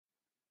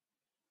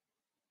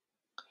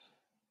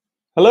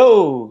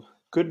Hello,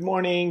 good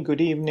morning, good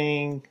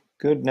evening,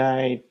 good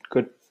night,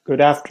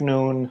 good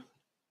afternoon,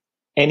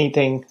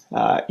 anything,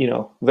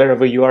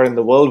 wherever you are in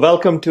the world.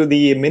 Welcome to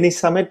the mini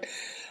summit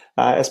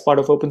as part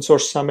of Open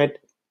Source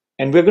Summit.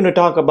 And we're going to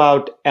talk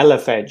about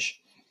LF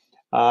Edge.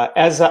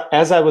 As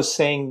I was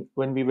saying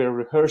when we were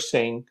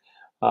rehearsing,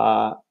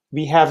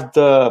 we have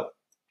the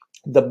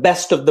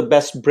best of the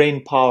best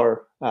brain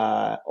power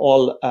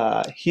all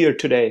here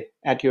today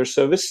at your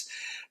service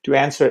to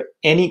answer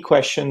any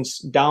questions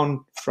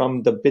down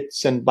from the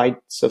bits and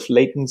bytes of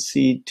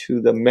latency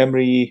to the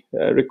memory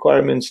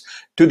requirements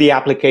to the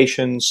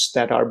applications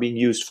that are being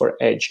used for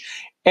Edge.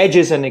 Edge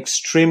is an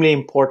extremely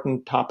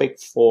important topic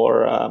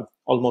for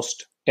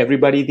almost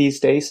everybody these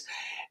days.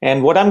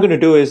 And what I'm going to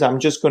do is I'm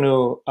just going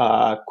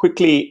to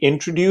quickly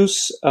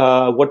introduce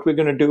what we're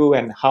going to do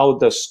and how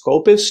the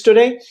scope is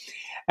today.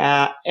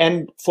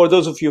 And for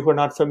those of you who are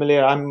not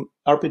familiar, I'm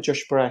Arpit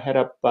Joshipura. I head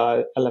up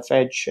LF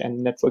Edge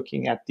and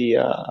networking at the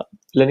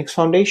Linux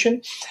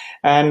Foundation.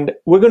 And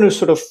we're going to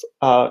sort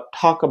of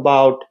talk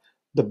about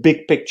the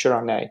big picture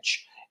on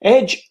Edge.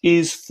 Edge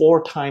is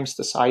 4 times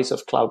the size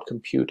of cloud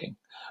computing.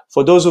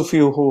 For those of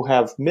you who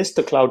have missed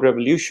the cloud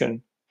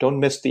revolution, don't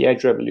miss the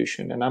Edge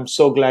revolution. And I'm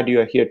so glad you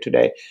are here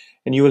today.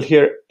 And you will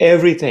hear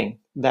everything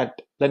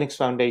that Linux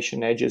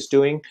Foundation Edge is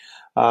doing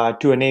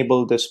to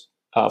enable this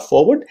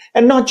forward,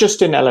 and not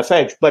just in LF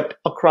Edge, but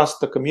across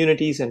the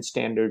communities and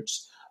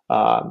standards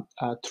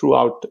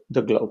throughout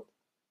the globe.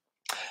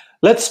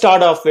 Let's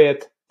start off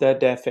with the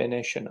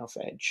definition of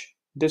Edge.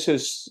 This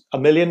is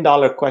 $1 million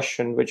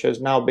question, which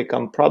has now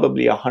become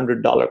probably a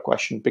 $100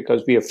 question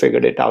because we have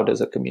figured it out as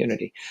a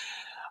community.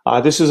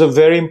 This is a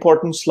very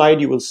important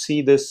slide. You will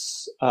see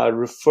this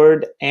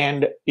referred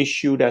and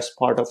issued as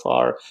part of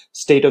our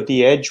State of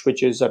the Edge,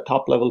 which is a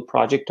top-level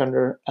project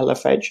under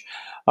LF Edge.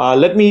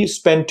 Let me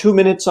spend 2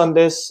 minutes on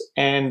this,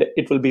 and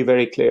it will be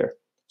very clear.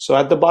 So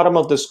at the bottom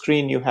of the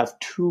screen, you have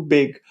 2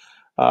 big,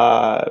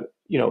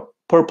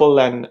 purple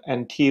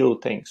and teal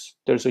things.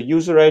 There's a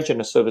user edge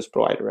and a service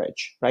provider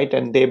edge, right?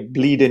 And they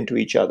bleed into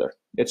each other.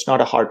 It's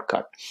not a hard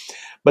cut.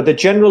 But the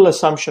general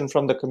assumption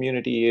from the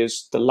community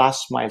is the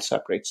last mile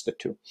separates the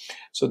 2.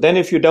 So then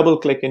if you double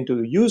click into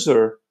the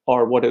user,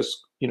 or what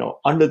is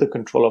under the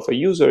control of a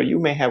user, you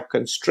may have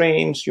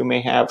constraints, you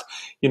may have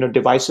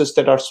devices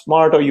that are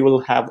smart, or you will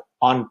have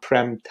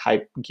on-prem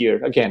type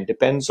gear. Again,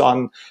 depends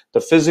on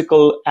the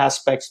physical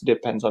aspects,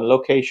 depends on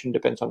location,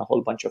 depends on a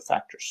whole bunch of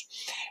factors.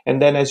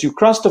 And then as you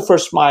cross the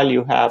first mile,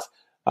 you have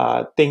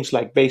things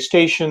like base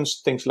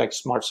stations, things like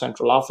smart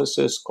central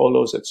offices,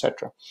 colos,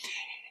 etc.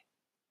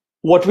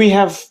 What we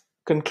have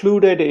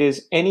concluded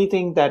is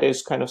anything that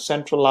is kind of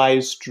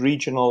centralized,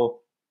 regional,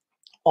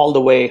 all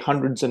the way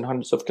hundreds and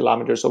hundreds of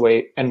kilometers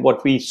away, and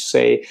what we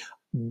say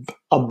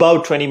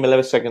about 20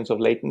 milliseconds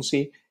of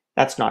latency,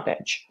 that's not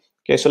Edge.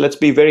 Okay, so let's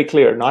be very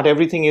clear. Not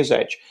everything is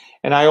Edge.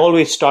 And I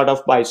always start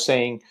off by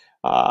saying,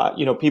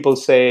 people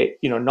say,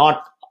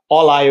 not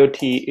all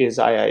IoT is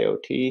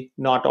IIoT,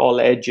 not all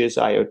Edge is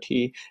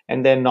IoT,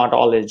 and then not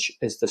all Edge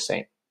is the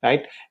same,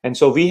 right? And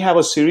so we have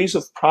a series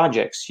of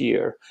projects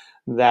here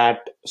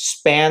that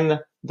span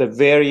the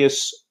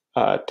various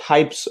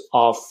types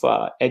of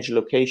edge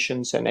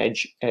locations and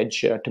edge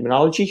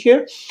terminology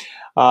here.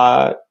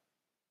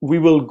 We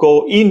will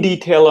go in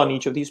detail on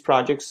each of these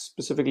projects,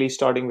 specifically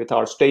starting with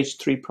our stage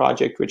 3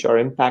 project, which are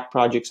impact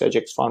projects,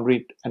 EdgeX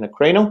Foundry and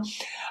Akraino,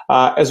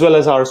 as well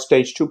as our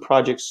stage 2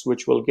 projects,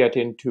 which we'll get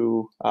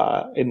into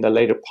in the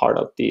later part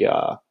of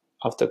the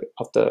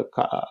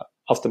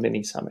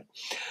mini summit.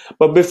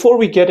 But before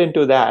we get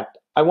into that,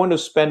 I want to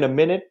spend a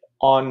minute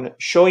on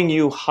showing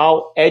you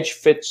how Edge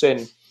fits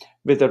in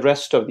with the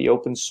rest of the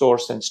open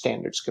source and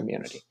standards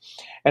community.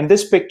 And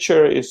this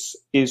picture is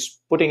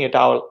putting it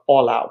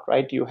all out,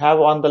 right? You have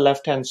on the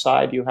left-hand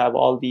side, you have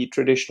all the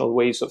traditional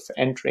ways of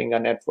entering a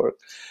network,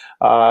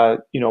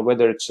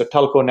 whether it's a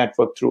telco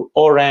network through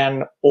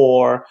ORAN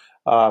or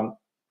an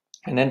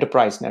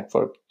enterprise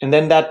network. And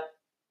then that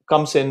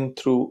comes in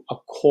through a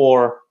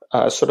core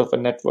sort of a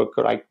network,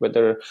 right?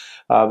 Whether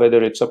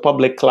it's a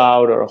public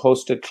cloud or a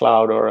hosted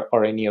cloud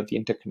or any of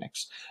the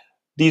interconnects.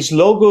 These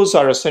logos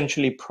are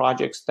essentially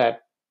projects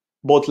that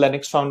both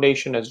Linux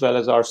Foundation as well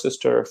as our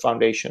sister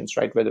foundations,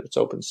 right, whether it's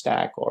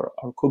OpenStack or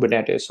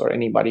Kubernetes or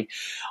anybody,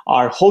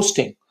 are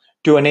hosting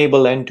to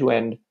enable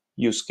end-to-end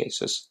use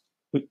cases,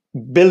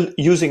 build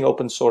using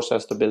open source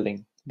as the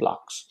building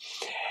blocks.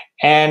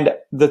 And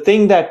the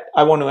thing that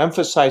I want to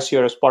emphasize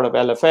here as part of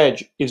LF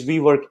Edge is we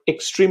work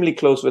extremely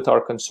close with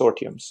our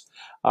consortiums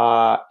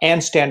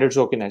and standards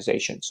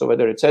organizations. So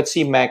whether it's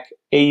ETSI-MEC,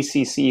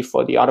 AECC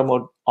for the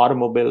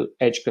Automobile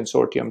Edge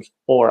Consortiums,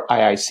 or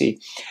IIC,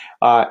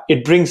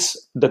 it brings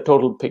the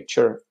total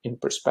picture in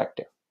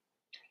perspective.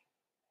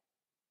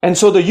 And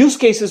so the use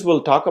cases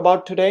we'll talk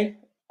about today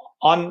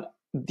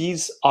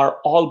these are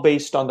all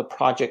based on the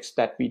projects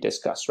that we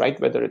discuss, right?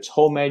 Whether it's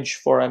Home Edge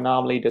for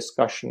anomaly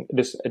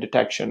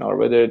detection, or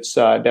whether it's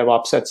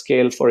DevOps at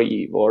scale for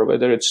Eve, or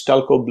whether it's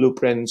telco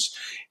blueprints,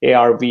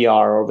 AR,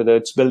 VR, or whether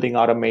it's building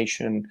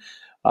automation,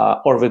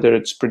 or whether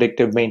it's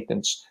predictive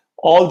maintenance.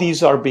 All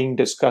these are being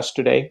discussed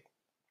today.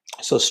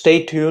 So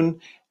stay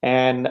tuned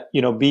and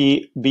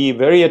be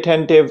very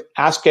attentive.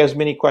 Ask as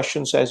many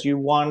questions as you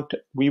want.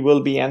 We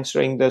will be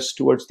answering this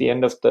towards the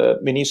end of the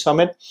mini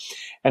summit.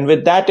 And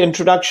with that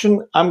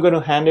introduction, I'm going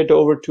to hand it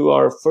over to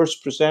our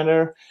first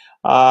presenter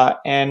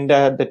and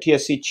the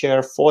TSC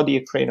chair for the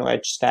Akraino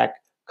Edge Stack,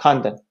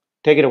 Kandan.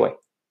 Take it away.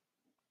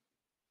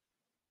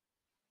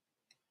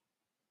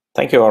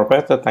 Thank you,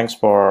 Arpit. Thanks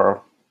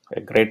for a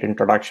great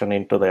introduction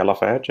into the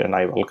LF Edge, and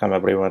I welcome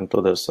everyone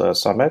to this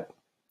summit.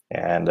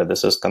 And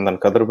this is Kandan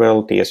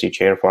Kadrivel, TSC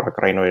chair for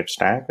Akraino Edge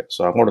Stack.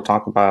 So I'm going to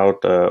talk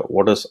about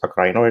what is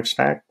Akraino Edge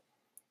Stack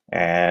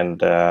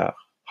and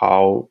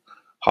how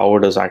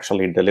it is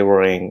actually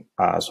delivering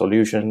a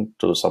solution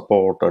to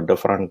support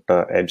different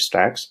edge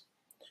stacks.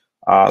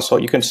 So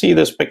you can see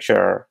this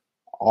picture.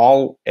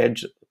 All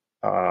edge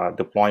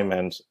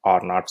deployments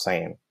are not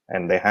same,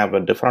 and they have a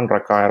different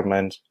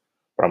requirements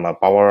from a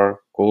power,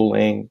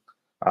 cooling,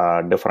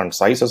 different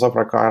sizes of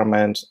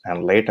requirements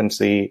and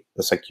latency,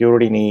 the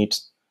security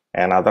needs,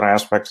 and other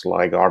aspects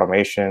like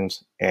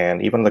automations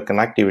and even the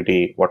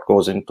connectivity, what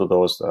goes into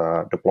those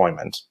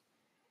deployments.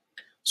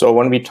 So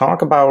when we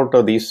talk about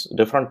these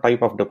different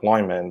type of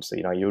deployments,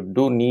 you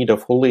do need a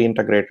fully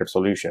integrated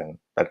solution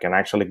that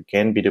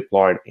can be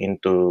deployed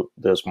into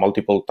this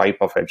multiple type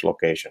of edge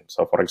location.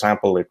 So for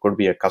example, it could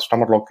be a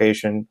customer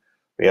location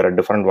where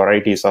different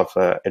varieties of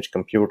edge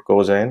compute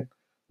goes in.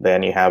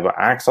 Then you have an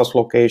access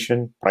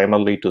location,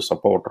 primarily to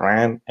support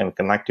RAN and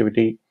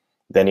connectivity.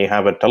 Then you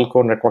have a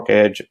telco network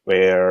edge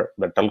where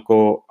the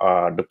telco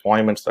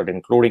deployments that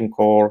including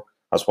core,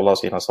 as well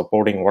as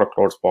supporting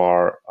workloads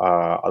for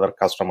other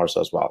customers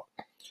as well.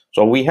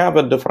 So we have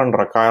a different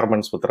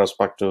requirements with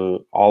respect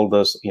to all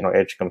this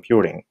edge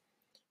computing.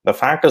 The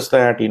fact is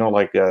that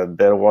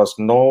there was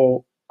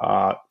no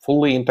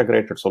fully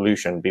integrated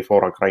solution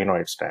before Akraino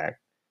Edge Stack.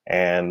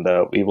 And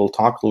we will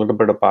talk a little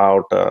bit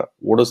about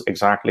what is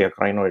exactly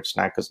Akraino Edge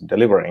Stack is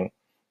delivering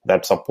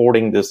that's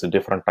supporting this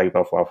different type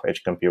of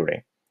edge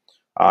computing.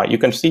 You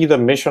can see the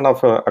mission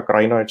of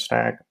Akraino Edge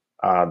Stack.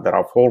 There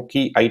are 4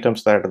 key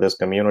items that this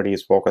community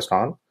is focused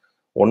on.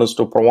 One is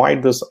to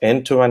provide this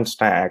end-to-end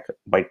stack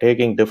by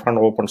taking different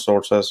open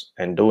sources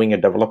and doing a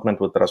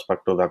development with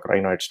respect to the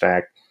Akraino Edge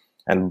Stack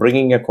and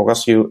bringing a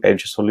cohesive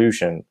edge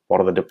solution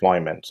for the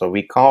deployment. So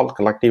we call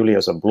collectively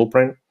as a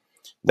blueprint.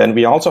 Then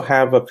we also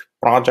have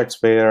projects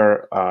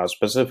where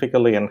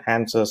specifically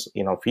enhances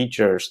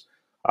features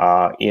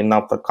in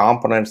of the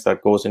components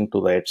that goes into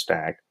the edge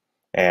stack,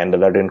 and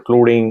that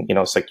including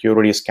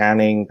security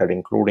scanning, that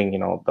including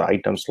the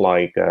items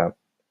like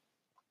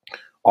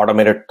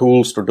automated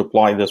tools to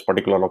deploy this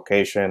particular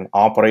location,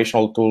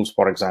 operational tools,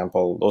 for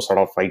example, those sort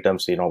of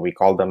items. We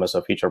call them as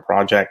a feature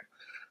project.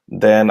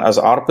 Then, as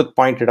Arpit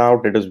pointed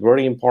out, it is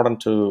very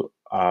important to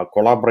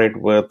collaborate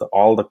with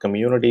all the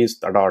communities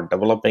that are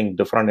developing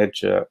different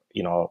edge,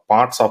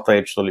 parts of the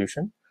edge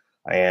solution.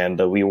 And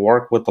we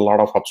work with a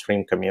lot of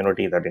upstream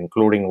community that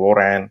including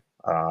ORAN,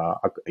 a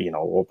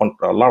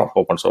lot of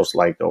open source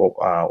like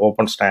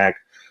OpenStack,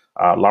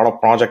 a lot of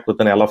project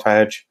within LF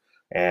Edge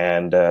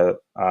and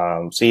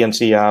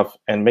CNCF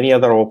and many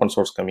other open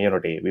source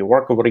community. We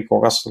work very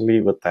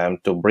cohesively with them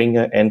to bring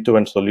an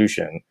end-to-end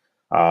solution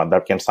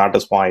that can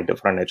satisfy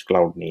different edge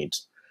cloud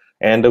needs.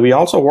 And we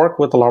also work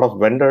with a lot of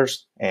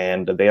vendors,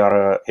 and they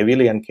are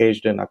heavily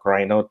engaged in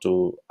Akraino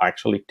to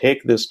actually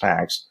take these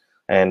stacks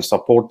and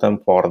support them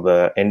for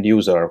the end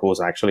user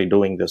who's actually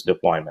doing this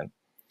deployment.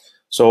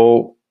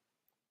 So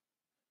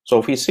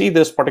if we see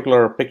this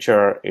particular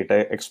picture, it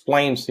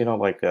explains,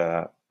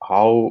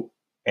 how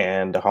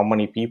and how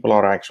many people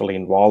are actually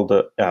involved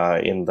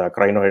in the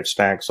Akraino Edge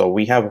Stack. So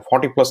we have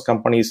 40 plus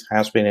companies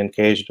has been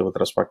engaged with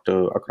respect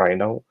to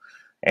Akraino.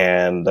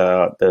 And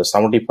the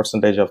 70%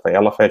 of the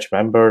LF Edge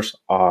members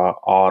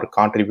are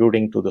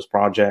contributing to this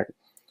project.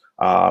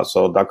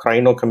 So the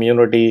Akraino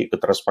community,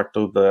 with respect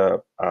to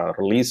the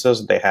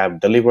releases, they have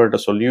delivered a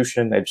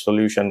solution, edge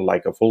solution,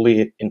 like a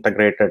fully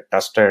integrated,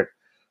 tested,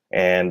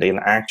 and in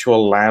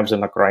actual labs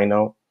in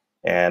Akraino.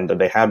 And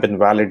they have been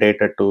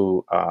validated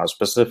to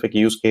specific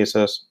use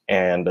cases,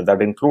 and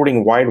that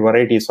including wide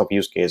varieties of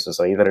use cases.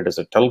 So either it is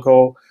a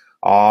telco,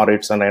 or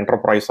it's an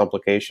enterprise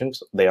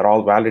applications. They are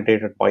all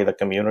validated by the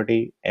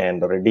community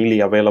and readily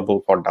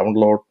available for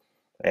download.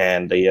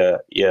 And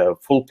the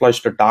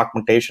full-fledged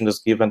documentation is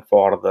given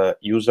for the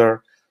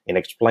user in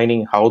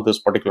explaining how this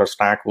particular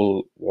stack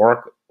will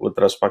work with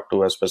respect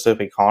to a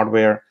specific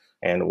hardware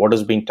and what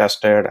is being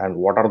tested and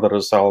what are the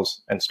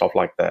results and stuff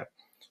like that.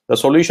 The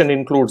solution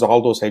includes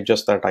all those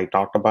edges that I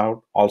talked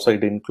about. Also,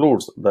 it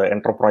includes the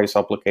enterprise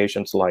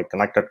applications like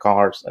connected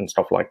cards and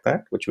stuff like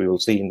that, which we will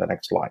see in the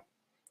next slide.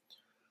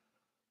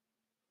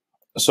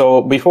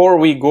 So before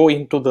we go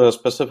into the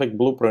specific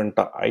blueprint,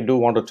 I do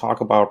want to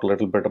talk about a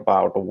little bit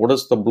about what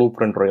does the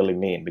blueprint really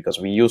mean, because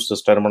we use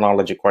this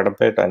terminology quite a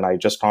bit, and I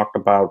just talked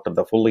about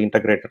the fully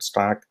integrated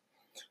stack.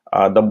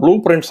 The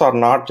blueprints are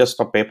not just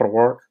a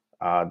paperwork.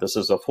 This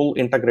is a full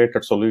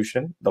integrated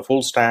solution, the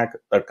full stack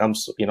that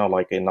comes,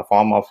 like in the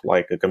form of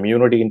like a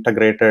community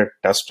integrated,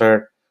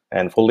 tested,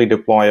 and fully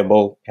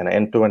deployable and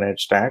end-to-end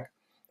edge stack.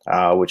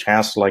 which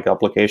has like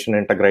application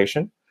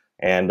integration.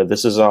 And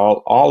this is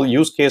all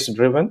use case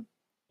driven.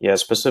 Yeah,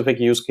 specific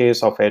use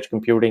case of edge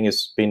computing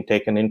is being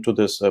taken into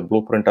this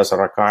blueprint as a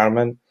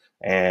requirement.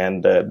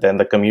 And then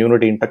the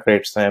community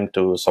integrates them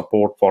to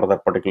support for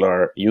that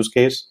particular use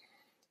case.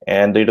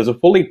 And it is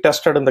fully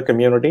tested in the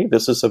community.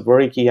 This is a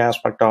very key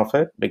aspect of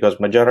it, because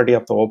majority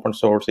of the open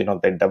source,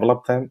 they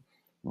develop them,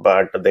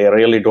 but they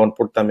really don't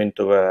put them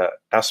into a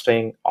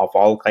testing of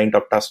all kind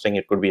of testing.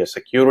 It could be a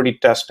security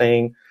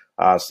testing,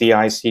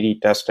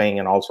 CI/CD testing,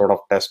 and all sort of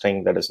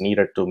testing that is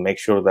needed to make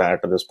sure that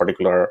this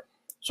particular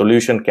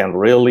solution can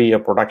really a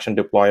production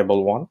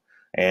deployable one.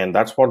 And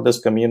that's what this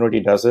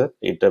community does it.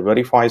 It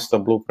verifies the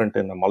blueprint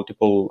in the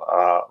multiple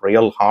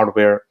real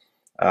hardware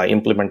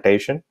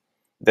implementation.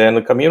 Then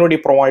the community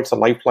provides a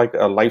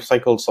life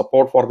cycle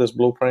support for this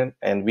blueprint,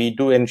 and we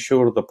do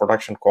ensure the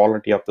production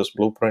quality of this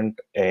blueprint.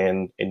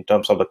 And in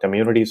terms of the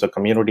community, the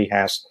community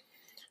has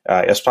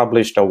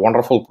established a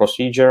wonderful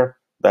procedure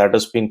that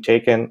has been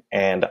taken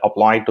and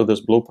applied to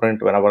this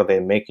blueprint whenever they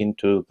make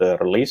into the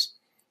release.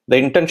 The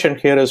intention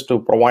here is to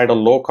provide a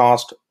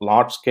low-cost,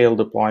 large-scale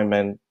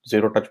deployment,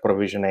 zero-touch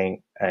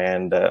provisioning,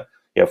 and a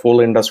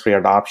full industry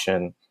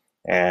adoption,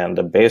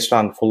 and based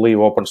on fully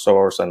open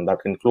source, and that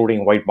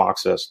including white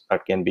boxes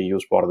that can be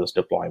used for this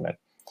deployment.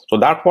 So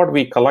that's what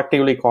we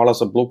collectively call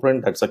as a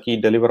blueprint. That's a key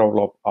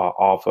deliverable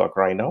of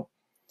Akraino.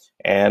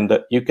 And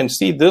you can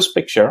see this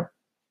picture.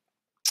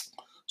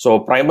 So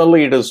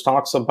primarily it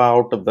talks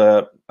about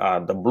the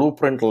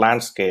blueprint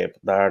landscape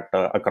that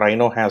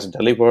Akraino has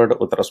delivered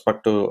with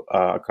respect to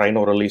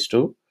Akraino Release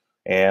 2.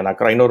 And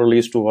Akraino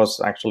Release 2 was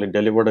actually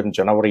delivered in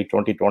January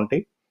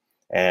 2020.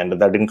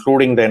 And that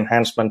including the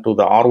enhancement to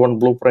the R1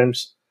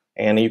 blueprints.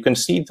 And you can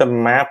see the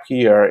map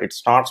here. It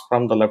starts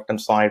from the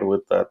left-hand side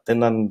with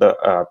thin and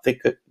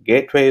thick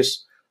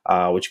gateways,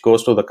 which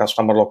goes to the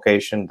customer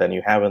location. Then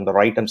you have in the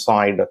right-hand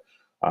side,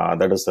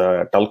 that is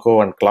the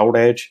telco and cloud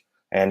edge.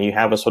 And you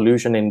have a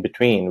solution in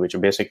between, which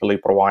basically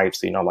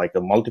provides, like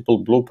the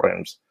multiple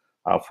blueprints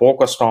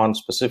focused on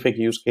specific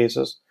use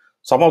cases.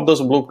 Some of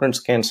those blueprints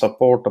can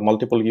support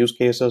multiple use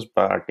cases,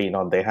 but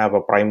they have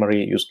a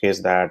primary use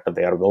case that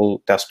they are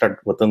well tested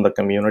within the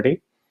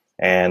community,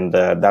 and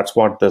that's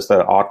what this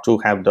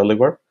R2 have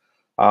delivered.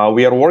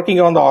 We are working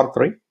on the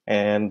R3,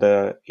 and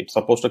it's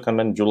supposed to come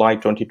in July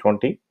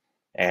 2020,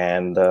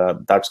 and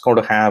that's going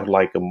to have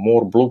like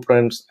more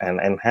blueprints and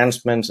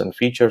enhancements and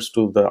features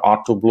to the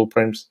R2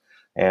 blueprints.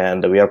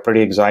 And we are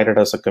pretty excited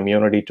as a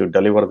community to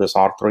deliver this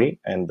R3,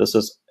 and this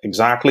is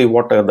exactly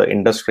what the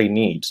industry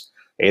needs.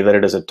 Either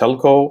it is a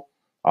telco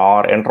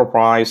or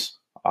enterprise,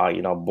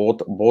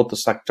 both the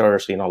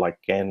sectors,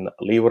 can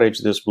leverage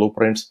these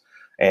blueprints.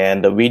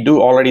 And we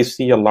do already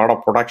see a lot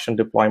of production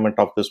deployment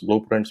of these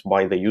blueprints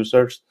by the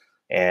users.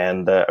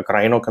 And the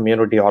Akraino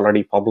community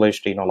already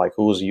published,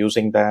 who's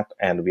using that.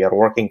 And we are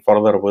working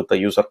further with the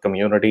user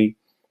community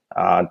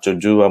to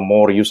do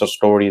more user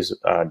stories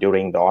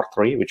during the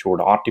R3, which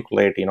would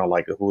articulate,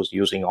 who's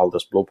using all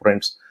these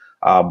blueprints.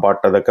 But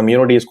the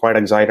community is quite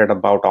excited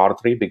about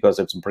R3 because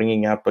it's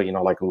bringing up,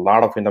 a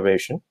lot of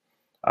innovation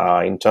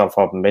in terms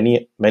of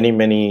many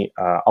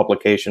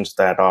applications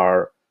that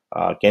are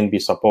can be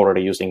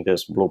supported using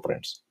these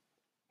blueprints.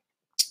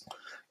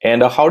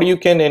 And how do you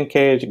get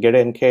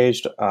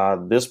engaged?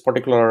 This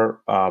particular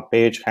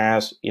page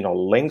has,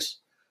 links.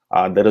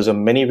 There is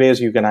many ways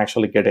you can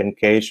actually get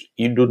engaged.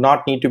 You do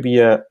not need to be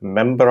a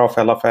member of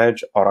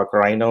LFEdge or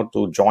Akraino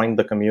to join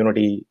the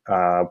community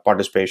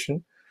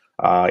participation.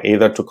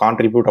 Either to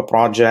contribute a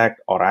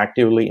project or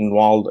actively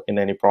involved in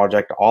any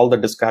project. All the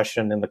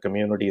discussion in the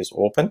community is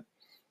open,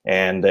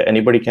 and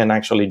anybody can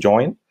actually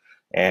join.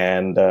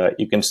 And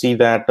you can see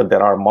that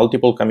there are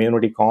multiple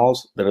community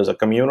calls. There is a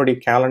community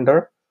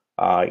calendar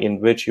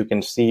in which you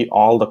can see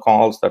all the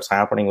calls that's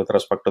happening with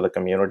respect to the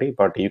community.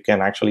 But you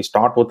can actually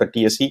start with the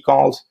TSE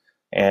calls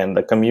and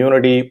the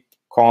community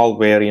call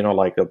where,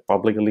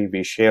 publicly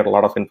we share a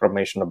lot of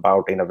information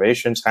about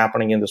innovations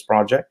happening in this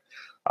project.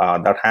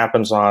 That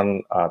happens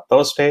on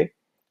Thursday,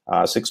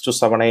 6 to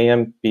 7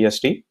 a.m.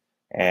 PST.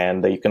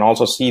 And you can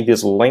also see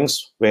these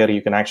links where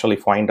you can actually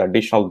find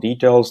additional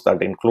details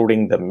that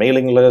including the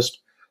mailing list,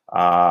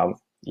 the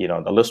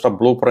list of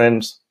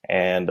blueprints,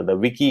 and the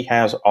wiki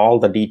has all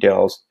the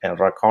details and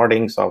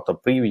recordings of the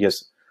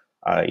previous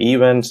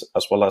events,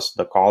 as well as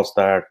the calls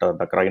that the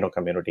Akraino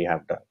community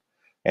have done.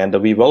 And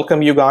we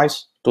welcome you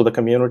guys to the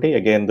community.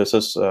 Again, this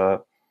is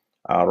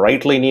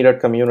rightly needed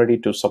community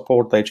to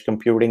support the edge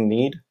computing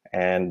need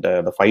and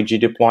the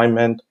 5G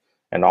deployment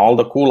and all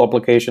the cool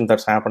applications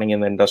that's happening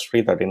in the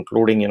industry, that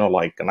including,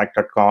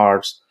 connected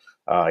cars,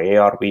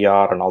 AR,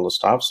 VR, and all the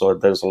stuff. So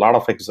there's a lot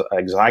of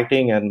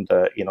exciting and,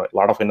 a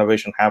lot of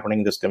innovation happening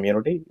in this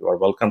community. You are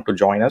welcome to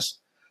join us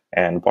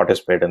and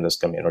participate in this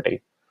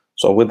community.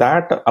 So with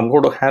that, I'm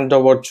going to hand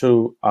over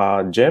to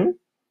Jim,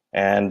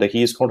 and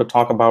he's going to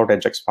talk about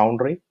EdgeX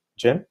Foundry.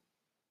 Jim?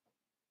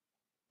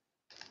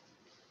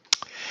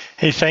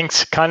 Hey,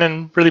 thanks,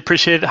 Kanan. Really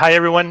appreciate it. Hi,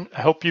 everyone.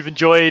 I hope you've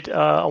enjoyed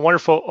a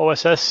wonderful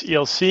OSS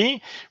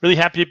ELC. Really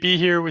happy to be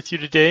here with you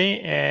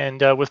today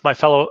and with my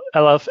fellow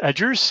LF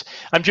Edgers.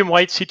 I'm Jim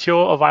White,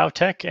 CTO of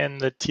IoTech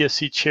and the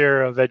TSC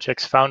chair of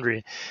EdgeX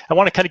Foundry. I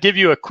want to kind of give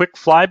you a quick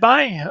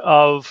flyby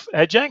of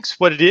EdgeX,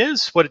 what it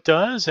is, what it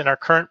does, and our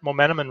current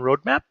momentum and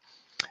roadmap,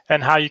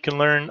 and how you can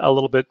learn a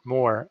little bit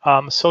more.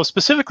 So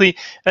specifically,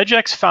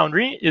 EdgeX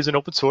Foundry is an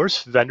open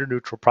source, vendor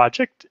neutral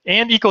project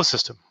and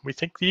ecosystem. We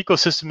think the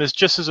ecosystem is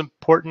just as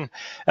important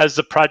as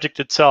the project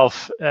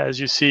itself, as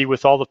you see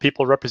with all the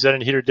people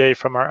represented here today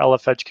from our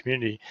LF Edge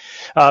community.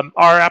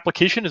 Our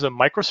application is a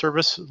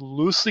microservice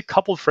loosely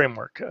coupled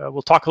framework.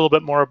 We'll talk a little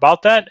bit more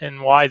about that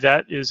and why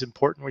that is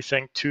important, we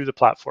think, to the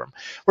platform.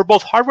 We're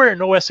both hardware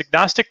and OS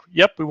agnostic.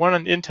 Yep, we run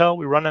on Intel,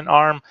 we run on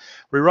ARM,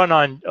 we run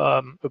on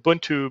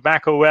Ubuntu,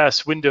 Mac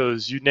OS,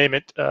 Windows, you name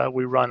it,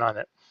 we run on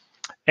it.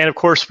 And of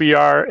course, we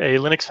are a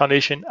Linux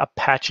Foundation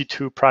Apache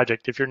 2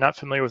 project. If you're not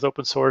familiar with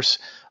open source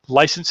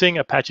licensing,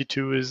 Apache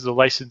 2 is the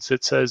license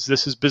that says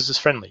this is business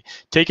friendly.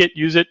 Take it,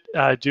 use it,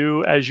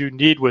 do as you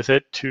need with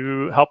it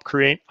to help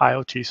create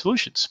IoT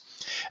solutions.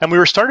 And we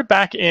were started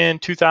back in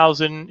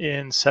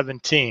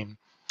 2017.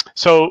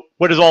 So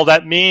what does all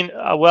that mean?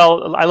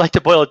 Well, I like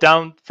to boil it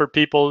down for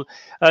people.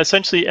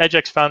 Essentially,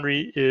 EdgeX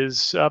Foundry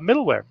is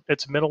middleware.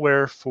 It's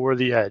middleware for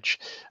the edge,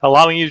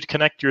 allowing you to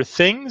connect your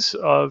things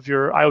of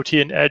your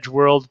IoT and edge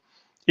world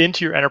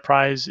into your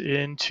enterprise,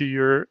 into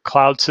your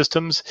cloud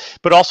systems,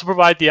 but also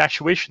provide the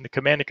actuation, the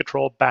command and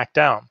control back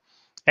down.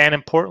 And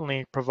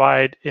importantly,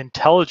 provide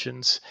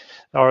intelligence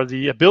or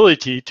the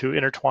ability to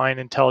intertwine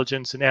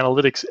intelligence and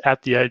analytics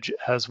at the edge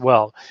as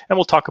well. And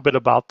we'll talk a bit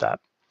about that.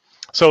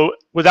 So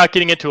without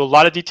getting into a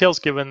lot of details,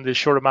 given the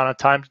short amount of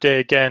time today,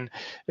 again,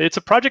 it's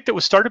a project that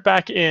was started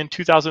back in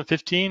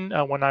 2015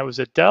 when I was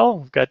at Dell.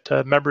 We've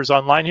got members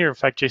online here. In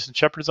fact, Jason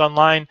Shepard is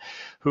online,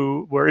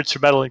 who were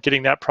instrumental in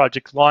getting that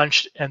project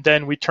launched. And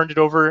then we turned it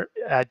over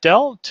at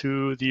Dell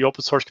to the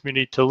open source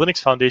community, to Linux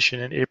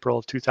Foundation in April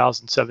of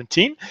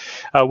 2017,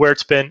 where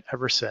it's been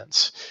ever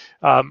since.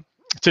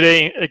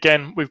 Today,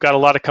 again, we've got a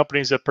lot of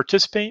companies that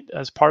participate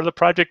as part of the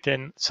project,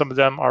 and some of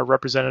them are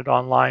represented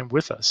online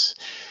with us.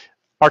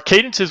 Our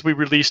cadence is we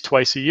release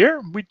twice a year.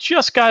 We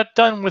just got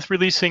done with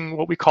releasing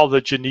what we call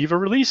the Geneva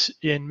release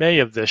in May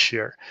of this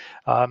year.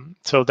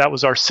 So that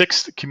was our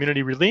 6th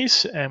community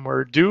release, and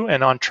we're due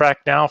and on track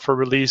now for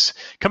release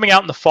coming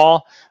out in the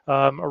fall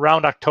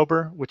around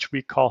October, which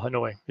we call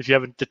Hanoi. If you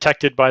haven't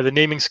detected by the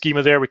naming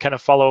schema there, we kind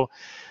of follow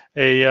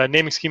a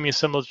naming schema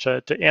similar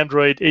to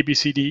Android, A, B,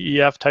 C, D,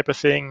 E, F type of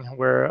thing,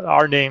 where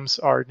our names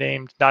are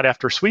named not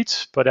after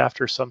suites, but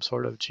after some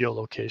sort of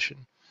geolocation.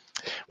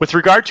 With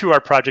regard to our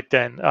project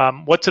then,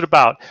 what's it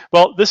about?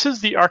 Well, this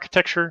is the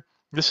architecture.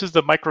 This is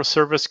the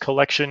microservice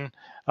collection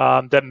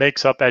that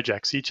makes up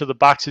EdgeX. Each of the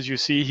boxes you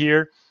see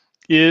here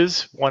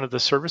is one of the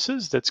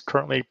services that's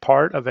currently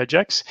part of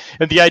EdgeX.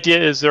 And the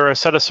idea is there are a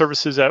set of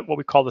services at what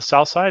we call the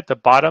south side, the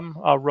bottom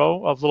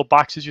row of little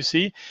boxes you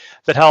see,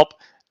 that help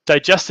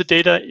digest the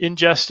data,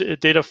 ingest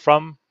data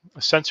from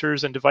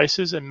sensors and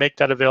devices, and make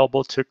that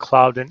available to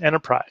cloud and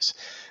enterprise.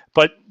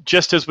 But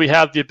just as we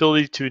have the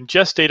ability to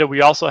ingest data,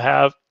 we also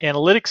have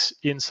analytics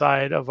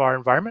inside of our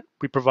environment.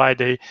 We provide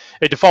a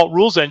default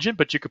rules engine,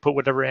 but you could put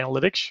whatever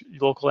analytics,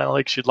 local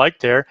analytics you'd like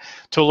there,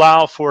 to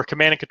allow for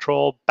command and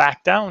control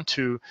back down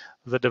to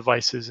the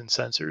devices and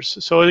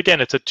sensors. So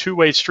again, it's a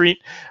two-way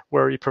street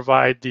where you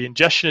provide the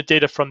ingestion of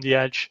data from the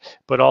edge,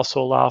 but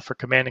also allow for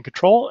command and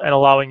control and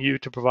allowing you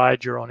to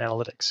provide your own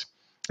analytics.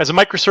 As a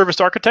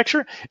microservice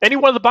architecture, any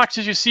one of the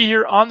boxes you see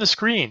here on the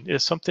screen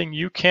is something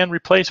you can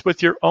replace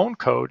with your own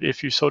code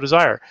if you so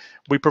desire.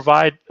 We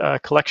provide a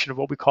collection of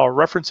what we call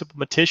reference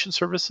implementation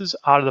services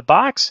out of the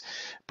box,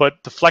 but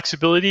the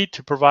flexibility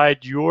to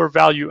provide your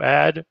value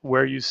add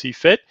where you see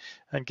fit,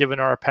 and given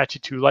our Apache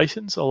 2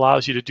 license,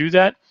 allows you to do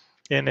that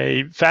in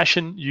a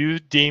fashion you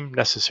deem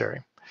necessary.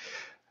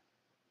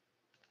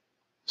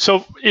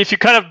 So if you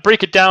kind of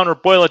break it down or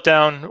boil it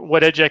down,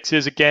 what EdgeX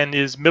is, again,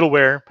 is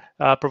middleware,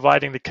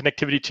 providing the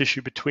connectivity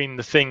tissue between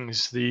the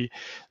things, the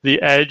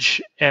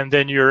edge, and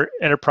then your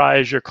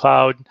enterprise, your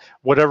cloud,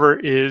 whatever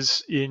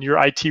is in your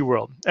IT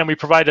world. And we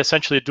provide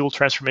essentially a dual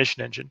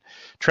transformation engine.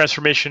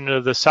 Transformation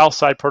of the south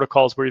side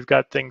protocols where you've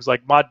got things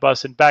like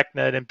Modbus and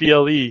BACnet and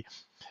BLE,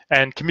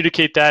 and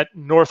communicate that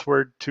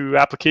northward to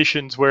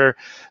applications where,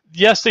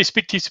 yes, they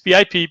speak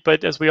TCP/IP,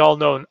 but as we all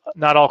know,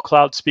 not all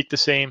clouds speak the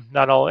same,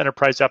 not all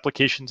enterprise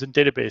applications and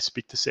database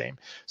speak the same.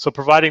 So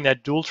providing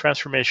that dual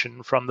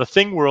transformation from the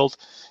thing world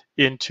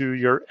into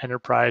your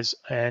enterprise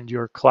and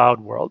your cloud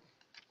world.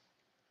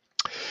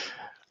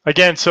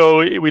 Again, so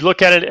we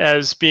look at it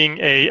as being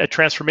a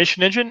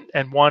transformation engine,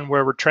 and one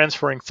where we're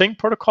transferring thing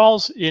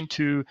protocols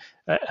into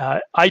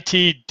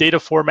IT data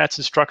formats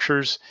and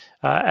structures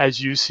as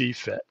you see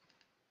fit.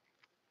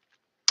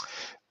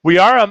 We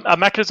are a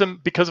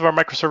mechanism, because of our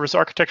microservice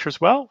architecture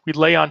as well, we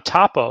lay on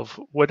top of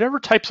whatever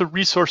types of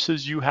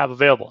resources you have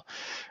available.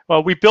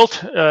 Well, we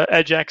built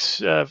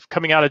EdgeX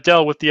coming out of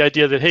Dell with the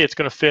idea that, hey, it's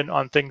going to fit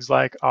on things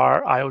like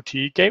our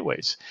IoT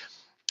gateways.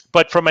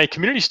 But from a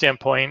community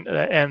standpoint,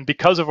 and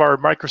because of our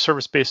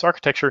microservice-based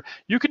architecture,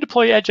 you can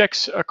deploy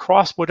EdgeX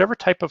across whatever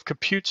type of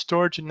compute,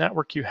 storage, and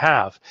network you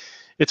have.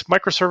 Its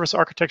microservice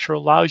architecture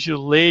allows you to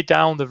lay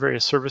down the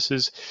various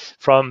services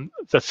from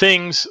the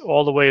things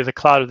all the way to the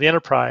cloud of the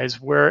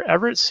enterprise,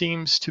 wherever it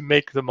seems to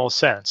make the most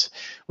sense.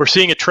 We're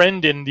seeing a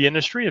trend in the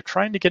industry of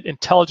trying to get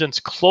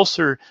intelligence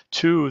closer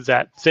to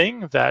that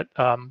thing, that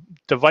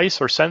device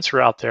or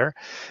sensor out there.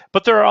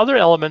 But there are other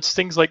elements,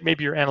 things like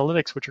maybe your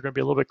analytics, which are going to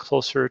be a little bit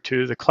closer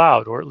to the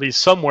cloud, or at least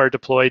somewhere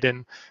deployed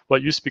in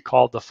what used to be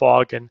called the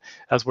fog, and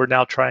as we're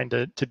now trying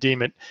to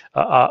deem it,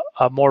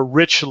 a more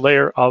rich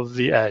layer of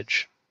the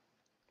edge.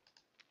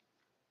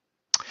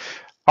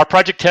 Our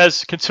project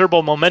has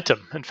considerable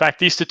momentum. In fact,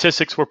 these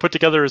statistics were put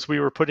together as we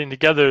were putting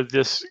together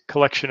this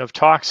collection of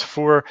talks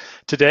for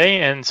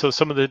today, and so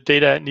some of the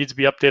data needs to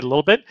be updated a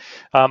little bit.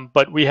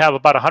 But we have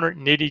about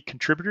 180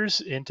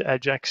 contributors into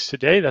EdgeX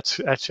today. That's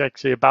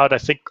actually about, I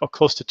think,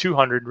 close to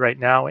 200 right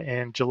now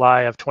in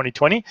July of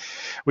 2020.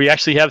 We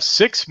actually have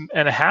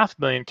 6.5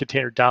 million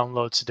container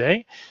downloads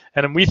today,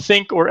 and we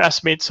think or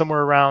estimate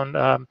somewhere around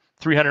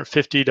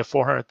 350 to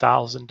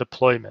 400,000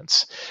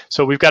 deployments.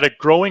 So we've got a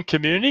growing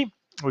community.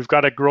 We've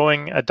got a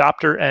growing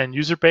adopter and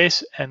user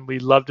base, and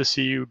we'd love to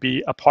see you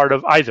be a part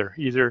of either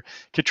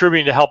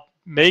contributing to help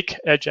make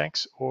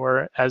EdgeX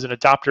or as an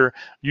adopter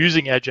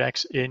using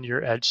EdgeX in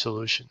your edge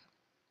solution.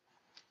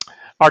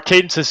 Our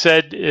cadence,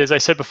 as I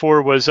said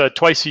before, was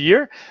twice a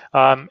year,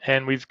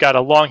 and we've got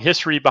a long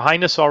history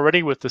behind us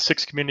already with the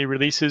 6 community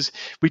releases.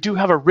 We do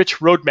have a rich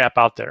roadmap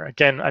out there.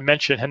 Again, I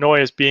mentioned Hanoi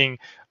as being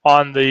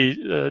on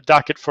the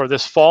docket for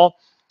this fall.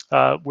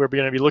 We're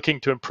going to be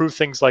looking to improve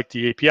things like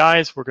the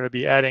APIs. We're going to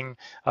be adding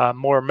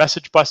more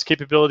message bus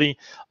capability.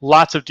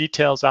 Lots of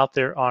details out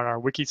there on our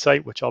wiki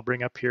site, which I'll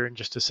bring up here in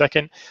just a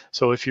second.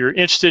 So if you're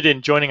interested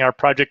in joining our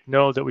project,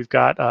 know that we've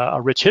got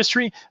a rich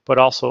history, but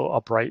also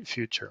a bright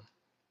future.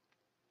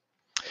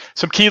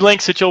 Some key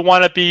links that you'll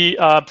want to be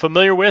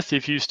familiar with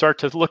if you start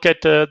to look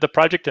at the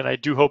project, and I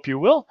do hope you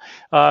will.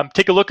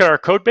 Take a look at our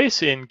code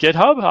base in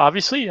GitHub.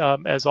 Obviously,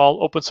 as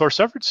all open source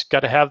efforts,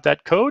 got to have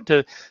that code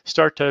to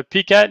start to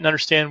peek at and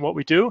understand what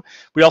we do.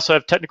 We also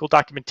have technical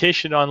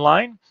documentation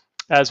online,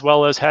 as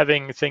well as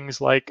having things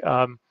like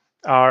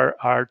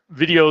our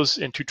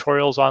videos and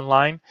tutorials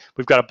online.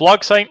 We've got a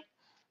blog site.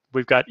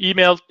 We've got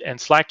email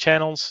and Slack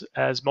channels,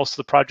 as most of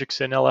the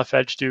projects in LF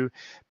Edge do.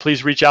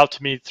 Please reach out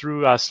to me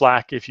through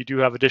Slack if you do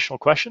have additional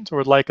questions or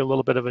would like a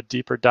little bit of a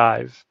deeper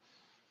dive.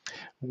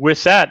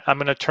 With that, I'm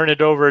going to turn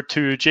it over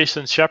to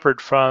Jason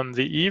Shepard from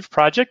the EVE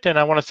project, and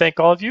I want to thank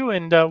all of you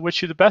and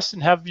wish you the best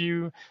and have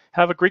you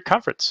have a great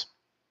conference.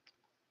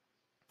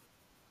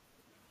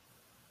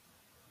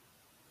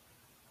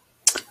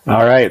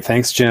 All right,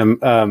 thanks, Jim.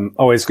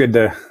 Always good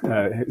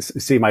to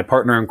see my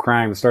partner in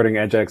crime starting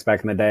EdgeX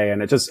back in the day.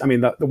 And it just, I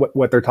mean,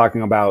 what they're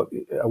talking about,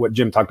 what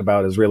Jim talked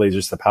about is really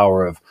just the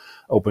power of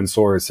open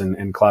source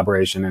and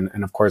collaboration.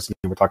 And of course,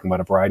 we're talking about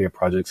a variety of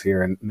projects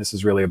here. And this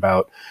is really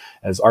about,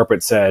 as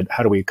Arpit said,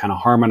 how do we kind of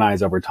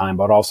harmonize over time,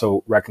 but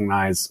also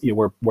recognize, you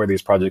know, where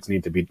these projects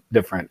need to be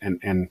different.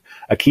 And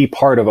a key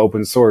part of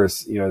open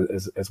source, you know,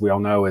 as we all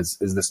know, is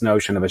this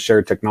notion of a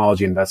shared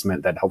technology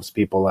investment that helps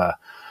people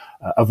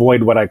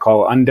avoid what I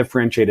call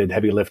undifferentiated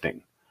heavy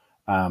lifting.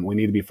 We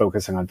need to be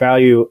focusing on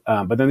value,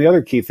 but then the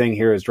other key thing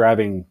here is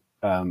driving,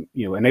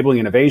 you know, enabling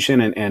innovation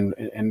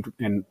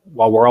and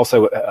while we're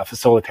also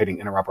facilitating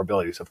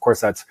interoperability. So of course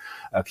that's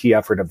a key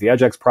effort of the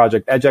EdgeX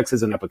project. EdgeX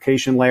is an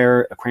application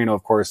layer. Akraino,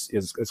 of course,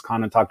 is, as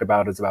Conan talked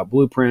about, is about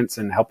blueprints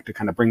and help to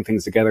kind of bring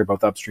things together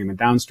both upstream and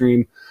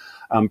downstream.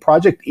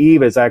 Project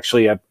EVE is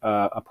actually a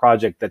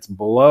project that's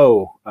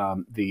below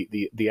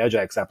the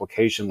EdgeX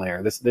application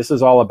layer. This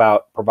is all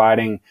about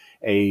providing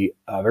a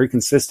very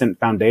consistent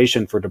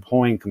foundation for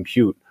deploying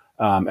compute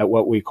at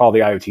what we call the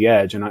IoT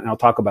edge, and I'll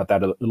talk about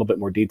that a little bit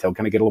more detail.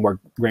 Kind of get a little more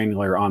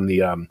granular on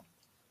the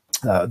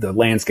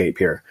landscape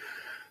here.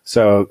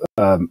 So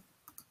the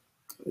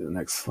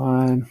next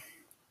slide.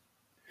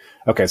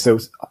 Okay, so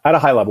at a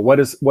high level, what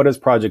is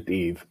Project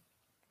EVE?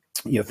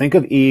 You know, think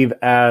of EVE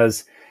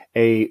as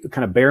a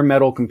kind of bare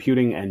metal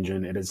computing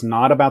engine. It is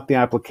not about the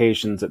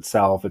applications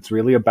itself. It's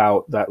really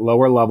about that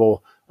lower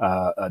level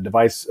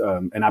device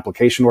and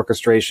application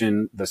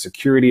orchestration, the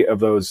security of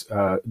those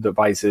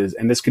devices.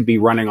 And this could be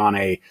running on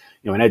an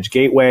edge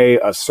gateway,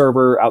 a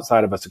server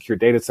outside of a secure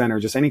data center,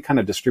 just any kind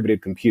of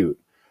distributed compute.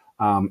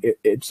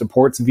 It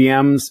supports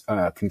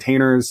VMs,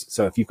 containers.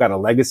 So if you've got a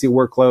legacy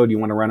workload, you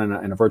want to run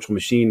in a virtual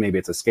machine, maybe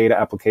it's a SCADA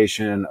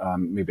application,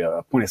 maybe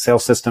a point of sale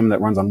system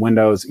that runs on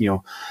Windows,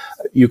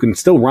 you can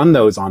still run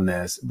those on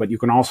this, but you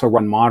can also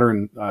run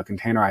modern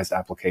containerized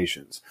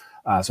applications.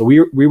 So we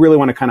really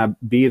want to kind of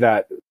be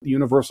that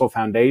universal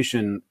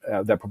foundation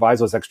that provides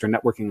those extra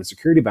networking and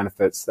security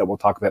benefits that we'll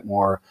talk a bit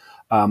more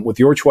with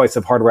your choice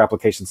of hardware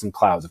applications and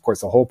clouds. Of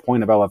course, the whole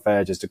point of LF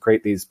Edge is to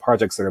create these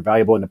projects that are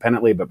valuable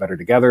independently, but better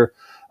together.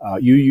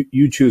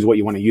 You choose what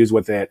you want to use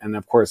with it. And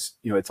of course,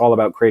 it's all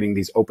about creating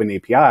these open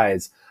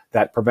APIs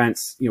that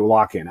prevents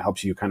lock-in. It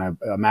helps you kind of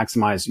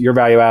maximize your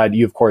value add.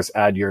 You of course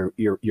add your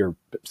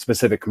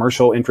specific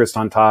commercial interest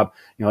on top.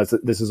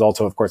 This is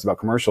also of course about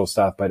commercial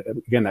stuff, but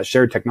again, that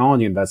shared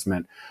technology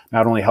investment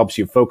not only helps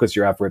you focus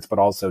your efforts, but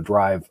also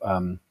drive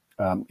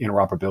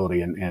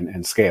interoperability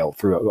and scale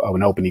through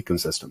an open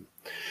ecosystem.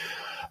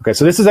 Okay,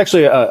 so this is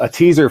actually a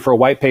teaser for a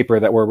white paper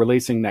that we're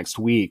releasing next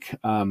week.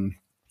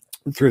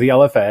 Through the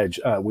LF Edge,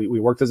 we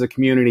worked as a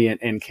community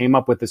and came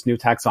up with this new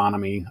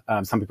taxonomy.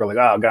 Some people are like,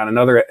 oh God,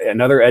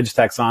 another Edge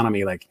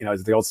taxonomy. Like,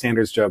 it's the old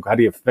standards joke. How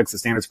do you fix the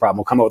standards problem?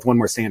 We'll come up with one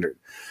more standard.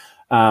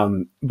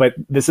 But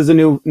this is a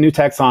new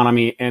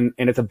taxonomy, and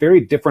it's a very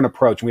different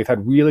approach. And we've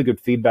had really good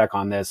feedback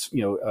on this,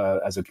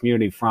 as a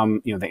community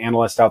from, the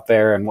analysts out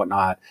there and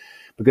whatnot,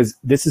 because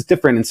this is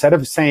different. Instead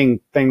of saying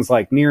things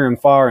like near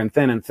and far and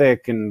thin and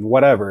thick and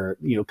whatever,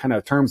 kind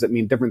of terms that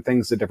mean different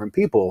things to different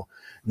people,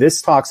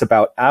 this talks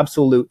about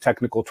absolute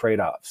technical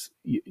trade-offs.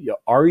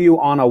 Are you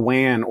on a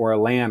WAN or a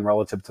LAN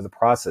relative to the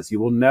process? You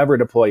will never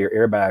deploy your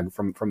airbag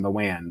from the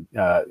WAN,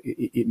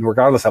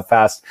 regardless how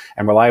fast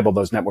and reliable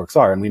those networks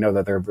are. And we know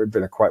that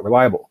they're quite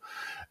reliable.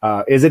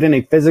 Is it in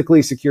a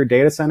physically secure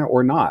data center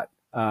or not?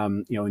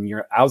 And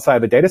you're outside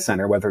the data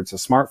center, whether it's a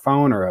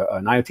smartphone or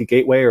an IoT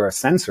gateway or a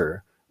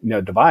sensor,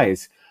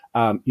 device,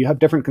 you have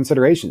different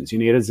considerations. You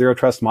need a zero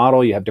trust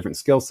model. You have different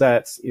skill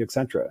sets,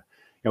 etc.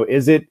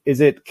 Is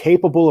it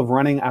capable of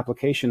running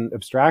application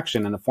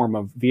abstraction in the form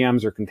of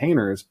VMs or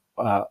containers,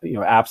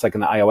 apps like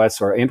in the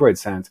iOS or Android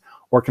sense,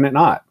 or can it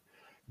not?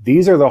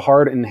 These are the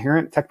hard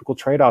inherent technical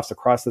trade-offs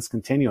across this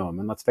continuum.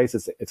 And let's face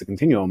it, it's a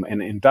continuum.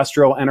 And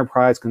industrial,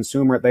 enterprise,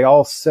 consumer, they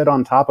all sit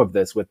on top of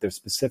this with their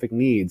specific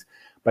needs.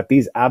 But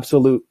these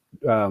absolute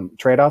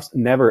trade-offs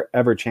never,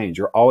 ever change.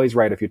 You're always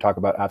right if you talk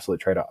about absolute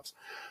trade-offs.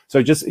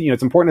 So just,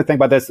 it's important to think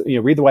about this.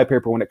 Read the white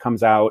paper when it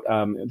comes out.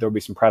 There'll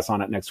be some press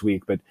on it next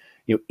week. But,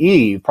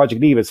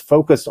 Project Eve is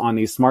focused on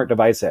these smart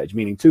device edge,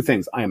 meaning two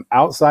things. I am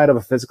outside of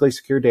a physically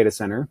secure data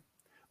center,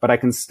 but I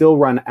can still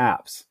run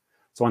apps.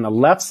 So on the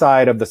left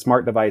side of the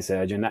smart device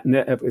edge, and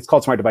it's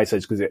called smart device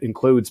edge because it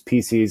includes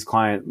PCs,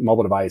 client,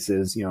 mobile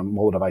devices.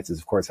 Mobile devices,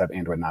 of course, have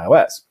Android and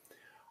iOS.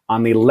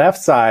 On the left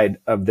side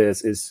of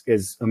this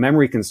is a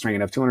memory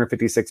constraint of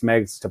 256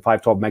 megs to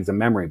 512 megs of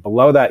memory.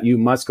 Below that, you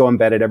must go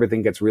embedded.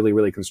 Everything gets really,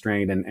 really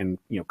constrained and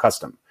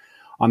custom.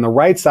 On the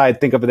right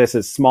side, think of this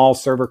as small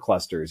server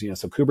clusters.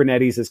 So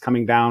Kubernetes is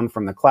coming down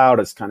from the cloud.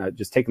 It's kind of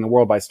just taking the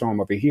world by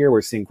storm over here.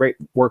 We're seeing great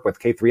work with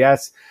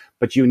K3S,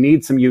 but you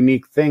need some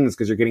unique things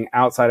because you're getting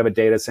outside of a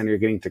data center. You're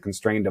getting to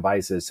constrained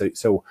devices.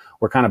 So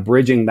we're kind of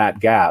bridging that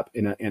gap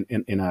in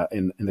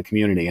the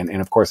community.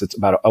 And of course, it's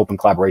about open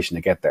collaboration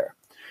to get there.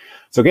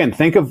 So again,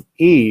 think of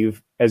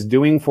Eve as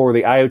doing for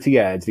the IoT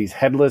edge, these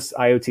headless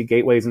IoT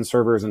gateways and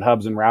servers and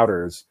hubs and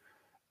routers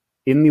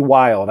in the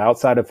wild,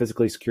 outside of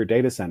physically secure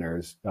data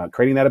centers,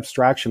 creating that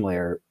abstraction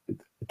layer.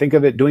 Think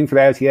of it doing for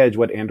the IoT edge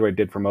what Android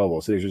did for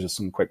mobile. So these are just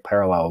some quick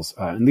parallels.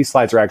 And these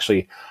slides are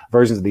actually,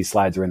 versions of these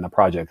slides are in the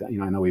project. I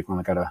know we've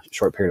only got a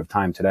short period of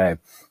time today.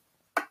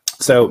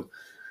 So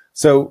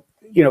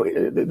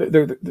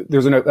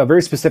there's a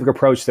very specific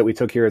approach that we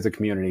took here as a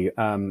community.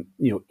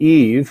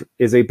 Eve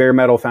is a bare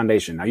metal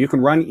foundation. Now you can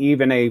run Eve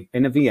in a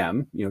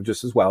VM,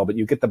 just as well, but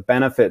you get the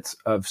benefits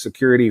of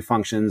security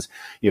functions,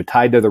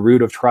 tied to the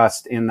root of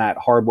trust in that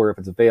hardware if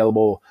it's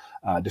available.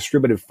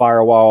 Distributed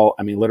firewall.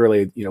 I mean,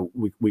 literally,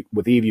 we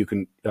with Eve you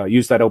can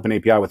use that open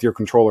API with your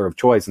controller of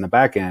choice in the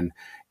back end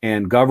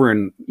and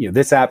govern.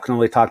 This app can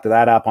only talk to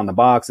that app on the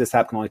box. This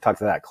app can only talk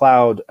to that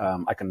cloud.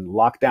 I can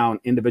lock down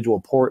individual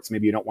ports.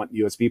 Maybe you don't want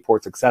USB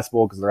ports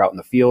accessible because they're out in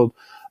the field,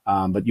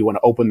 but you want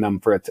to open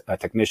them for a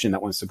technician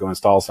that wants to go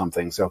install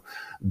something. So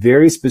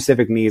very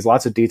specific needs,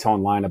 lots of detail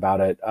online about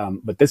it.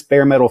 But this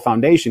bare metal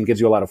foundation gives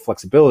you a lot of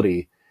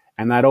flexibility,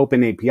 and that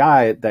open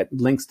API that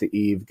links to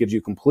Eve gives you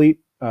complete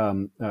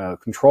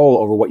control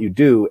over what you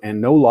do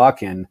and no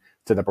lock-in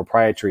to the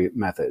proprietary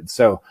method.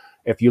 So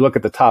if you look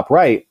at the top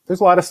right,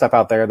 there's a lot of stuff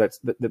out there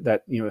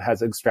that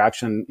has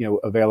extraction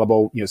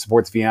available,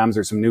 supports VMs.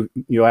 There's some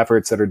new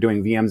efforts that are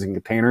doing VMs and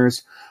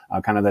containers,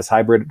 kind of this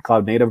hybrid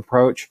cloud native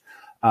approach.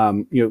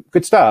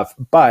 Good stuff.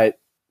 But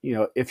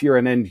if you're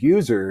an end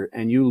user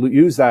and you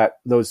use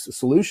those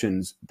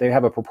solutions, they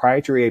have a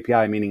proprietary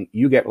API, meaning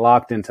you get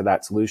locked into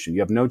that solution.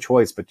 You have no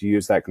choice but to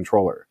use that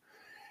controller.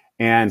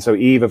 And so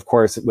Eve, of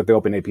course, with the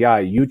open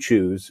API, you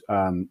choose,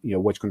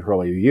 which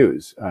controller you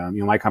use.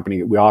 My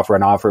company, we offer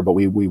an offer, but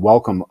we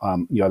welcome,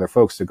 other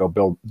folks to go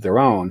build their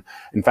own.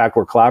 In fact,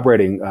 we're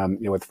collaborating,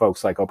 with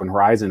folks like Open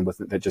Horizon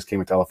that just came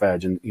into LF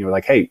Edge, and,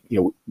 hey,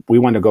 we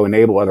want to go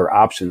enable other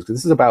options because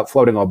this is about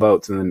floating all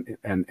boats and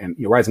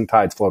rising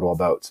tides float all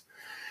boats.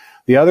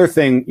 The other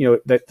thing,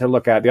 that to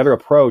look at, the other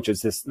approach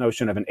is this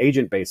notion of an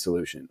agent-based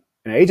solution.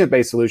 An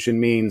agent-based solution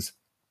means,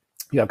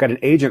 I've got an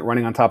agent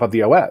running on top of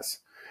the OS.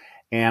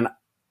 And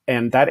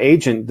that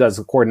agent does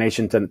the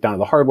coordination down to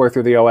the hardware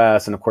through the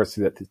OS and, of course,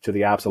 to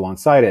the apps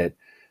alongside it.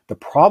 The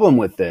problem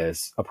with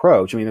this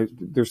approach,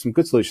 there's some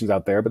good solutions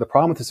out there, but the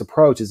problem with this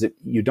approach is that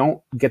you don't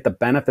get the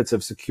benefits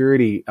of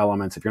security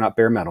elements if you're not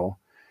bare metal.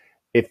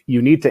 if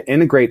you need to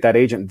integrate that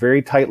agent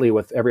very tightly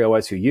with every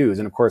OS you use,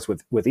 and of course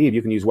with Eve,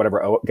 you can use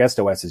whatever guest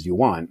OSs you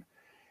want.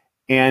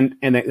 And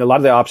a lot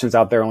of the options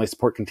out there only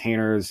support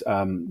containers,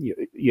 and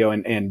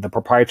the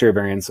proprietary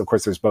variants. Of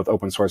course, there's both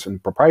open source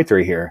and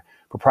proprietary here.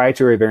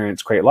 Proprietary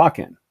variants create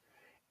lock-in.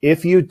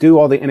 If you do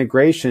all the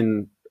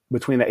integration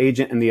between the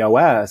agent and the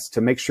OS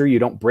to make sure you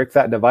don't brick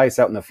that device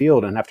out in the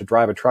field and have to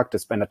drive a truck to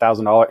spend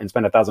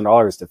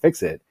 $1,000 to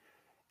fix it,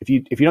 if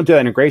you don't do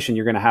that integration,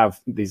 you're going to have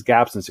these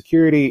gaps in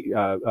security,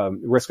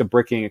 risk of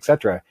bricking,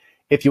 etc.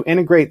 If you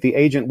integrate the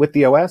agent with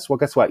the OS, well,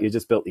 guess what? You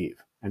just built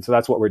Eve. And so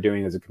that's what we're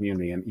doing as a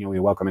community. And, we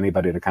welcome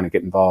anybody to kind of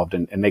get involved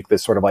and make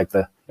this sort of like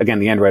the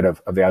Android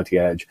of the IoT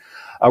Edge.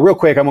 Real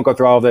quick, I won't go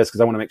through all of this because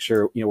I want to make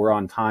sure, we're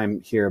on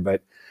time here,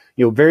 but,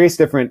 various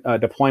different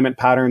deployment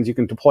patterns. You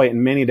can deploy it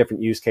in many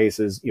different use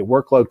cases.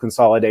 Workload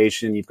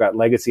consolidation. You've got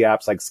legacy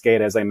apps like SCADA,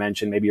 as I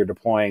mentioned. Maybe you're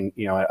deploying,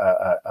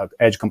 a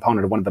edge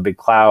component of one of the big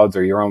clouds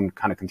or your own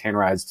kind of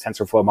containerized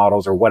TensorFlow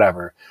models or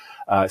whatever.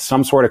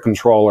 Some sort of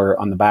controller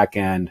on the back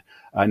end,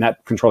 and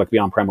that controller could be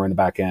on-prem or in the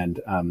back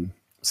end,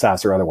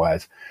 SaaS or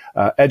otherwise.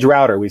 Edge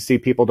router, we see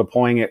people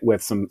deploying it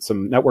with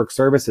some network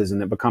services,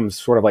 and it becomes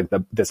sort of like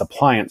this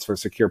appliance for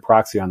secure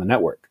proxy on the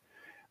network.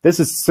 This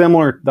is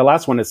similar. The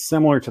last one is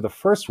similar to the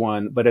first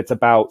one, but it's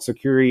about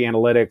security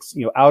analytics,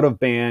 out of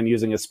band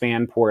using a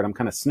span port. I'm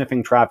kind of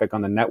sniffing traffic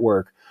on the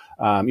network.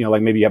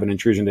 Like maybe you have an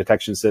intrusion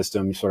detection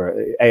system, sort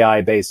of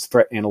AI-based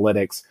threat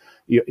analytics,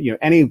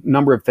 any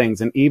number of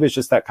things. And Eve is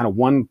just that kind of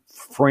one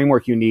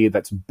framework you need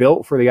that's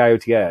built for the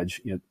IoT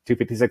Edge,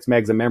 256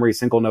 megs of memory,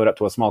 single node up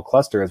to a small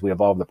cluster as we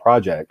evolve the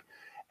project.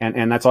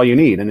 And that's all you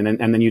need. And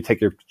then you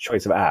take your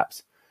choice of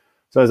apps.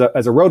 So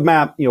as a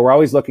roadmap, we're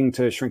always looking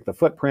to shrink the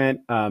footprint.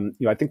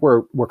 I think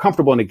we're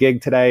comfortable in a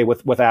gig today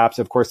with apps.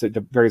 Of course, it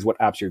varies what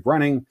apps you're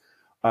running.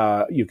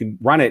 You can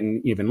run it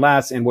in even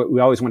less. And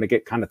we always want to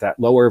get kind of that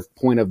lower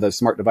point of the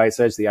smart device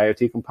edge, the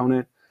IoT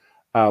component.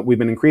 We've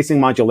been increasing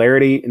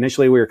modularity.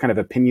 Initially, we were kind of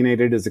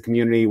opinionated as a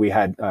community. We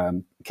had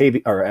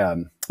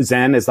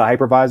Zen as the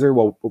hypervisor.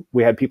 Well,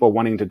 we had people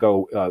wanting to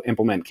go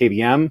implement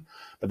KVM,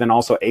 but then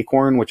also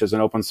Acorn, which is an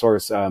open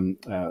source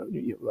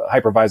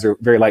hypervisor,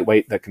 very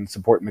lightweight that can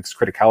support mixed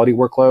criticality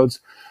workloads.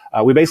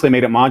 We basically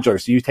made it modular,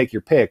 so you take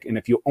your pick, and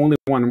if you only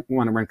want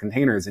to run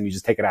containers, then you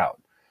just take it out.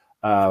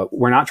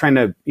 We're not trying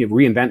to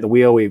reinvent the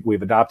wheel.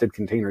 We've adopted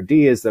Containerd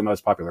as the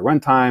most popular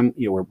runtime.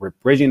 We're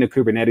bridging to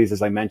Kubernetes,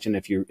 as I mentioned.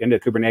 If you're into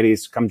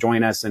Kubernetes, come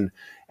join us, and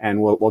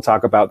we'll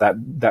talk about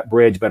that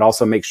bridge. But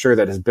also make sure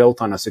that it's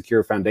built on a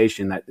secure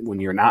foundation. That when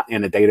you're not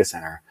in a data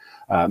center,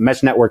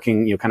 mesh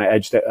networking, kind of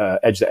edge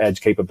to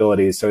edge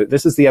capabilities. So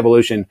this is the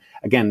evolution.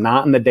 Again,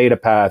 not in the data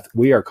path.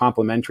 We are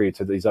complementary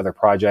to these other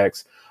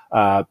projects.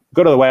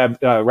 Go to the web,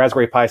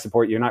 Raspberry Pi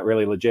support. You're not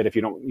really legit if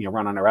you don't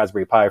run on a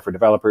Raspberry Pi for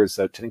developers.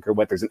 So tinker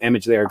with, there's an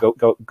image there.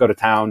 Go to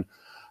town.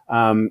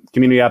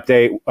 Community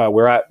update.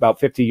 We're at about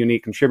 50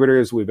 unique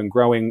contributors. We've been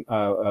growing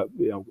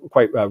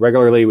quite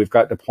regularly. We've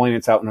got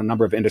deployments out in a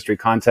number of industry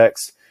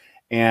contexts,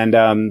 and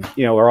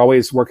we're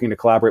always working to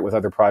collaborate with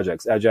other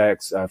projects.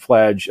 EdgeX,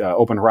 Fledge,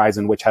 Open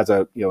Horizon, which has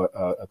a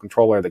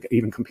controller that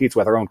even competes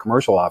with our own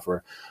commercial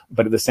offer,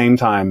 but at the same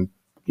time,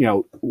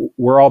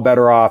 we're all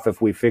better off if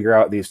we figure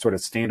out these sort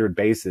of standard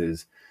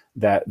bases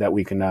that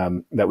we can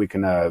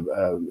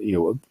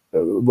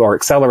or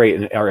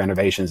accelerate our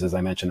innovations, as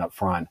I mentioned up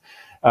front.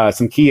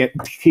 Some key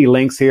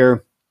links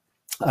here.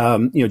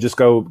 Just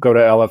go to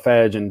LF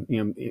Edge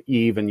and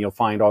Eve, and you'll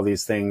find all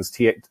these things.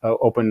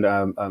 Open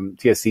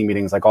TSC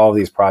meetings, like all of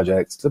these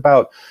projects. It's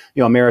about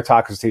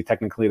meritocracy.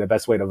 Technically, the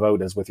best way to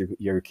vote is with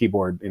your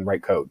keyboard and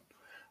write code.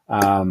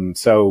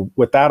 So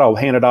with that, I'll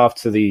hand it off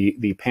to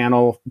the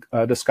panel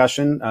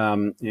discussion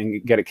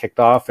and get it kicked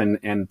off. And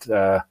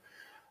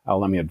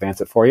let me advance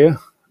it for you.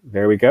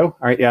 There we go. All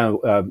right. Yeah.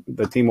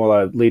 The team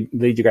will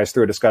lead you guys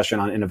through a discussion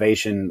on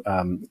innovation,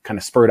 kind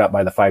of spurred up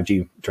by the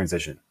 5G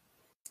transition.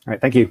 All right.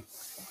 Thank you.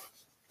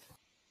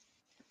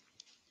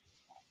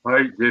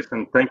 Hi,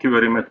 Jason. Thank you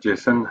very much,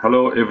 Jason.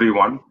 Hello,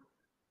 everyone.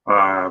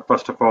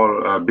 First of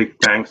all, big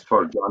thanks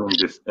for joining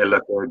this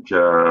LF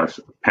Edge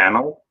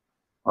panel.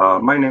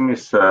 My name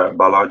is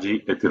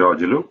Balaji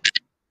Ethirajulu,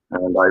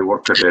 and I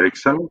work at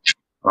Ericsson.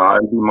 I'll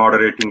be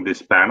moderating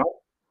this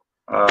panel.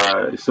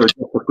 So just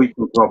a quick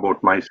intro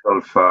about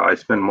myself. I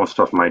spend most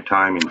of my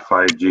time in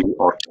 5G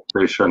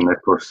orchestration,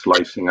 network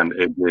slicing, and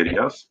edge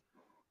areas.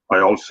 I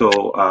also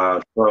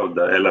serve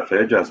the LF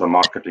Edge as a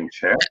marketing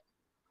chair.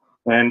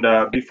 And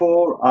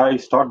before I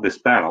start this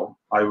panel,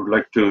 I would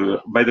like to,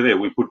 by the way,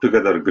 we put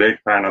together great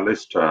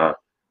panelists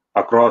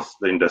across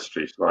the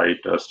industries, right?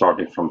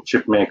 Starting from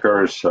chip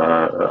makers,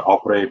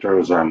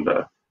 operators, and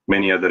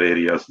many other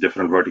areas,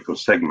 different vertical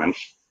segments.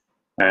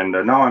 And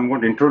now I'm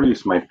going to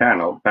introduce my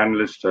panel.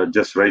 Panelists,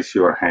 just raise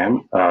your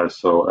hand.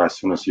 So as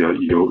soon as you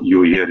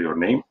hear your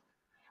name.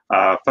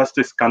 First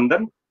is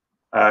Kandan.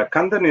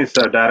 Kandan is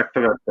a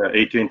director at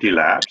AT&T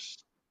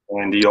Labs,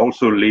 and he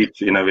also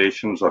leads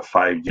innovations of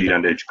 5G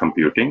and edge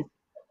computing.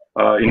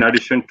 In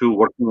addition to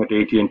working at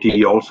AT&T,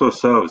 he also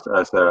serves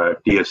as a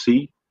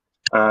TSC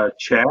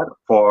chair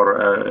for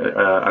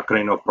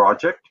Akraino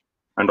project.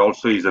 and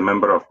also is a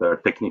member of the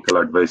Technical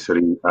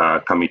Advisory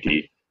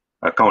Committee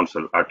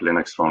Council at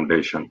Linux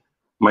Foundation.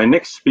 My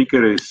next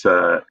speaker is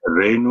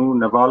Renu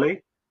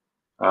Navale.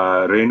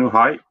 Renu,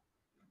 hi.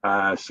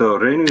 So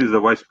Renu is the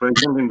Vice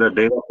President in the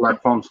Data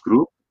Platforms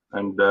Group,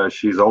 and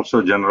she's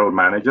also General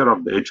Manager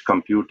of the Edge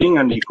Computing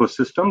and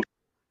Ecosystem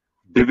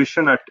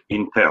Division at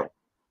Intel.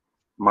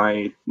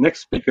 My next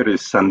speaker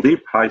is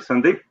Sandeep. Hi,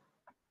 Sandeep.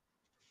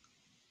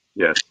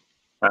 Yes.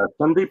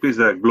 Sandeep is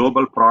a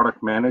Global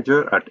Product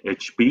Manager at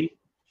HP.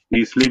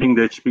 He's leading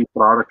the HP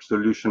Product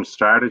Solution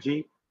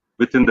Strategy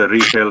within the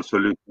Retail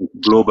Solutions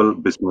Global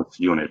Business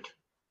Unit.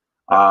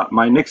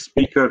 My next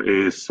speaker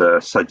is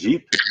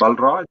Sajid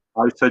Balraj.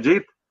 Hi,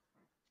 Sajid.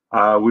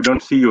 We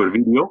don't see your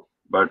video,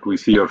 but we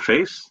see your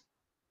face.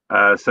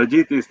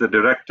 Sajid is the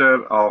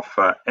Director of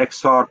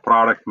XR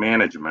Product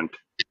Management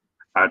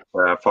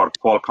for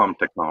Qualcomm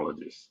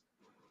Technologies.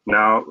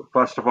 Now,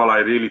 first of all, I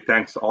really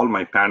thanks all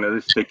my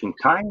panelists taking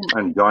time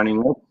and joining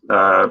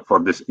us for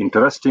this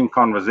interesting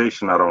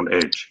conversation around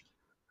Edge.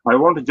 I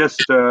want to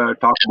just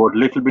talk about a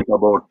little bit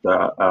about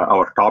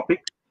our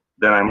topic.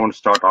 Then I'm going to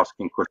start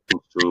asking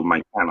questions to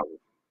my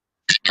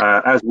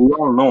panelists. As we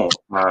all know,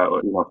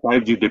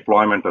 5G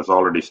deployment has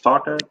already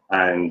started,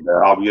 and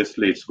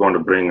obviously it's going to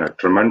bring a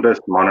tremendous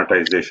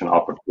monetization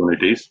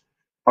opportunities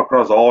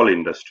across all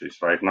industries,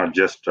 right? Not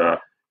just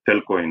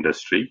telco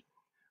industry.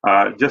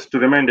 Just to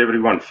remind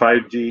everyone,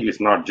 5G is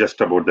not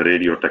just about the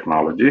radio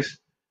technologies.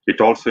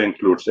 It also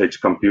includes edge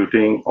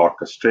computing,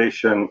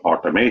 orchestration,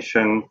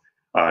 automation,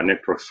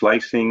 network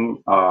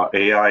slicing,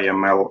 AI,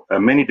 ML,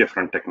 many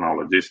different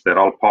technologies. They're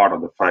all part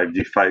of the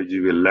 5G.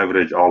 5G will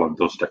leverage all of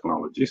those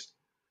technologies.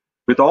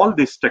 With all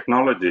these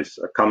technologies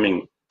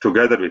coming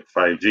together with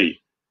 5G,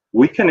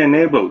 we can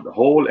enable the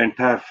whole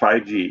entire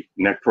 5G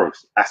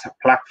networks as a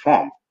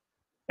platform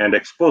and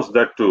expose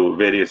that to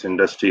various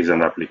industries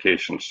and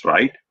applications,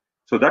 right?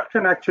 So that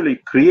can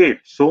actually create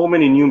so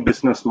many new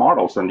business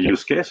models and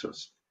use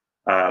cases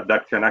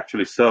that can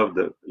actually serve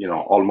the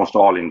almost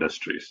all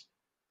industries.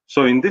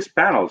 So in these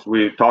panels,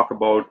 we talk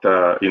about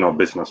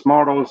business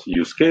models,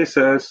 use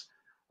cases,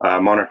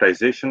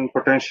 monetization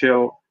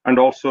potential, and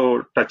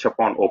also touch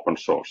upon open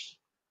source.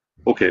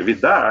 Okay,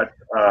 with that,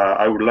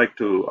 I would like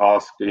to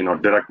ask,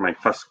 direct my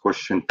first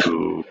question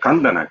to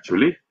Kandan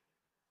actually.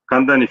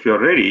 Kandan, if you're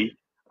ready,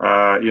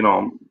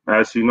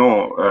 as you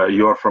know,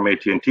 you are from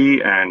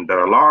AT&T, and there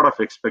are a lot of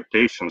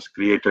expectations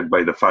created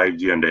by the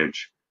 5G and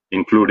Edge,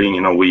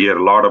 including, we hear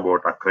a lot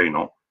about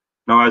Akraino.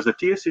 Now, as the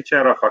TSC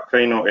chair of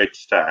Akraino Edge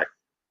Stack,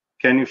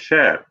 can you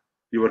share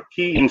your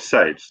key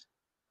insights,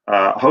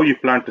 how you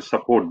plan to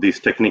support this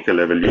technical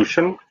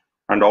evolution,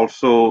 and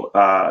also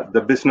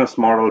the business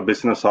model,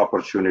 business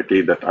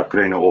opportunity that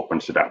Akraino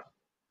opens it up?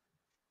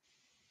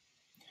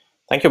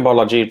 Thank you,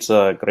 Balaji. It's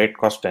a great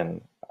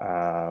question.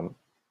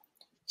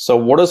 So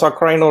what is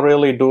Akraino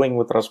really doing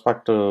with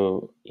respect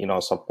to,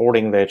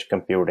 supporting the edge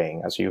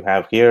computing? As you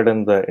have heard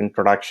in the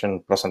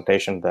introduction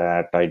presentation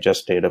that I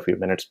just did a few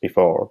minutes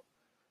before.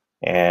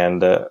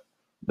 And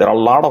there are a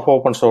lot of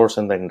open source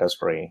in the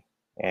industry.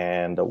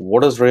 And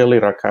what is really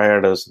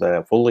required is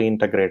the fully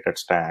integrated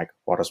stack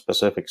for a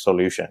specific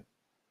solution.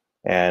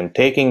 And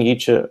taking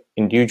each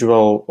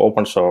individual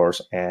open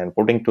source and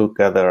putting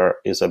together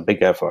is a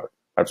big effort.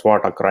 That's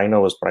what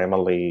Akraino is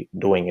primarily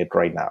doing it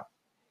right now.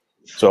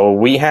 So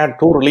we had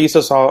 2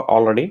 releases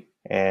already,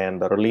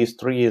 and the release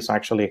 3 is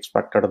actually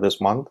expected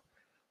this month.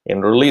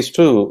 In release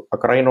 2,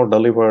 Akraino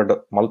delivered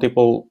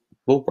multiple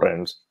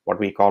blueprints, what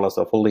we call as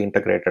a fully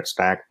integrated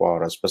stack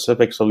for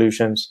specific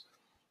solutions,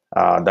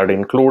 that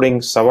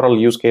including several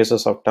use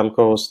cases of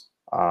telcos,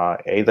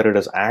 either it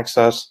is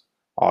access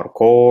or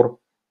core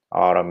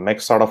or a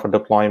mix sort of a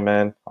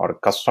deployment or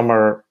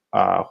customer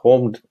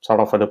home sort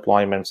of a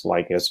deployments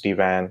like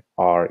SD-WAN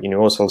or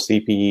universal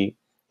CPE,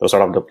 those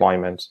sort of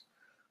deployments.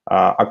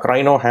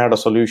 Akraino had a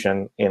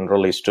solution in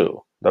release 2.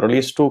 The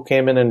release 2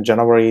 came in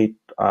January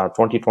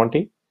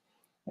 2020,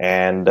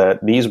 and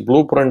these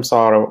blueprints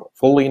are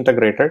fully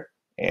integrated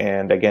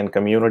and again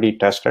community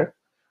tested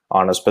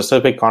on a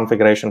specific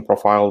configuration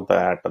profile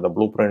that the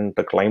blueprint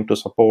claimed to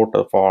support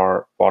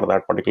for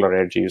that particular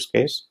edge use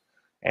case.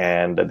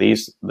 And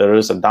there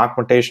is a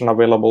documentation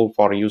available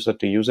for a user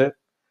to use it.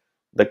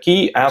 The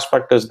key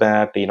aspect is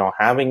that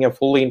having a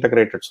fully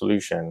integrated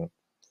solution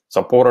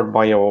supported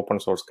by an open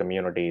source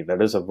community,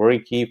 that is a very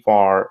key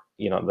for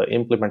the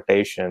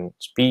implementation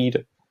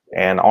speed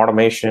and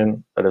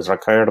automation that is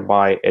required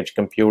by edge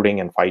computing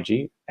and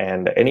 5G.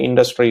 And any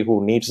industry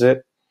who needs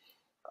it,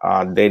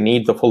 they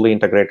need the fully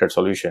integrated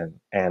solution,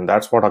 and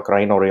that's what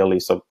Akraino really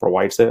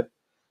provides it.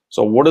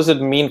 So what does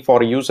it mean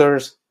for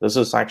users? This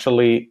is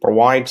actually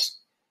provides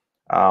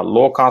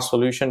low-cost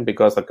solution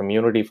because the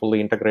community fully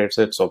integrates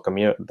it, so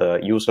the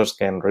users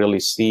can really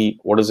see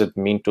what does it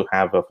mean to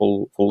have a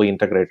fully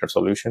integrated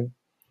solution.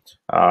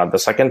 The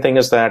second thing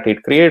is that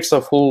it creates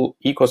a full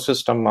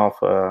ecosystem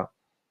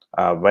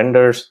of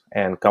vendors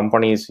and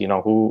companies,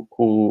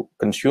 who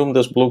consume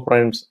these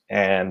blueprints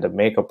and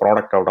make a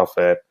product out of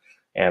it.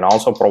 and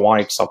also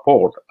provide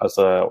support as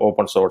an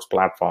open source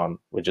platform,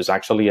 which is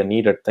actually a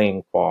needed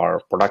thing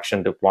for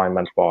production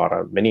deployment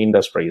for many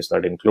industries,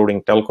 that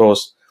including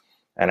telcos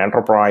and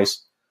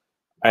enterprise.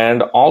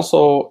 And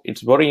also,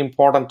 it's very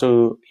important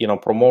to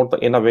promote the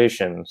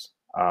innovations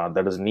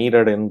that is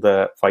needed in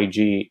the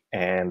 5G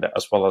and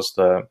as well as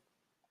the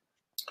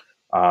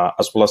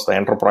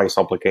enterprise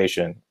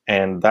application.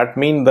 And that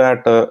means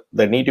that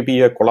there need to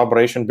be a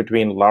collaboration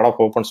between a lot of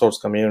open source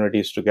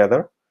communities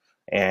together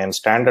and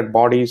standard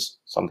bodies,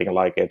 something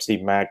like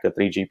HCMAC,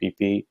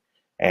 3GPP,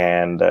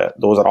 and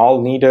those are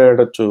all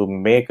needed to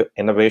make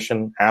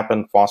innovation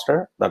happen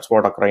faster. That's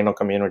what Akraino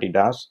community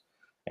does.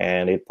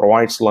 And it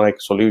provides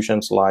like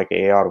solutions like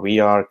AR,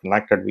 VR,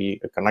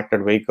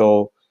 connected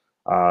vehicle,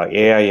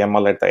 AI,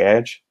 ML at the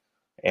edge.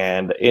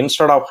 And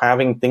instead of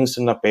having things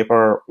in a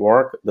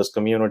paperwork, this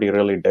community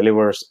really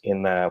delivers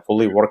in a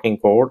fully working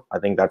code. I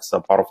think that's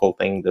a powerful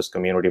thing this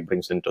community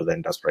brings into the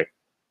industry.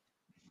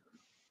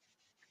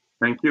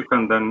 Thank you,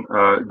 Kandan.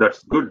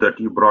 That's good that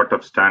you brought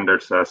up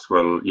standards as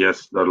well.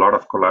 Yes, there's a lot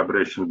of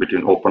collaboration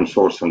between open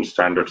source and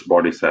standards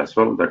bodies as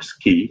well. That's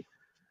key.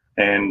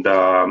 And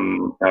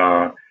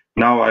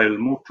now I'll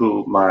move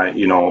to my,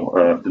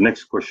 the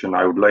next question.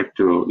 I would like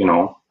to,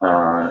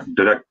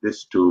 direct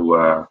this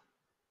to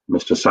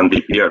Mr.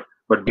 Sandeep here.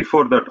 But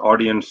before that,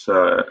 audience,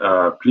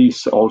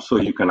 please also,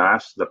 you can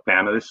ask the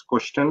panelists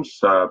questions.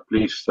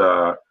 Please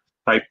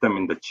type them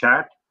in the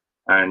chat,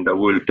 and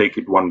we'll take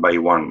it one by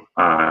one,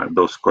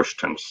 those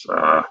questions.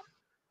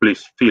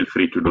 Please feel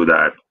free to do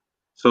that.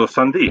 So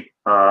Sandeep,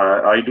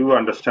 I do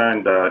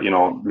understand,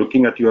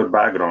 looking at your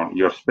background,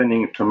 you're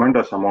spending a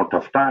tremendous amount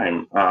of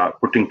time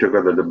putting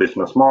together the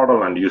business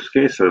model and use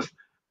cases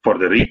for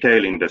the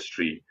retail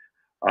industry.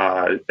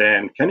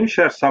 And can you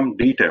share some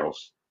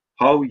details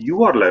how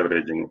you are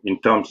leveraging in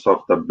terms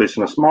of the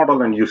business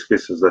model and use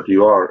cases that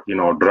you are,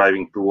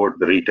 driving toward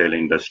the retail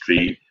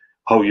industry,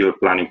 how you're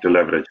planning to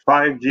leverage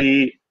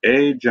 5G,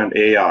 Edge, and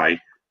AI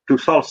to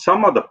solve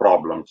some of the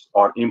problems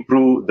or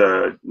improve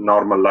the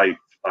normal life,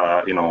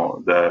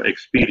 the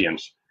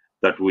experience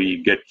that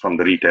we get from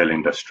the retail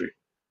industry?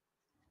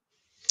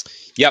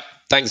 Yep.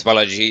 Thanks,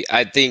 Balaji.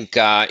 I think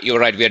you're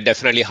right. We are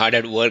definitely hard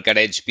at work at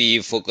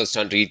HP, focused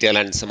on retail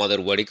and some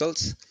other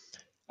verticals.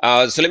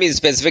 So let me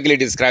specifically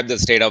describe the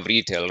state of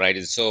retail,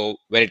 right? So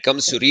when it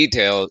comes to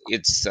retail,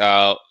 it's,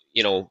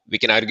 we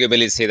can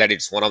arguably say that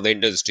it's one of the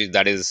industries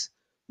that is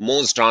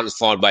most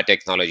transformed by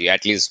technology,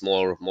 at least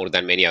more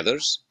than many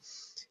others.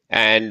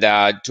 And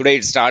today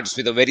it starts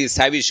with a very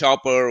savvy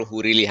shopper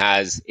who really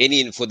has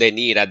any info they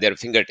need at their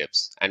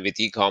fingertips. And with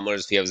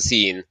e-commerce, we have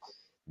seen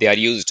they are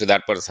used to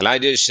that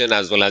personalization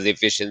as well as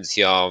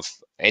efficiency of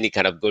any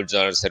kind of goods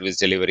or service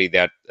delivery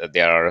that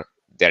they are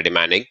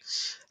demanding.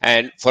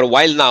 And for a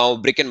while now,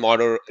 brick and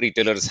mortar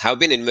retailers have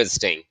been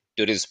investing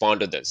to respond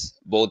to this,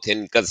 both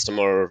in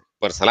customer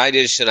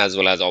personalization as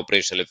well as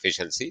operational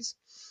efficiencies.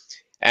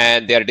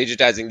 And they are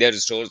digitizing their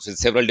stores with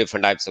several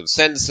different types of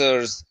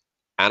sensors,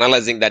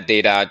 analyzing that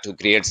data to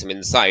create some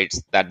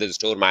insights that the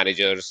store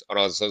managers or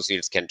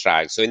associates can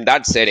track. So in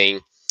that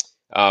setting,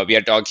 we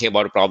are talking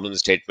about problem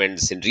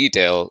statements in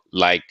retail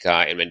like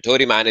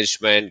inventory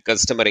management,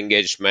 customer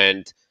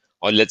engagement,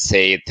 or let's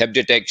say theft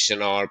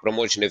detection or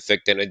promotion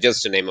effectiveness,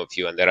 just to name a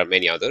few, and there are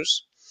many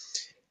others.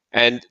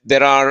 And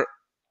there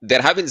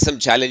have been some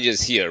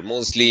challenges here,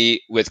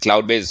 mostly with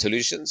cloud-based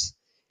solutions.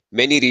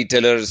 Many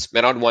retailers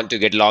may not want to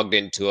get logged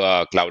into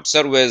a cloud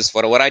service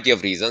for a variety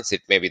of reasons.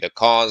 It may be the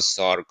cost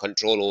or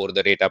control over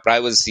the data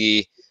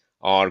privacy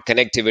or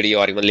connectivity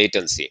or even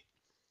latency,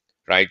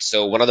 right?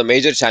 So one of the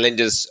major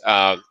challenges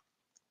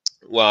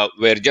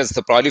were just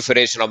the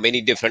proliferation of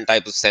many different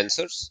types of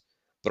sensors,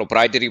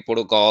 proprietary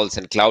protocols,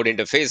 and cloud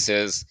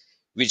interfaces,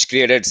 which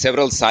created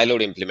several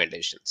siloed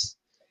implementations.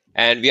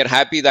 And we are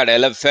happy that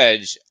LF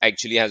Edge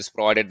actually has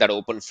provided that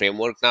open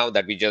framework now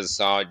that we just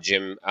saw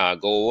Jim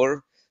go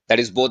over, that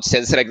is both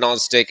sensor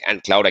agnostic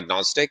and cloud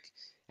agnostic.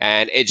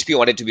 And HP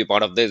wanted to be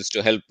part of this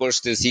to help push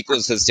this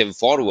ecosystem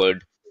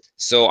forward,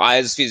 so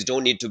ISVs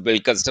don't need to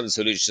build custom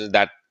solutions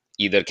that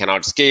either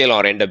cannot scale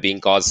or end up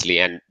being costly,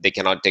 and they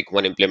cannot take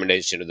one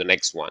implementation to the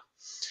next one.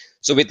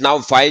 So with now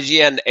 5G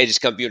and edge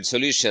compute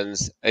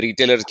solutions,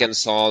 retailers can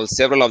solve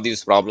several of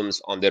these problems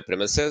on their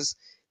premises.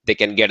 They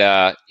can get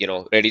a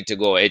ready to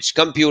go edge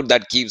compute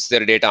that keeps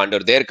their data under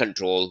their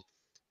control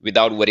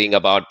without worrying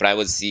about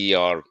privacy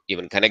or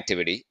even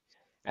connectivity.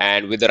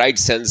 And with the right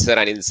sensor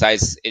and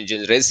insights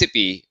engine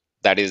recipe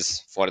that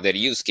is for their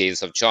use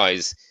case of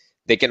choice,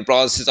 they can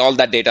process all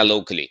that data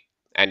locally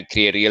and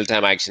create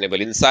real-time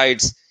actionable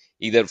insights,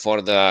 either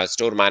for the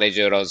store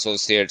manager or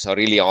associates or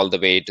really all the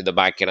way to the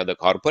back end of the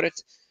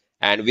corporate.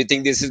 And we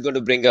think this is going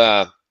to bring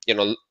a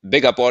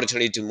big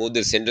opportunity to move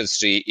this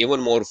industry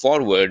even more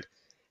forward.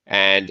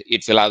 And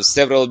it will have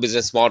several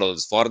business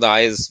models for the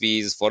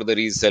ISVs, for the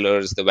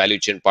resellers, the value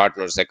chain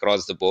partners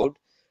across the board.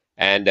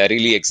 And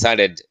really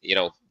excited,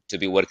 to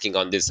be working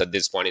on this at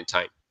this point in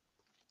time.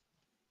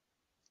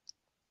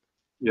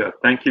 Yeah,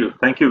 thank you.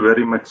 Thank you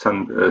very much,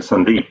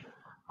 Sandeep.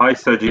 Hi,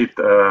 Sajid.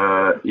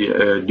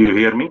 Do you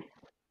hear me?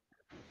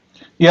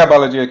 Yeah,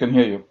 Balaji, I can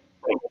hear you.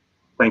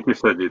 Thank you,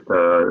 Sajid.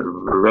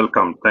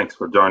 Welcome. Thanks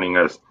for joining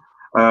us.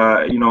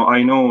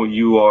 I know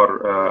you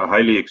are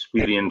highly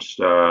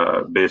experienced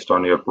based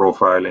on your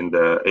profile in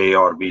the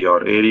AR,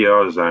 VR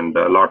areas and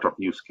a lot of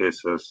use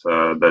cases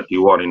that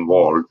you are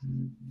involved.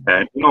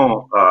 And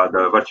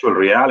the virtual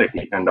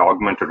reality and the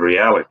augmented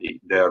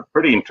reality, they are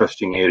pretty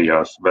interesting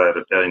areas where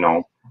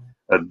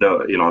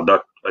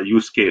that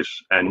use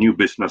case and new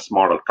business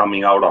model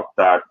coming out of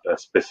that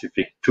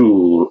specific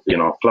to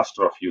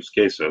cluster of use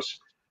cases.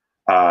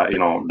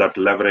 That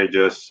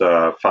leverages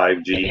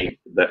 5G,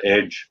 the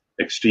edge,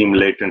 extreme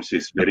latency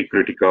is very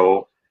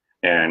critical,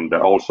 and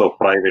also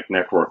private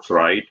networks,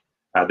 right?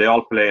 They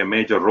all play a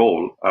major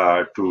role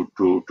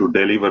to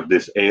deliver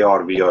this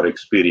AR, VR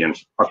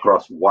experience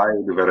across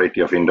wide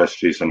variety of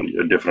industries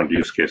and different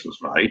use cases,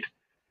 right?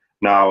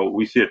 Now,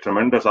 we see a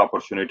tremendous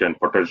opportunity and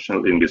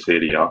potential in this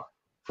area.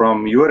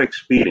 From your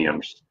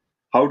experience,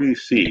 how do you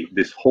see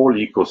this whole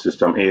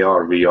ecosystem,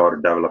 AR,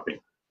 VR, developing?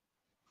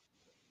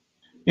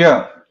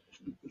 Yeah,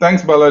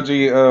 thanks,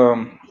 Balaji.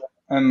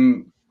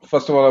 And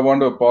first of all, I want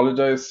to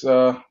apologize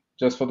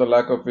just for the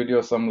lack of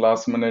video, some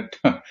last minute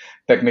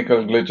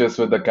technical glitches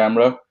with the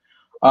camera.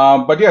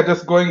 But yeah,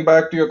 just going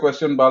back to your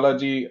question,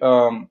 Balaji.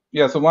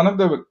 So one of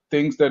the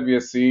things that we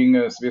are seeing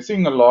is we're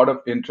seeing a lot of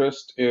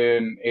interest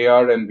in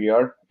AR and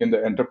VR in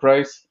the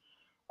enterprise.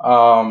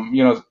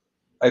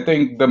 I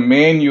think the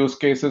main use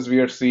cases we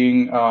are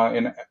seeing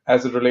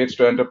as it relates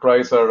to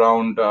enterprise are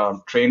around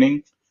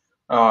training,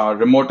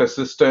 remote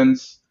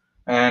assistance,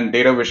 and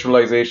data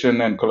visualization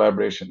and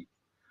collaboration.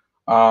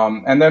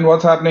 And then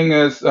what's happening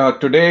is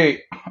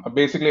today,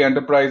 basically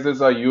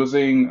enterprises are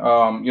using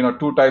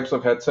two types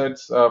of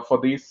headsets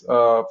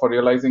for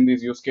realizing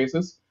these use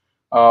cases.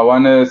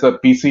 One is a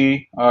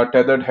PC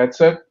tethered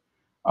headset,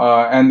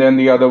 and then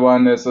the other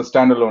one is a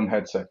standalone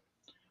headset.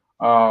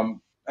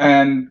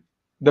 And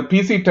the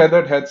PC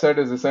tethered headset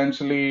is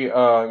essentially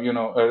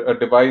a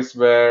device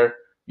where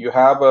you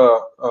have a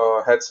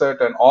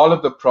headset and all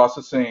of the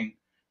processing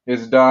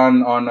is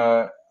done on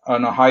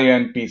a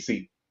high-end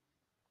PC,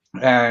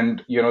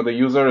 and the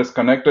user is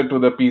connected to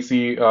the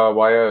PC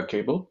via a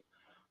cable.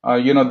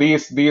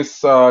 These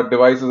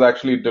devices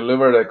actually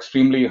deliver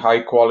extremely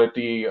high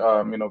quality,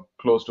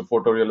 close to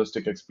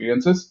photorealistic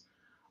experiences.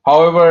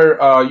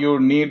 However, you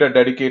need a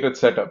dedicated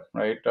setup,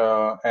 right?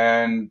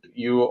 And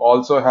you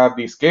also have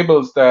these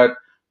cables that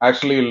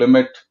actually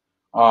limit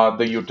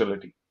the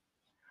utility.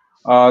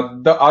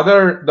 The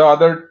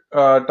other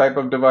type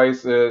of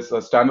device is a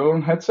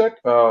standalone headset.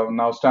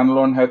 Now,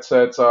 standalone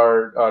headsets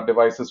are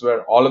devices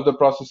where all of the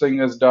processing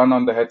is done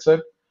on the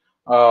headset.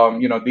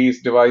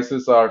 These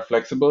devices are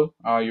flexible.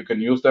 You can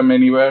use them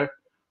anywhere,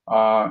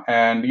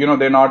 and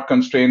they're not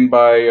constrained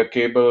by a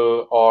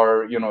cable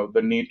or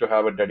the need to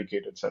have a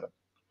dedicated setup.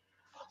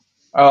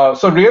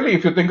 So really,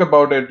 if you think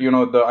about it,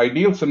 the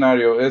ideal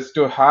scenario is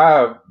to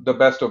have the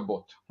best of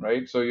both,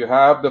 right? So you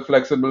have the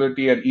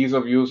flexibility and ease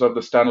of use of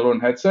the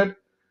standalone headset,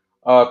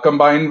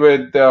 combined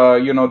with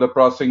the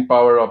processing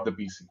power of the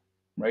PC,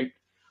 right?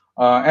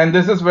 And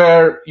this is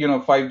where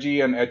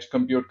 5G and edge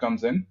compute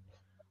comes in.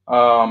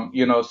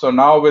 So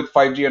now with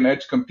 5G and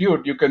edge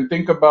compute, you can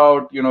think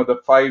about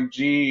the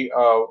 5G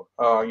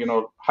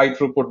high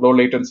throughput, low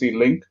latency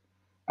link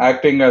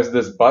acting as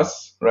this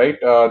bus, right?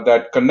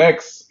 That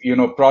connects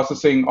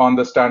processing on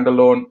the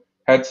standalone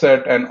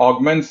headset and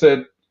augments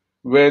it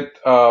with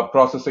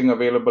processing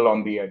available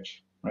on the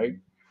edge, right?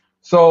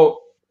 So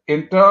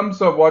in terms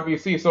of what we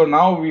see, so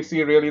now we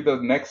see really the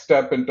next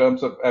step in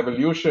terms of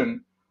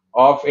evolution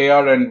of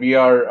AR and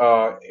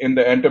VR in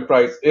the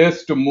enterprise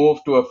is to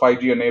move to a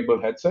 5G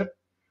enabled headset.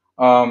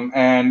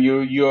 And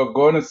you're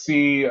going to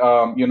see,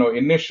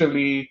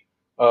 initially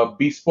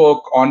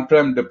bespoke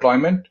on-prem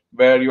deployment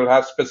where you'll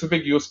have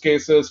specific use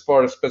cases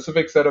for a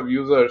specific set of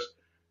users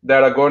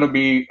that are going to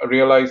be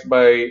realized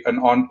by an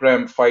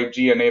on-prem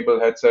 5G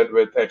enabled headset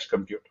with edge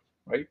compute,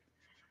 right?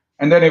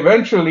 And then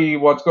eventually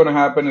what's going to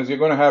happen is you're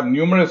going to have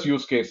numerous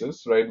use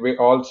cases, right?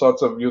 All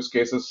sorts of use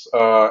cases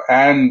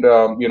and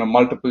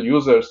multiple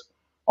users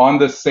on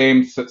the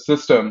same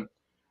system.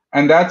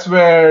 And that's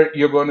where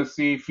you're going to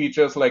see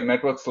features like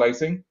network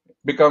slicing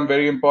become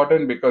very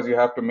important because you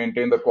have to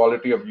maintain the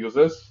quality of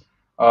users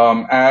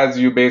as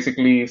you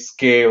basically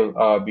scale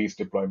these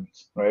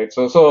deployments, right?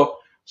 So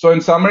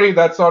in summary,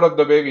 that's sort of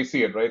the way we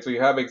see it, right? So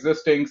you have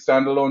existing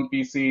standalone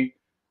PC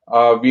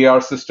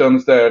VR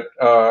systems that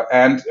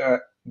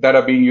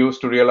are being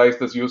used to realize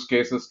these use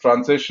cases,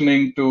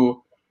 transitioning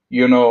to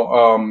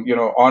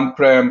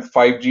on-prem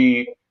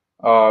 5G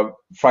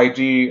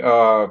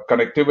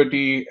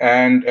connectivity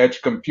and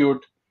edge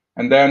compute,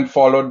 and then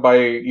followed by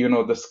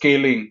the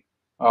scaling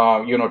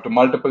to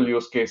multiple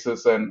use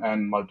cases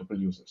and multiple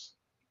users.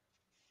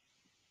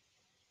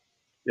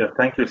 Yeah,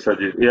 thank you,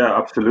 Sajid. Yeah,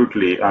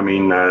 absolutely. I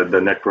mean,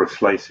 the network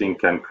slicing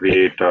can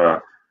create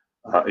a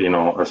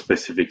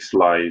specific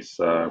slice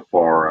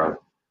for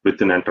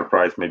within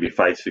enterprise, maybe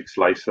 5-6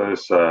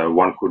 slices.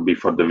 One could be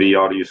for the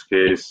VR use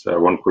case.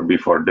 One could be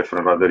for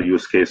different other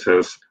use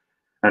cases.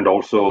 and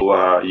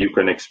also you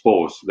can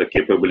expose the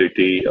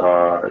capability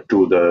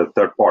to the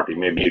third party,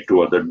 maybe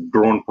to other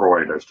drone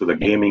providers, to the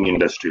gaming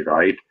industry,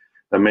 right?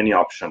 There are many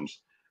options.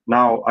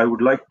 Now, I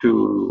would like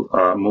to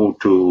move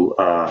to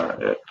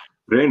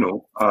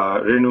Renu.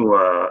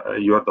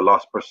 Renu, you are the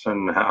last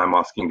person I'm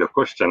asking the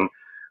question.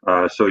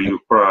 So you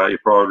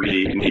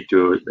probably need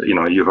to,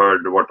 you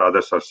heard what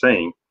others are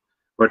saying.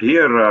 But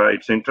here,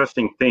 it's an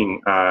interesting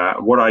thing.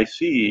 What I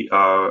see,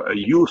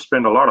 you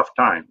spend a lot of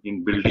time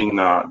in building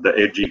the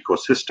edge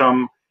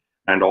ecosystem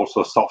and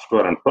also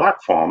software and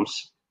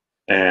platforms,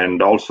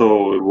 and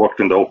also worked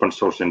in the open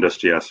source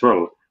industry as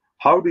well.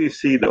 How do you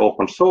see the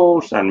open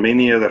source and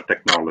many other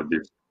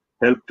technologies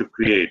help to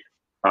create,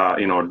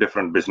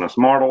 different business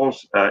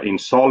models in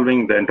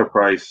solving the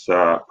enterprise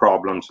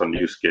problems and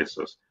use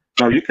cases?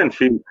 Now, you can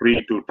feel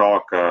free to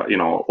talk,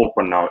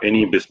 open now,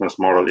 any business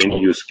model, any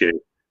use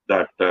case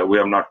that we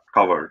have not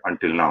covered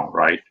until now,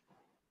 right?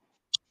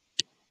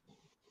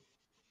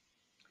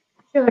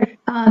 Sure.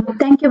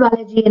 Thank you,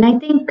 Balaji. And I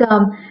think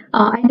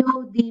I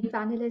know the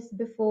panelists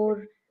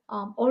before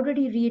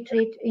already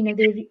reiterate,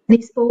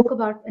 they spoke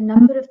about a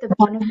number of the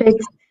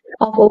benefits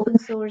of open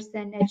source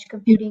and edge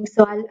computing.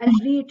 So I'll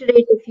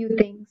reiterate a few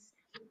things.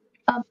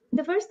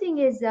 The first thing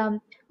is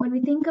when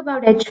we think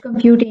about edge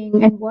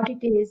computing and what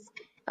it is,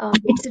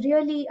 it's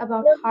really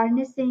about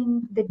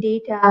harnessing the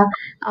data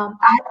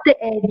at the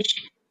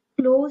edge,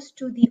 close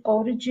to the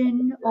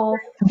origin of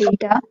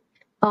data,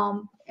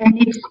 and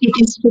it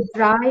is to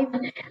drive,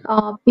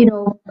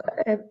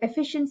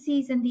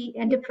 efficiencies in the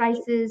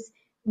enterprises,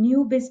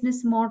 new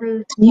business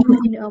models, new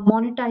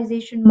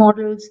monetization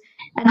models,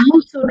 and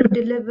also to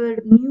deliver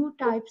new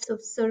types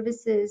of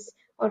services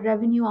or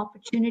revenue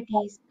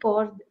opportunities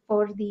for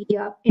the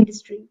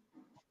industry.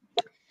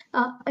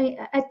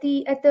 At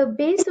the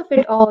base of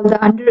it all,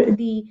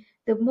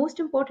 the most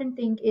important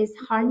thing is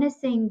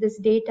harnessing this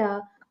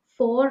data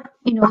for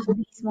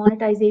these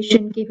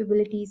monetization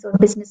capabilities or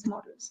business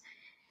models.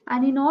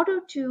 And in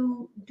order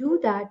to do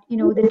that,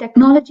 the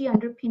technology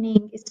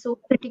underpinning is so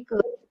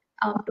critical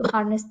to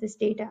harness this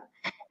data.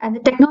 And the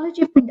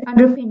technology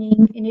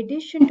underpinning, in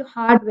addition to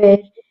hardware,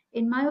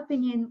 in my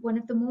opinion, one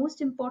of the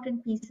most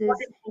important pieces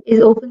is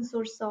open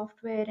source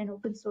software and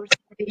open source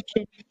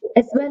innovation,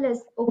 as well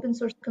as open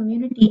source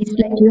communities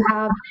like you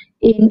have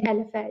in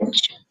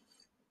LFEdge.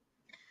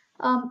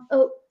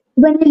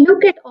 When we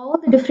look at all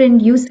the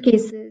different use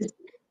cases,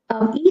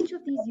 each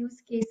of these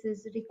use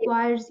cases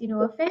requires,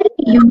 a fairly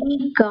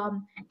unique,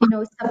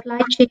 supply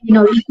chain,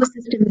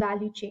 ecosystem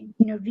value chain,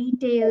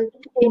 retail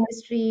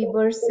industry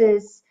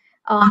versus.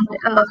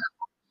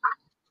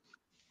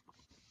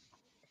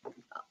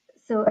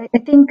 So I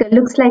think it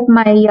looks like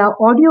my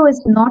audio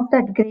is not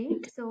that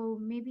great. So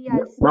maybe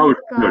I'll speak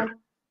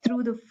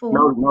through the phone.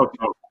 No, it's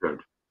not good.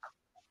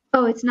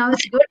 Oh, now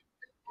it's good.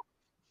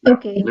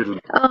 Okay.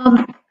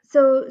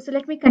 So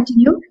let me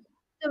continue.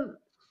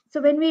 So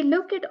when we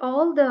look at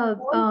all the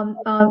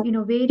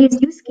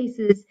various use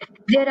cases,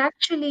 they're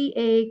actually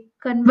a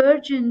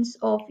convergence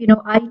of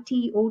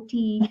IT,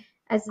 OT,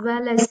 as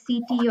well as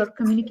CT or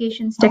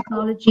communications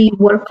technology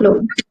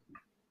workloads.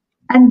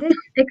 And this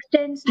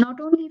extends not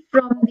only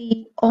from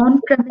the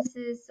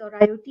on-premises or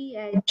IoT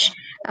edge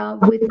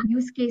with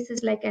use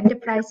cases like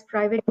enterprise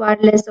private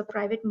wireless or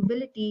private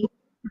mobility,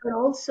 but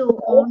also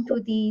onto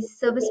the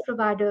service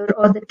provider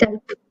or the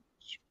telco.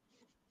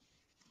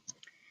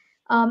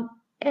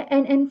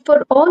 And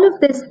for all of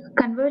this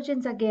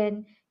convergence,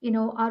 again,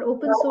 our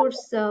open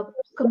source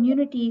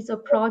communities or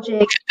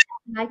projects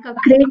like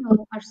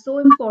Akraino are so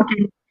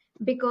important,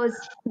 because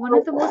one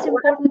of the most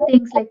important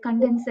things, like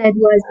Kandan said,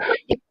 was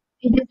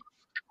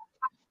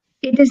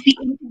it is the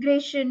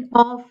integration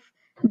of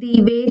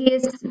the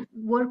various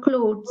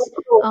workloads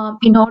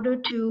in order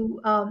to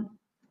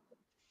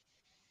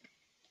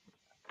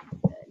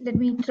let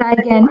me try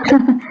again.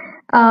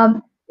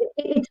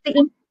 It's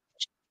the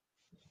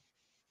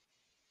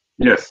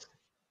Yes.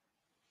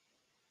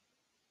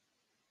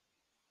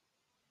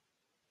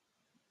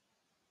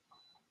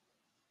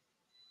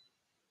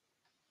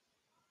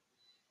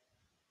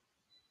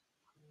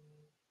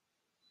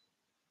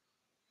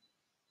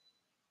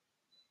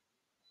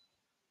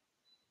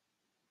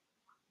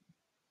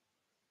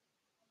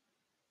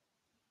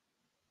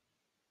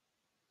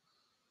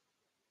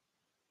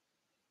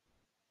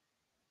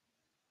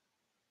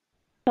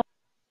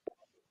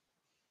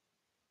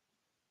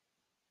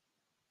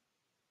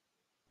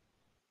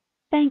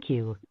 Thank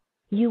you.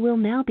 You will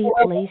now be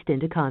placed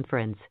into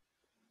conference.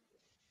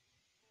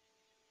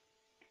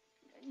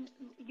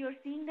 You're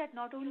seeing that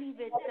not only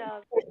with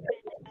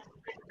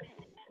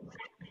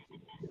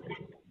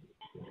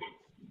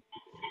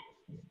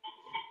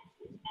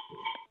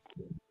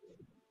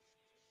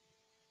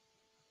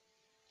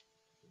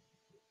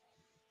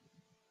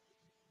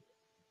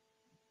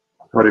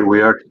Sorry, we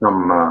had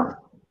some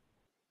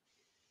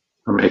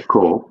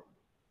echo.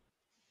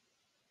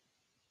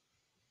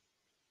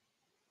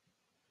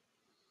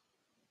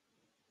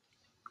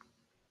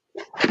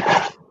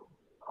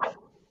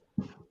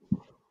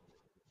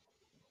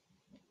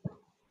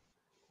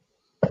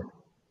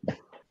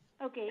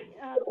 Okay.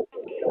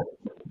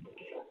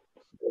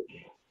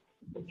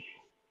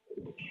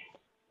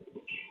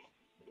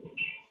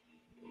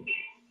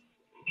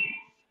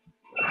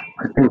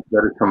 I think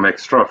there is some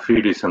extra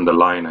feed is in the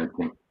line, I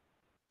think.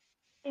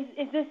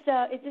 Is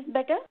this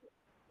better?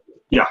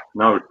 Yeah,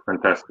 now it's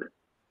fantastic.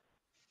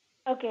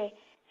 Okay.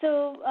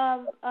 So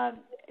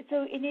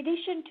so in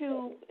addition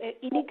to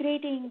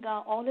integrating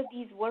all of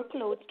these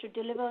workloads to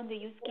deliver on the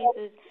use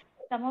cases,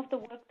 some of the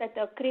work that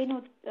the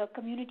Crano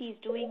community is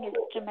doing is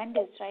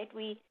tremendous, right?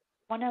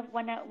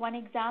 One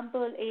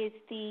example is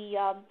the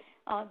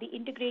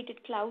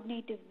integrated cloud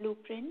native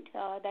blueprint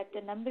that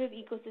a number of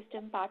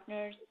ecosystem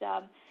partners,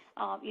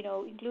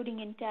 including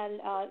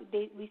Intel,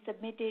 we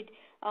submitted,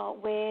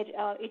 where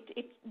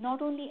it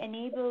not only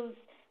enables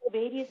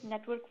various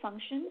network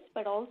functions,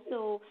 but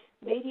also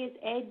various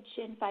edge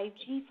and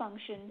 5G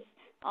functions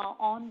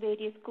on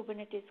various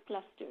Kubernetes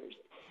clusters.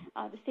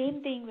 The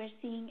same thing we're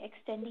seeing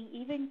extending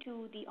even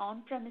to the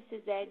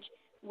on-premises edge,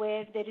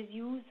 where there is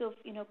use of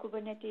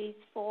Kubernetes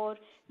for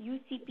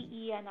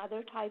UCPE and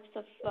other types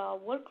of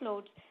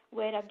workloads,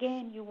 where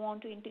again you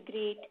want to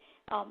integrate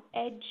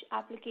edge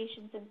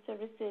applications and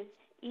services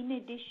in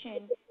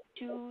addition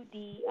to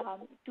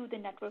the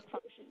network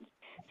functions.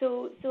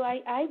 So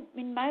I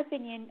in my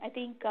opinion, I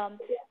think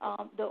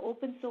the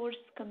open source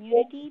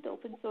community, the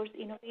open source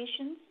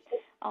innovations,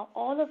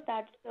 all of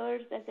that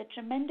serves as a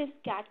tremendous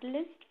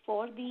catalyst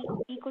for the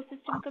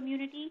ecosystem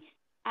community,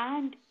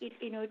 and it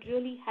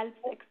really helps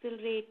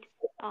accelerate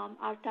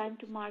our time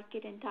to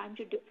market and time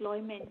to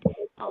deployment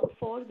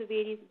for the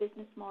various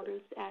business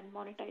models and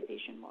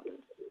monetization models.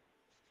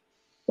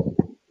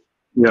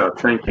 Yeah,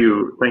 thank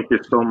you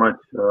so much.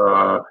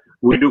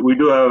 We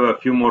do have a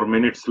few more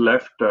minutes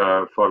left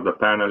for the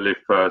panel.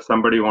 If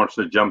somebody wants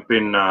to jump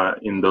in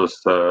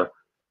those,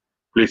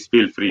 please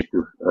feel free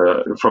to.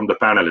 From the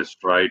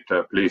panelists, right?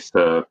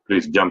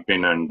 Please jump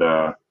in and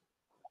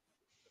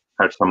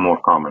add some more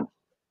comments.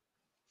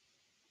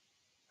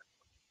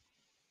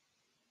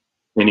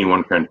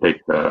 Anyone can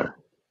take the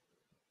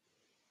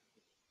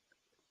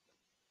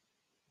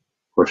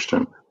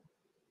question.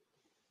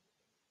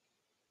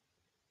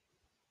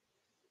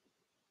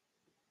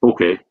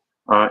 Okay.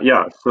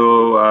 Yeah.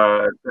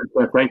 So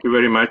thank you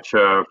very much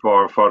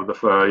for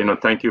the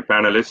thank you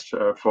panelists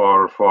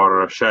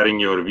for sharing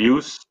your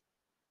views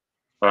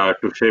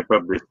to shape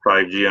up this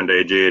 5G and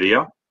edge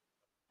area.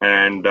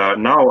 And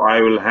now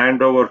I will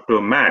hand over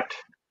to Matt,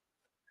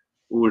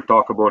 who will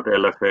talk about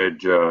LF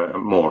Edge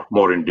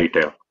more in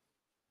detail.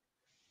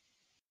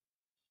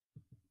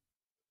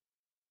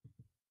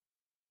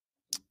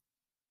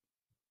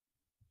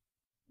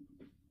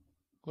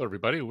 Hello,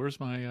 everybody. Where's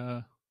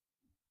my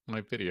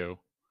my video?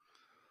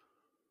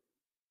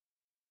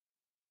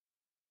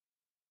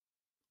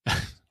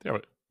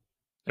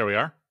 There we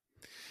are.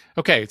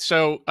 Okay,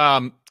 so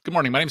good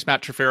morning. My name is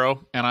Matt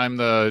Trefero, and I'm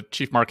the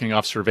Chief Marketing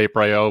Officer of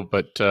Vapor.io.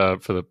 But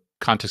for the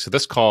context of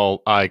this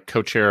call, I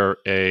co-chair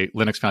a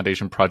Linux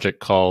Foundation project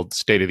called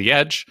State of the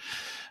Edge.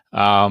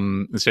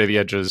 The State of the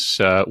Edge is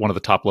one of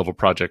the top-level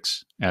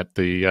projects at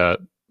the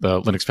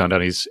Linux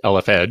Foundation's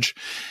LF Edge,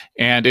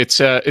 and it's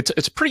a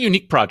pretty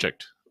unique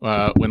project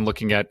when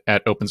looking at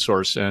open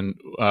source. And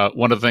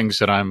one of the things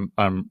that I'm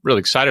really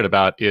excited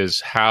about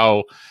is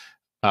how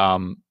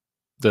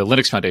the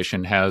Linux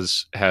Foundation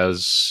has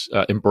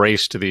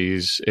embraced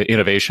these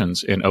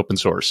innovations in open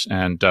source.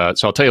 And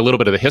so I'll tell you a little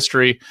bit of the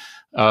history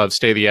of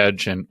State of the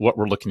Edge and what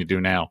we're looking to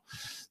do now.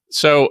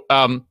 So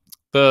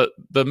the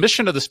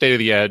mission of the State of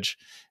the Edge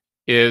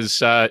is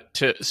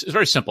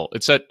very simple.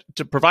 It's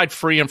to provide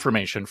free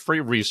information, free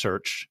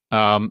research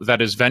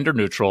that is vendor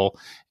neutral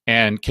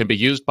and can be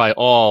used by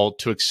all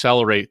to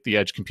accelerate the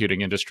edge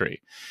computing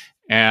industry.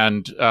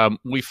 And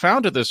we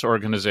founded this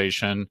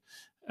organization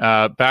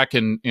back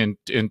in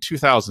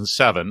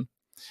 2007,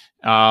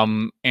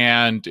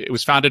 and it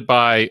was founded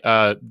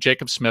by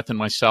Jacob Smith and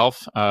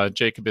myself.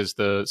 Jacob is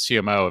the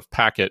CMO of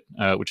Packet,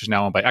 which is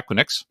now owned by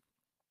Equinix.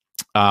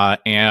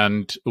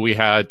 And we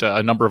had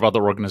a number of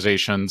other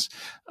organizations,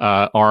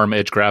 ARM,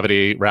 Edge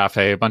Gravity, RAFE,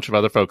 a bunch of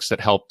other folks that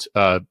helped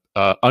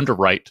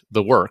underwrite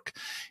the work.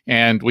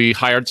 And we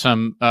hired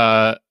some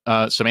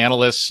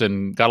analysts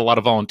and got a lot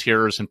of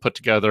volunteers and put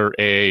together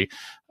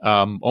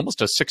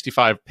almost a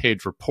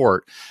 65-page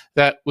report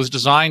that was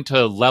designed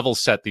to level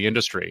set the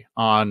industry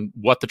on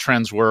what the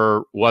trends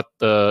were, what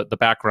the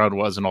background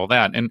was, and all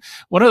that. And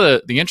one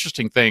of the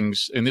interesting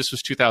things, and this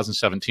was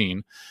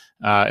 2017,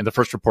 and the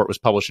first report was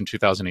published in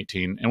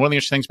 2018. And one of the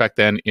interesting things back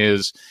then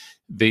is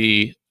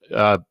there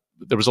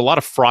was a lot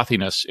of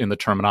frothiness in the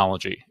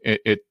terminology.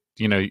 If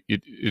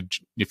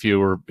you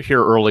were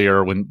here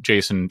earlier when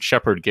Jason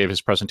Shepard gave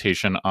his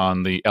presentation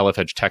on the LF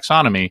Edge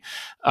taxonomy,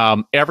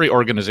 every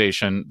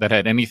organization that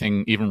had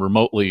anything even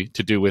remotely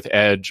to do with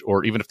Edge,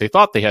 or even if they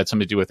thought they had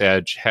something to do with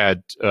Edge,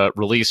 had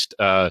released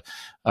a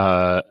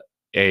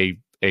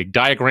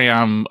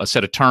diagram, a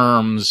set of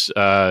terms,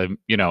 and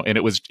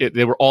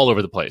they were all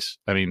over the place.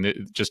 I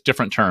mean, just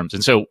different terms.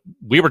 And so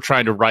we were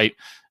trying to write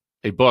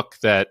a book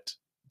that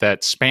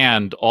that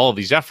spanned all of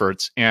these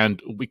efforts,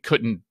 and we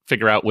couldn't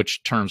figure out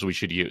which terms we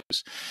should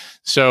use.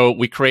 So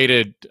we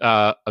created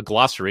a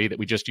glossary that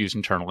we just use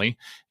internally,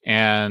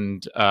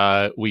 and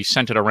we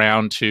sent it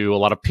around to a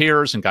lot of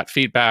peers and got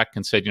feedback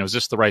and said, is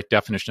this the right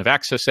definition of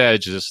access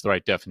edge? Is this the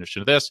right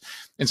definition of this?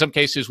 In some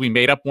cases, we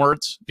made up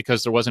words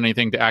because there wasn't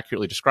anything to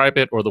accurately describe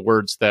it, or the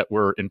words that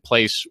were in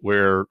place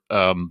were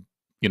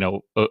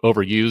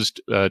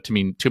overused to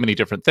mean too many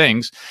different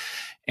things.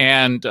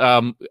 And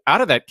out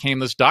of that came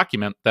this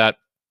document that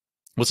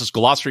was this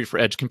glossary for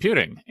edge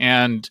computing.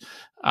 And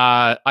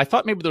I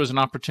thought maybe there was an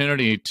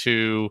opportunity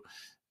to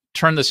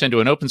turn this into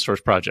an open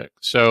source project.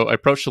 So I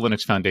approached the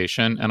Linux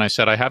Foundation and I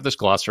said, I have this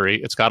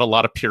glossary. It's got a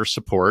lot of peer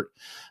support.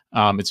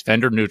 It's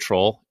vendor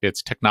neutral.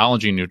 It's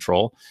technology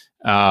neutral.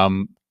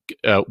 What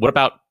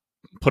about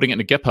putting it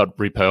in a GitHub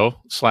repo,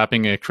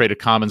 slapping a Creative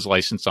Commons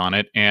license on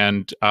it,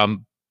 and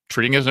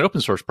treating it as an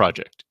open source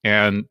project?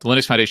 And the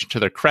Linux Foundation, to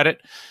their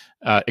credit,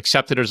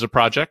 accepted it as a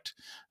project.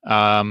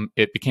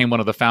 It became one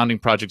of the founding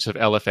projects of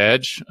LF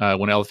Edge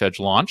when LF Edge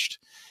launched,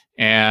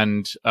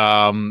 and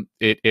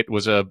it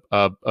was a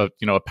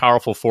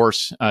powerful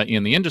force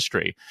in the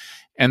industry.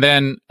 And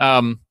then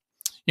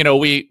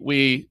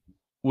we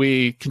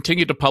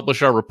continued to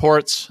publish our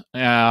reports,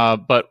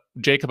 but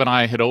Jacob and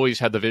I had always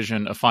had the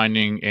vision of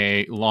finding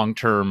a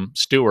long-term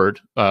steward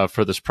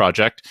for this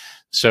project.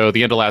 So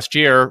the end of last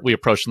year, we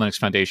approached the Linux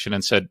Foundation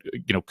and said,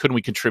 couldn't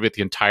we contribute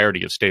the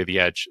entirety of State of the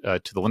Edge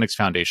to the Linux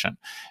Foundation?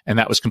 And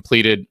that was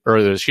completed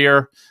earlier this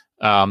year.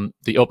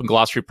 The Open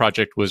Glossary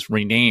project was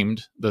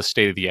renamed the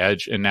State of the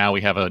Edge, and now we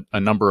have a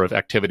number of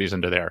activities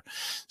under there.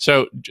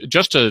 So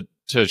just to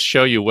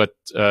show you what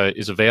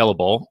is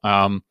available,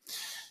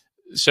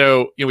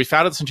 so we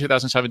founded this in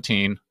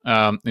 2017.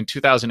 In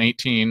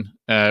 2018,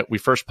 we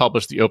first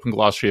published the Open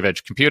Glossary of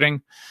Edge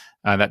Computing.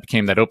 That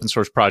became that open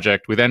source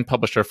project. We then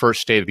published our first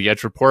State of the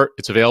Edge report.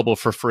 It's available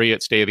for free at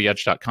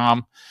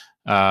stateoftheedge.com.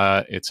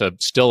 It's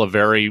still a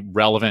very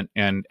relevant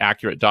and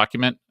accurate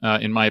document,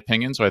 in my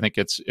opinion. So I think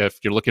if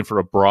you're looking for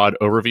a broad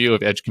overview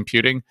of edge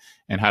computing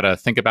and how to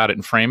think about it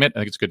and frame it, I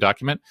think it's a good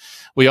document.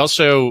 We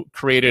also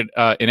created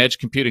an edge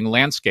computing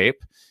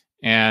landscape,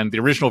 and the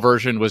original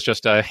version was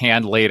just a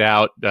hand laid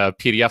out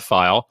PDF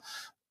file.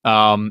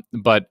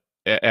 But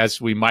as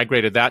we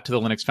migrated that to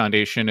the Linux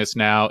Foundation, it's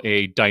now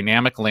a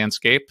dynamic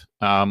landscape,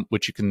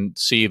 which you can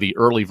see the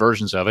early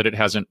versions of it. It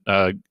hasn't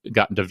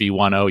gotten to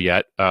V1.0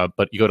 yet,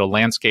 but you go to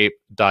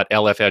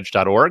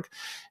landscape.lfedge.org,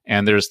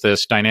 and there's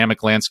this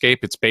dynamic landscape.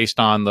 It's based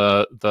on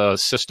the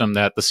system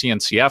that the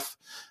CNCF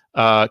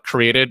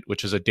created,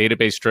 which is a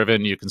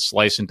database-driven. You can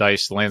slice and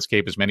dice the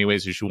landscape as many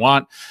ways as you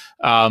want.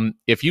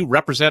 If you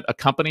represent a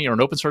company or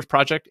an open source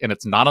project and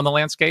it's not on the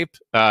landscape,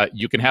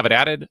 you can have it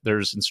added.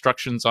 There's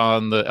instructions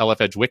on the LF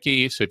Edge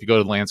wiki, so if you go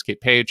to the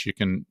landscape page, you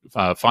can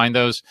find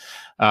those.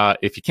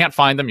 If you can't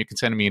find them, you can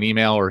send me an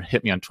email or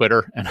hit me on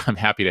Twitter, and I'm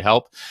happy to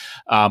help.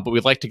 But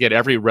we'd like to get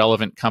every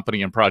relevant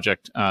company and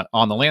project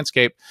on the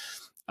landscape.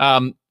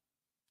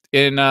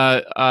 In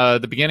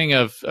the beginning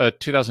of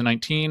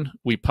 2019,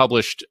 we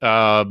published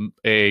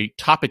a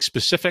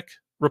topic-specific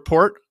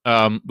report.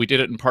 We did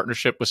it in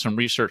partnership with some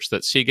research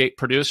that Seagate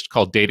produced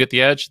called Data at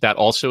the Edge. That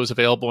also is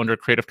available under a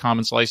Creative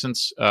Commons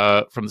license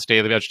from the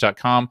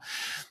stateoftheedge.com.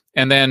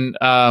 And then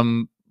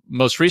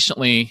most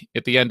recently,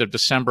 at the end of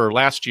December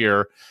last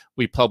year,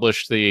 we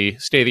published the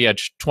State of the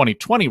Edge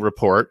 2020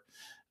 report.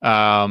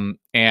 And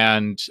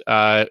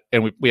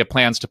we have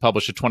plans to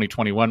publish a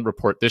 2021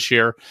 report this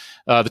year.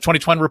 The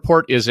 2020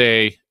 report is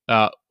a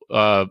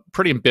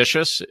pretty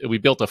ambitious. We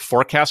built a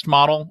forecast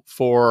model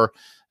for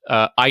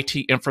IT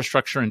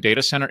infrastructure and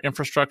data center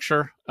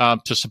infrastructure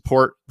to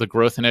support the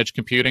growth in edge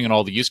computing and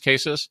all the use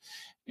cases.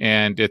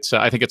 And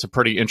I think it's a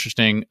pretty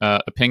interesting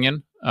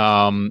opinion,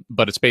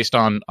 but it's based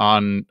on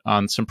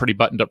some pretty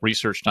buttoned up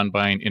research done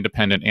by an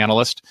independent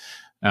analyst.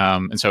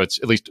 And so it's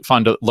at least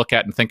fun to look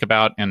at and think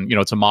about. And,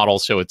 it's a model,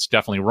 so it's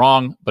definitely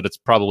wrong, but it's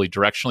probably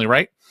directionally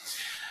right.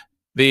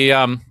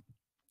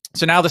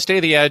 So now the State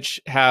of the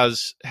Edge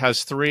has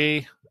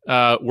three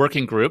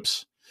working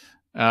groups,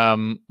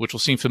 which will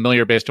seem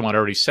familiar based on what I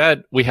already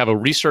said. We have a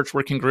research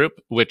working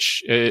group,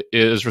 which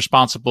is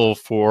responsible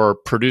for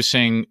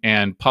producing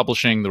and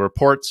publishing the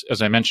reports.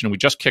 As I mentioned, we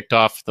just kicked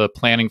off the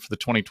planning for the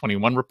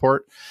 2021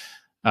 report.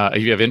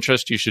 If you have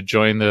interest, you should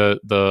join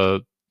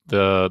the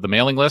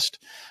mailing list.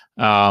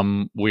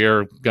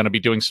 We're going to be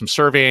doing some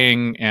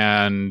surveying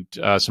and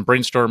some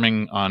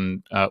brainstorming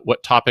on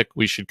what topic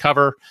we should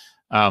cover.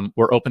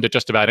 We're open to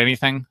just about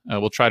anything.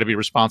 We'll try to be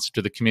responsive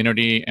to the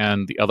community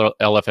and the other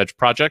LF Edge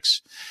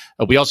projects.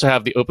 We also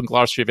have the Open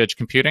Glossary of Edge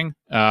Computing,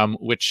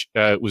 which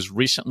was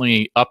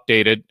recently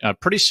updated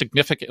pretty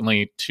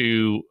significantly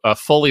to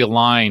fully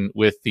align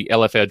with the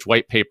LF Edge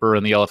white paper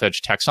and the LF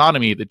Edge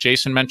taxonomy that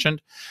Jason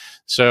mentioned.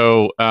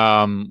 So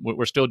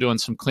we're still doing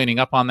some cleaning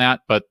up on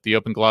that, but the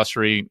Open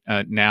Glossary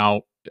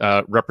now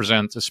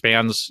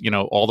spans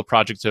all the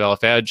projects of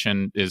LF Edge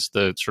and is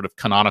the sort of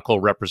canonical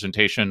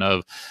representation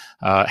of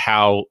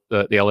how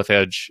the LF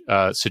Edge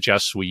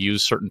suggests we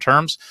use certain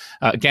terms.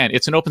 Again,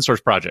 it's an open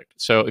source project,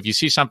 so if you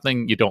see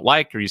something you don't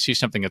like or you see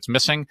something that's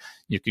missing,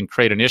 you can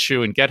create an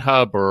issue in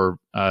GitHub or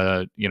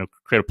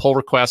create a pull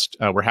request.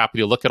 We're happy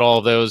to look at all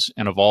of those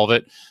and evolve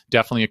it.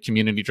 Definitely a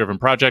community-driven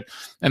project.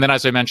 And then,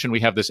 as I mentioned, we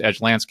have this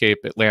Edge landscape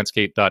at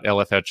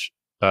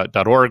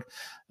landscape.lfedge.org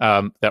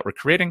that we're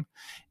creating.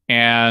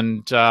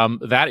 And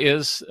that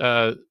is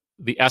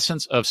the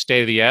essence of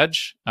Stay the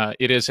Edge.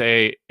 It is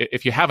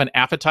if you have an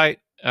appetite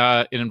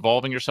in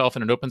involving yourself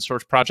in an open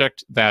source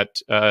project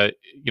that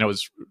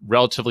is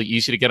relatively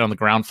easy to get on the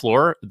ground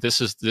floor,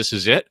 this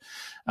is it.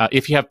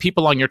 If you have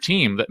people on your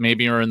team that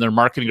maybe are in their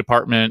marketing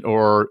department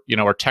or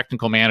are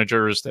technical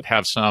managers that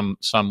have some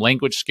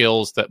language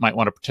skills that might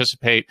want to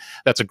participate,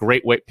 that's a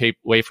great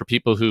way for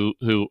people who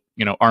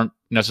aren't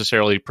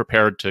necessarily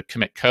prepared to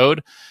commit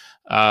code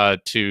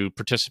to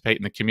participate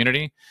in the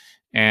community.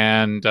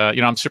 And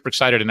I'm super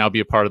excited to now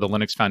be a part of the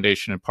Linux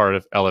Foundation and part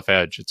of LF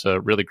Edge. It's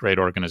a really great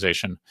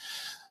organization.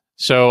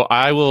 So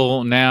I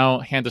will now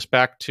hand this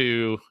back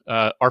to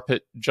Arpit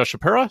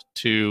Joshipura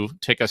to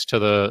take us to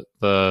the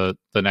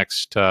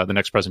next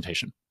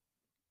presentation.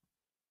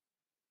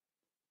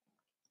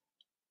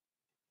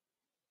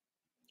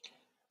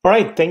 All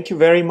right, thank you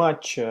very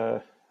much,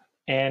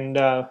 and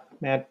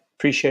Matt,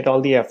 appreciate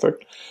all the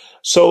effort.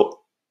 So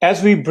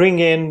as we bring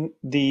in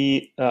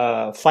the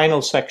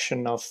final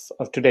section of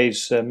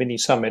today's mini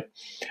summit,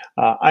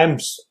 I'm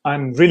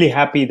really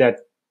happy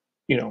that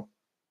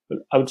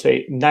I would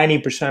say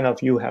 90%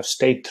 of you have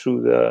stayed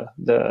through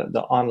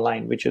the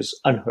online, which is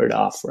unheard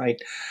of,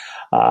 right?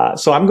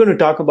 So I'm going to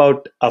talk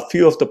about a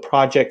few of the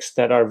projects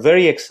that are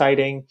very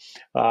exciting,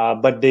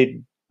 but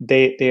they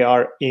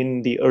are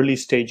in the early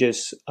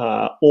stages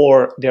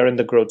or they're in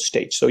the growth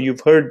stage. So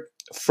you've heard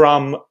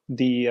from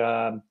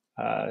the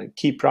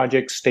key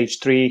projects, stage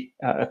 3,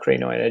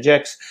 Akraino and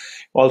EdgeX.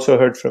 Also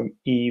heard from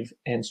Eve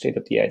and State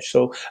of the Edge.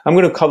 So I'm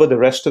going to cover the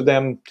rest of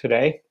them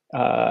today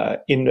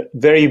in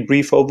very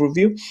brief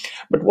overview.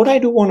 But what I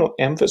do want to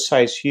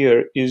emphasize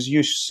here is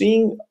you're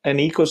seeing an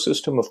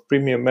ecosystem of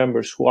premium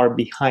members who are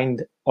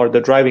behind or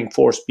the driving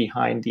force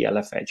behind the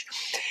LF Edge.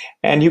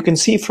 And you can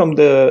see from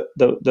the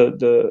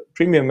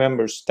premium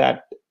members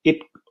that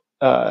it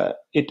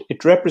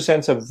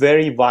represents a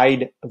very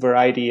wide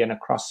variety and a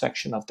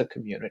cross-section of the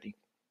community.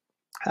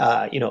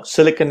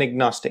 Silicon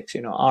agnostics,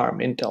 ARM,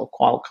 Intel,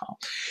 Qualcomm.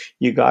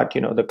 You got,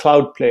 the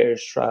cloud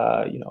players,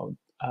 you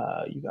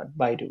got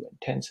Baidu and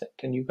Tencent,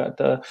 and you got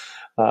the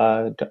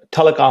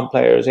telecom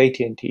players,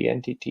 AT&T,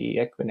 NTT,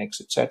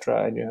 Equinix,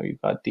 etc. And you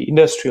got the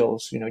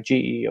industrials,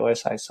 GE,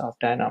 OSI,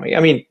 Soft, Dynamic. I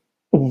mean,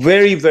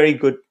 very, very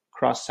good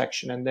cross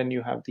section. And then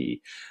you have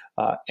the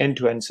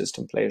end-to-end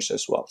system players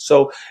as well.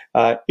 So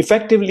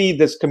effectively,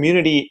 this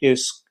community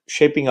is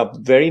shaping up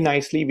very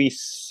nicely. We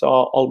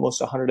saw almost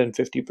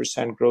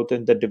 150% growth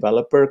in the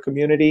developer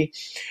community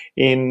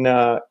in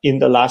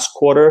the last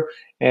quarter.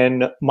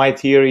 And my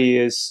theory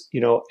is,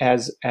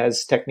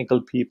 as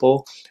technical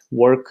people,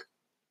 work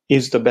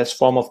is the best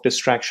form of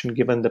distraction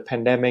given the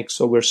pandemic.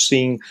 So we're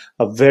seeing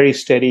a very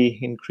steady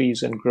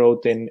increase in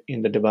growth in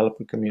the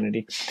developer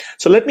community.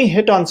 So let me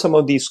hit on some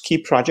of these key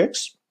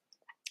projects.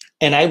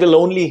 And I will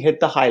only hit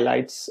the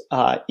highlights.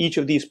 Each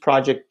of these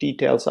project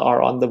details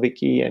are on the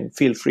wiki, and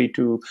feel free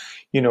to,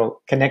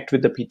 connect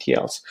with the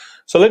PTLs.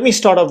 So let me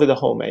start off with the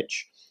Home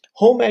Edge.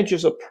 Home Edge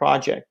is a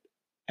project,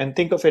 and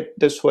think of it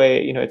this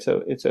way. It's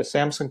a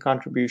Samsung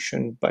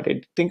contribution, but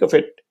think of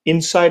it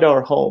inside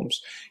our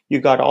homes.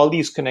 You got all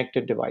these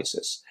connected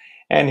devices.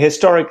 And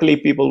historically,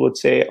 people would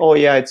say, oh,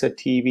 yeah, it's a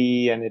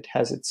TV and it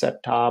has its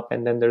set top.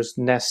 And then there's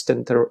Nest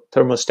and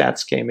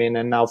thermostats came in,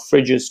 and now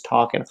fridges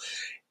talk.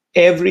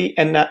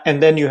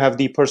 And then you have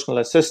the personal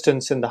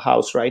assistants in the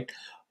house, right?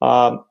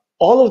 All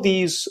of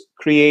these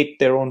create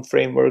their own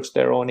frameworks,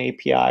 their own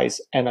APIs,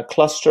 and a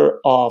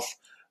cluster of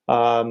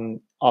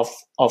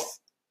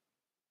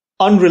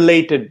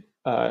unrelated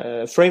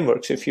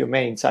frameworks, if you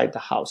may, inside the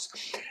house.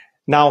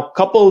 Now,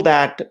 couple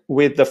that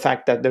with the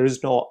fact that there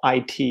is no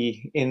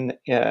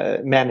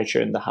IT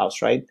manager in the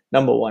house, right?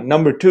 Number one.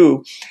 Number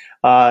two,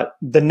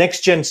 the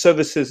next-gen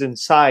services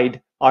inside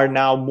are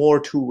now more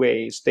two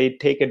ways. They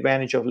take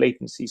advantage of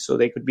latency. So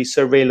they could be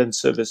surveillance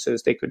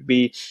services. They could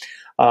be,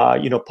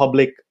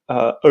 public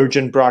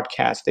urgent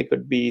broadcast. They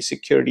could be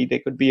security. They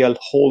could be a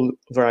whole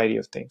variety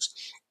of things.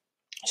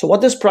 So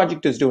what this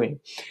project is doing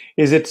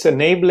is it's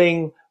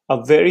enabling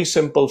a very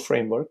simple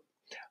framework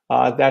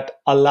that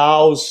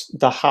allows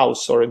the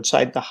house or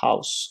inside the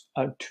house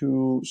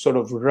to sort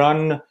of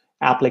run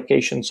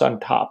applications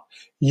on top,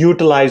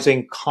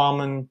 utilizing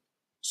common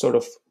sort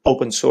of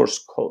open source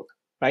code,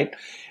 right?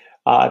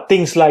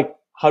 Things like,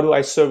 how do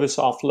I service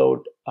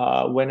offload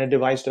when a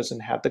device doesn't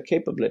have the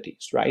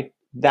capabilities, right?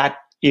 That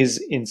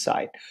is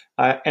inside.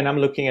 And I'm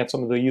looking at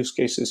some of the use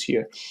cases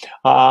here.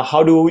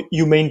 How do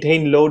you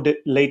maintain low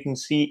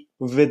latency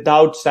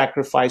without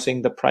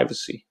sacrificing the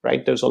privacy,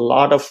 right? There's a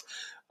lot of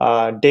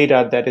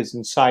data that is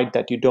inside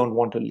that you don't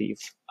want to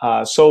leave.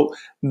 So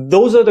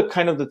those are the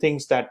kind of the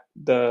things that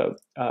the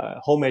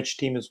Home Edge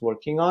team is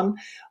working on.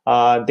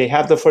 They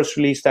have the first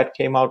release that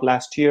came out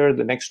last year.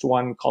 The next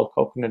one called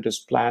Coconut is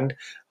planned.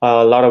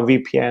 A lot of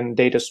VPN,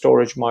 data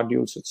storage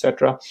modules,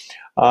 etc.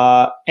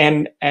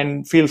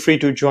 And feel free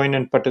to join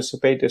and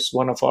participate. It's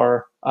one of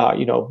our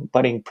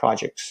budding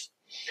projects.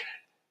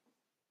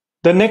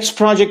 The next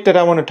project that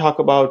I want to talk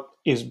about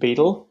is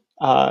Beetle.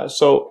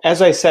 So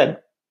as I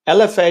said,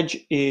 LF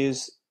Edge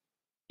is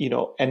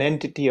an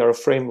entity or a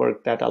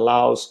framework that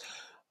allows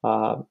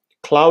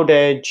Cloud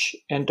Edge,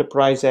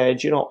 Enterprise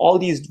Edge, all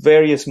these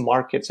various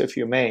markets, if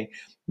you may,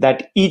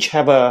 that each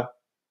have a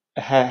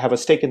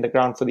stake in the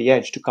ground for the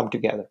edge to come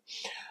together.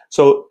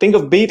 So think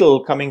of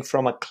Beetle coming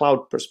from a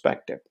cloud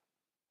perspective,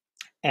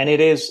 and it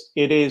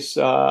is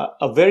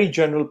a very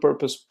general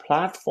purpose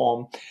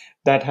platform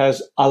that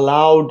has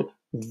allowed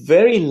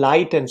very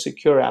light and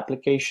secure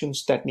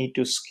applications that need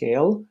to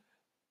scale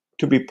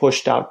to be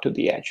pushed out to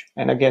the edge.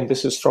 And again,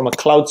 this is from a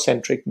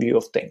cloud-centric view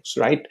of things,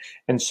 right?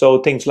 And so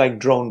things like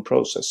drone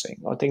processing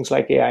or things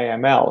like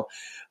AI/ML,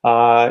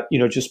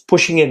 just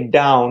pushing it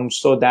down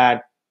so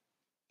that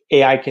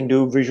AI can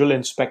do visual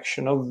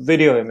inspection of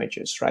video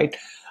images, right?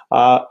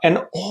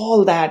 And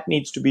all that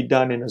needs to be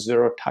done in a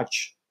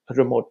zero-touch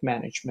remote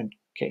management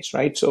case,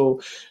 right? So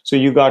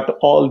you got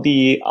all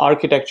the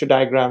architecture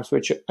diagrams,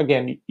 which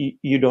again,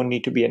 you don't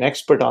need to be an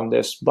expert on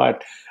this,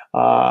 but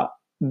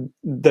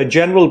the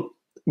general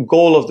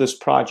goal of this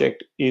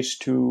project is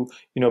to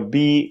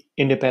be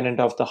independent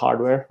of the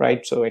hardware,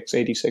 right? So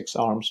x86,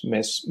 ARMs,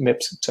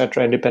 MIPS,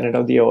 etc., independent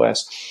of the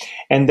OS,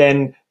 and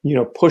then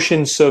push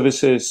in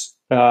services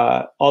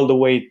all the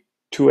way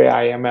to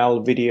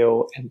AI/ML,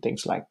 video, and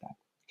things like that.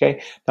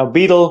 Okay, now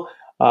Beetle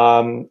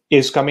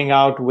is coming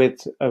out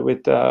with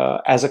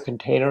as a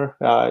container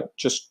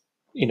just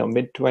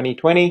mid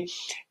 2020,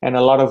 and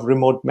a lot of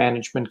remote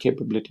management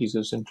capabilities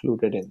is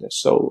included in this.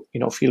 So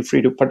feel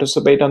free to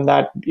participate on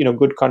that.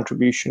 Good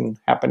contribution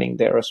happening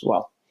there as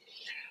well.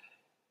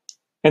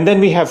 And then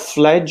we have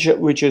Fledge,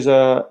 which is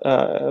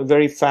a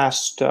very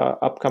fast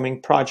upcoming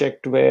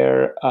project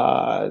where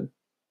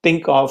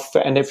think of,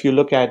 and if you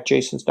look at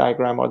Jason's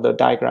diagram or the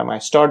diagram I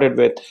started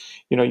with,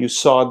 you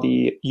saw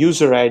the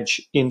user edge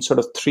in sort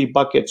of three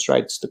buckets,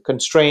 right? It's the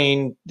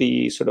constrained,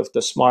 the sort of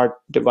the smart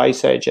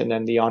device edge, and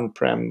then the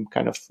on-prem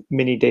kind of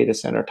mini data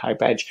center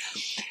type edge.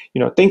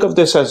 Think of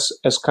this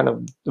as kind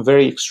of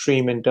very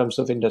extreme in terms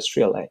of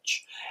industrial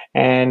edge.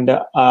 And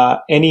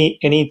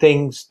any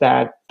things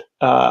that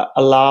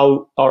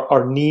allow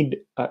or need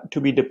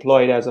to be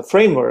deployed as a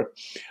framework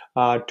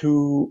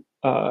to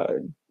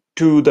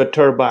the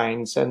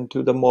turbines and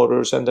to the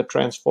motors and the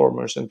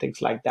transformers and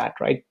things like that,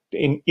 right?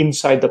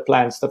 Inside the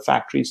plants, the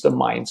factories, the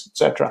mines,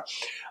 etc.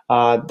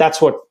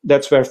 That's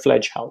where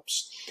Fledge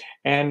helps.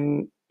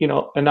 And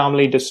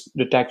anomaly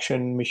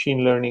detection,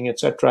 machine learning,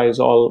 etc. is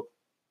all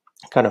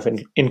kind of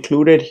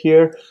included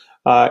here.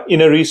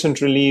 In a recent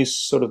release,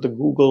 sort of the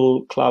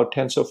Google Cloud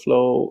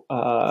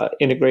TensorFlow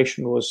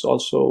integration was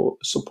also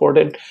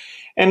supported.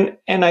 And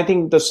I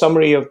think the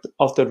summary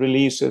of the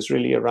release is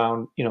really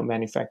around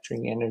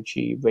manufacturing,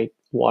 energy,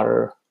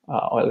 water,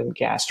 oil and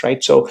gas,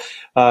 right? So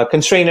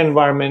constrained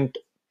environment,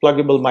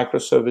 pluggable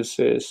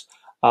microservices,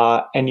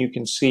 and you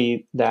can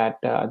see that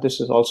this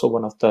is also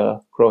one of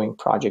the growing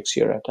projects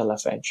here at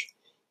LF Edge.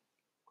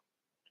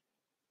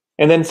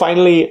 And then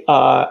finally,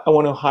 I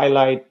want to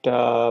highlight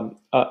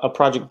a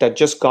project that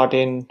just got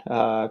in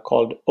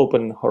called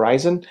Open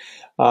Horizon.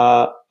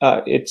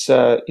 It's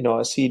a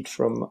seed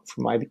from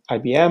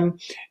IBM,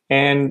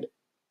 and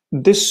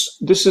this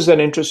is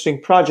an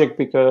interesting project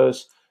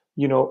because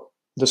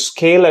the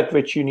scale at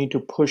which you need to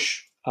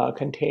push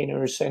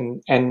containers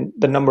and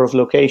the number of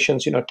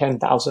locations,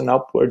 10,000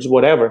 upwards,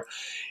 whatever,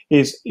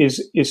 is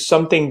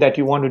something that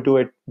you want to do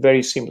it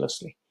very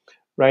seamlessly.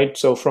 Right,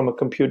 so from a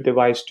compute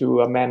device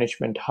to a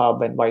management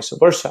hub and vice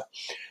versa,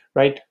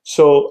 right?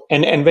 So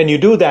and when you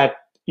do that,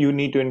 you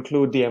need to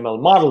include the ML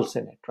models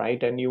in it,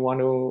 right? And you want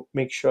to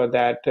make sure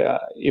that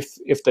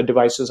if the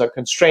devices are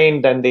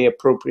constrained, then they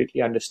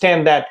appropriately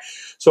understand that.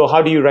 So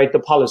how do you write the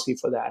policy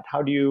for that?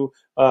 How do you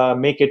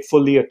make it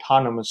fully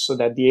autonomous so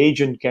that the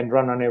agent can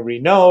run on every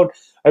node,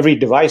 every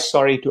device,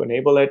 sorry, to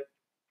enable it?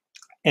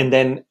 And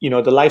then,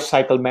 the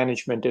lifecycle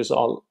management is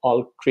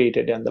all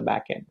created in the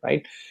back end,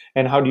 right?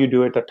 And how do you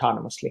do it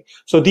autonomously?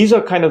 So these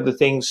are kind of the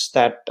things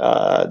that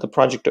the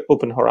project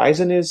Open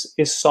Horizon is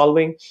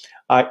solving.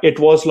 It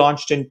was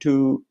launched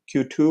into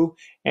Q2,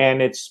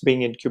 and it's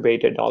being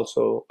incubated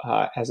also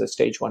as a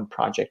stage 1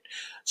 project.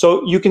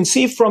 So you can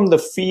see from the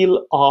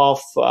feel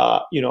of,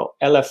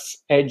 LF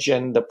Edge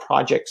and the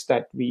projects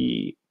that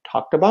we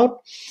talked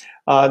about,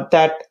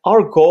 that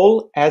our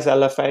goal as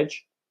LF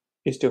Edge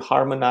is to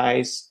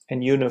harmonize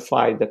and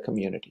unify the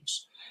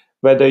communities.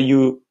 Whether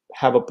you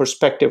have a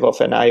perspective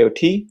of an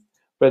IoT,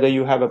 whether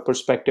you have a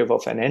perspective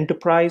of an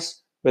enterprise,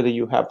 whether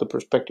you have the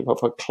perspective of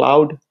a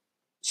cloud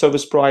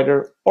service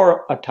provider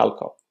or a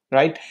telco,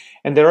 right?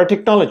 And there are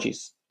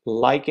technologies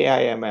like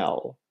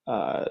AI/ML,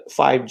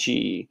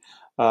 5G,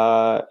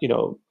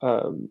 GPU,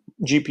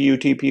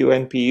 TPU,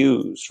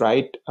 NPUs,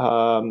 right?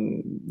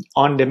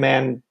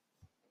 On-demand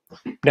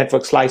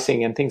network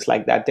slicing and things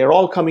like that. They're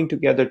all coming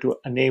together to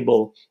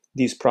enable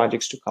these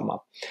projects to come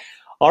up.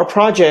 Our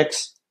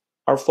projects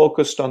are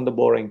focused on the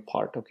boring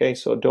part, okay?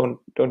 So don't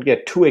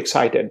get too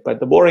excited, but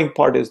the boring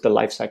part is the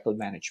lifecycle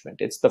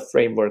management. It's the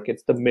framework,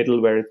 it's the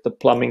middleware, it's the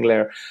plumbing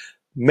layer,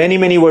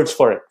 many words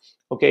for it,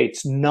 okay?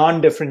 It's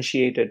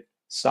non-differentiated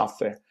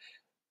software,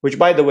 which,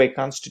 by the way,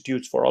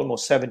 constitutes for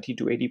almost 70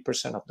 to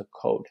 80% of the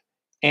code.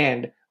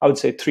 And I would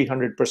say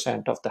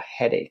 300% of the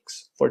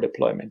headaches for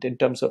deployment in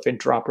terms of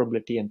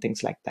interoperability and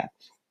things like that.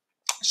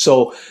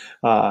 So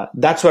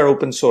that's where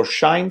open source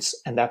shines,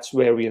 and that's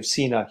where we have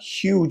seen a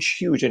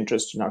huge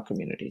interest in our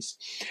communities.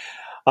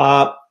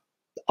 Our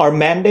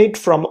mandate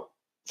from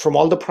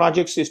all the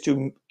projects is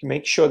to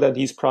make sure that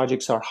these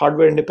projects are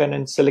hardware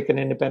independent, silicon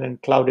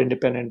independent, cloud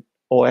independent,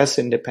 OS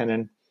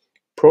independent,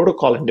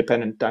 protocol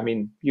independent. I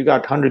mean, you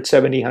got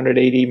 170,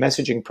 180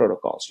 messaging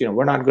protocols.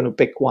 We're not going to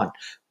pick one,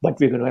 but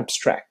we're going to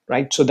abstract,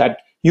 right? So that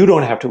you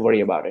don't have to worry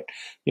about it.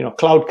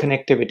 Cloud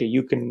connectivity,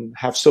 you can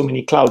have so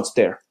many clouds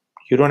there.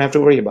 You don't have to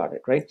worry about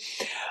it, right?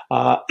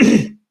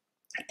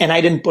 And I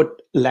didn't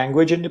put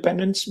language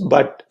independence,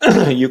 but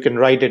you can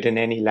write it in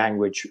any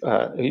language,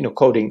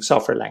 coding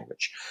software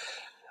language.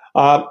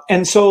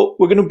 And so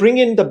we're going to bring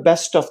in the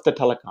best of the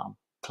telecom,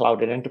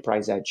 cloud and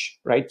enterprise edge,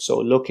 right? So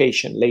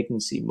location,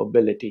 latency,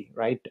 mobility,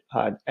 right?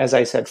 As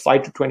I said,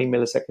 5 to 20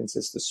 milliseconds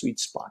is the sweet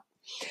spot.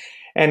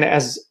 And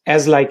as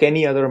like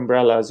any other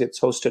umbrellas,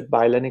 it's hosted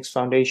by Linux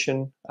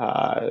Foundation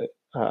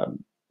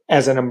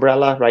as an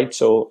umbrella, right?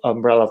 So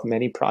umbrella of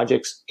many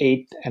projects,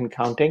 8 and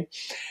counting,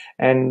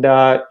 and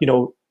a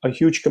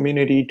huge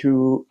community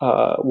to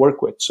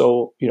work with.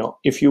 So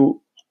if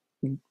you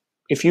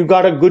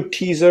got a good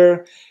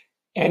teaser,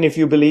 and if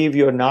you believe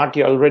you're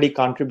already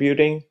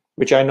contributing,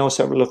 which I know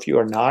several of you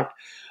are not,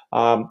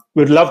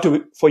 we'd love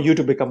for you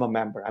to become a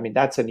member. I mean,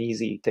 that's an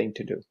easy thing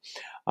to do.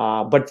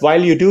 But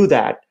while you do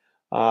that,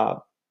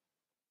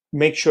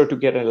 make sure to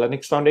get a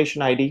Linux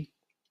Foundation ID,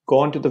 go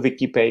onto the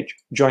wiki page,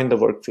 join the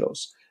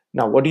workflows.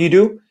 Now, what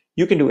do?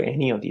 You can do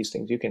any of these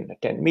things. You can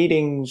attend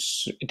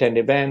meetings, attend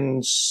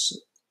events,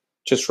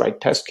 just write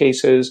test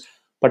cases,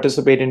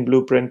 participate in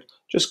Blueprint,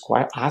 just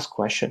ask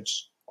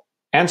questions,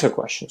 answer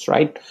questions,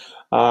 right?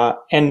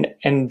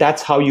 And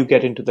that's how you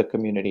get into the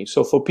community.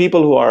 So for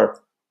people who are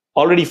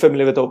already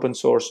familiar with open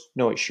source,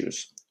 no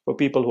issues. For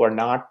people who are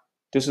not,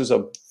 this is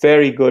a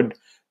very good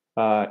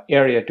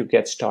area to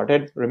get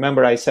started.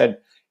 Remember, I said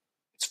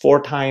it's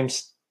 4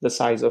 times the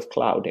size of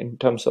cloud in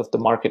terms of the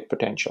market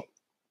potential.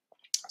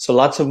 So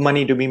lots of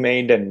money to be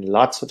made and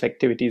lots of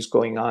activities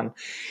going on.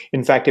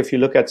 In fact, if you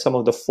look at some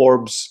of the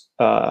Forbes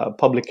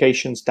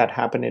publications that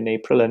happened in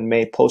April and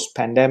May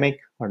post-pandemic,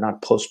 or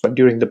not post, but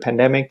during the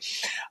pandemic,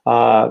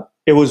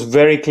 it was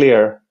very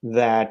clear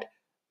that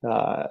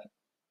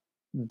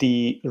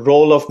the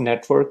role of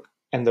network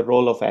and the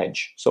role of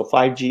edge, so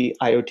 5G,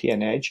 IoT,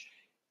 and edge,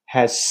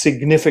 has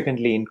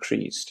significantly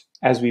increased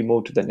as we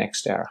move to the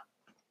next era.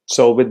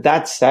 So with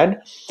that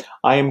said,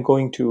 I am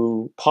going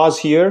to pause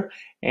here,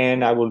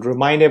 and I will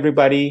remind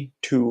everybody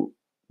to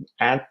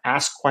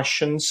ask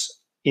questions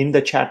in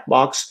the chat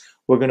box.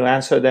 We're going to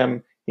answer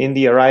them in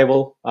the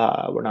arrival.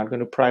 We're not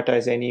going to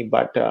prioritize any,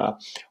 but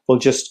we'll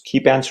just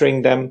keep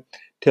answering them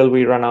till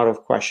we run out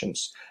of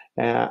questions.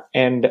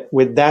 And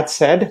with that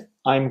said,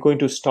 I'm going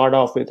to start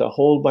off with a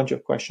whole bunch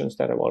of questions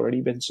that have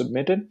already been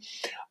submitted.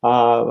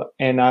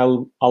 And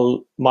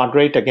I'll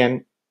moderate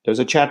again. There's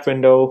a chat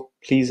window.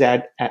 Please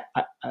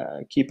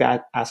keep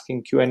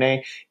asking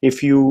Q&A.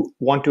 If you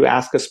want to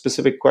ask a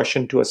specific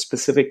question to a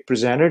specific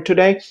presenter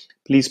today,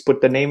 please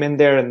put the name in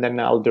there, and then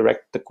I'll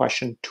direct the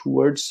question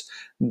towards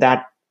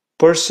that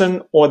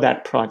person or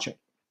that project.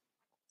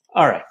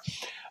 All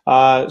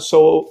right.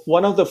 So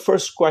one of the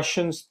first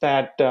questions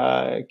that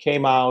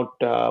came out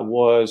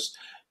was,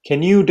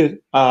 can you,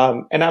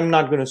 and I'm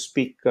not going to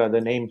speak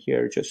the name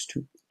here just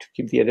to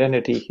keep the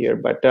identity here,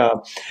 but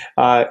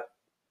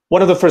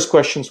one of the first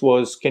questions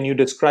was, can you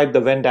describe the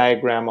Venn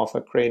diagram of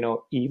a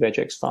Akraino Eve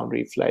EdgeX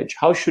Foundry Fledge?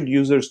 How should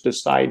users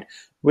decide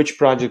which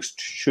projects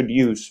should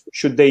use?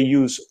 Should they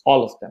use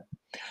all of them?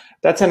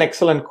 That's an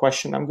excellent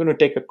question. I'm going to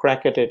take a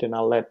crack at it, and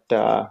I'll let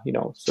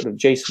sort of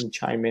Jason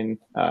chime in.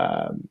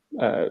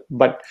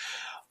 But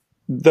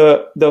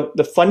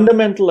the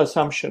fundamental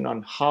assumption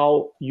on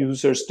how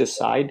users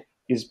decide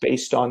is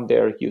based on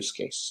their use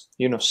case.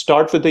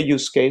 Start with the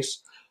use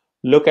case,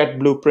 look at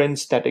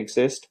blueprints that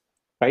exist,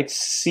 right?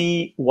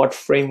 See what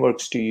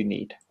frameworks do you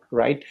need,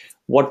 right?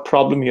 What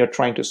problem you're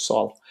trying to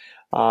solve.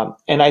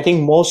 And I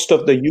think most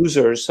of the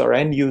users or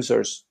end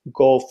users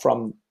go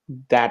from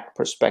that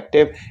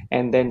perspective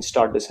and then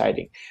start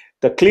deciding.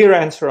 The clear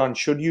answer on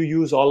should you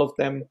use all of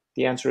them,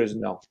 the answer is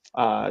no.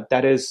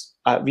 That is,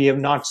 we have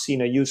not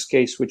seen a use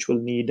case which will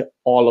need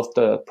all of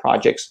the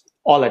projects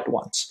all at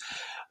once.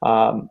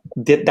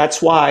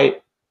 That's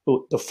why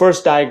the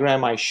first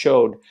diagram I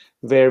showed,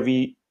 where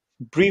we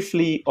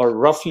briefly or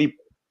roughly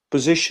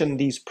position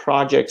these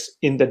projects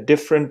in the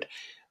different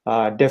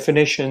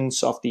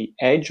definitions of the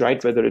edge,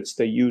 right? Whether it's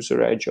the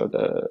user edge or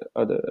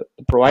the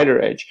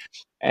provider edge,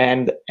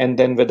 and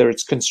then whether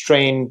it's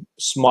constrained,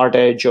 smart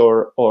edge,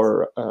 or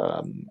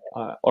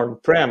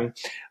on-prem.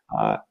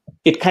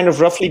 It kind of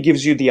roughly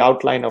gives you the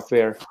outline of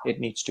where it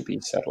needs to be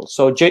settled.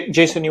 So,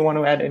 Jason, you want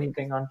to add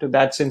anything onto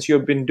that, since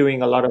you've been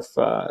doing a lot of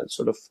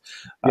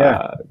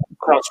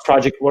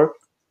cross-project work?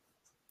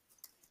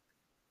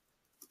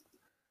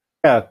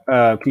 Yeah.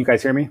 Can you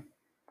guys hear me?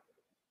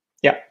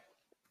 Yeah.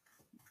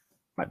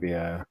 Might be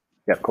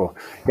yeah, cool.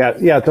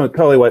 Yeah,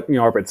 totally what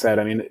Arpit said.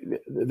 I mean,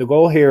 the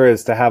goal here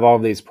is to have all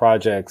of these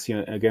projects.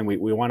 Again, we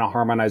want to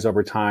harmonize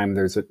over time.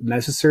 There's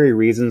necessary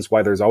reasons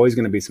why there's always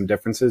going to be some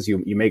differences.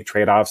 You make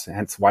trade-offs,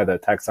 hence why the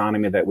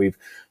taxonomy that we've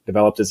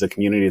developed as a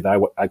community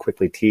that I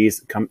quickly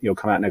teased come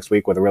out next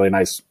week with a really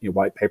nice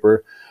white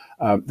paper.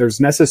 There's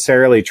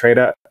necessarily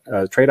trade-offs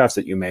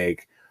that you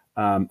make.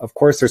 Of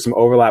course, there's some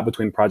overlap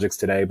between projects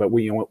today, but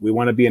we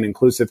want to be an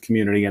inclusive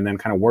community and then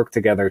kind of work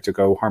together to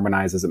go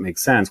harmonize as it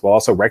makes sense, while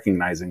also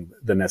recognizing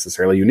the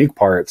necessarily unique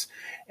parts.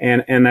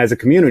 And as a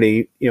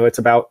community, it's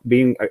about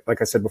being,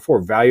 like I said before,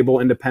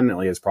 valuable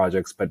independently as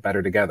projects, but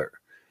better together.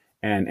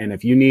 And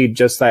if you need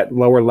just that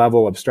lower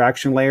level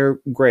abstraction layer,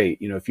 great.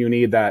 If you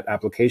need that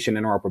application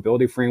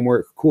interoperability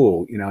framework,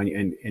 cool.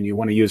 And you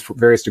want to use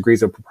various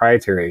degrees of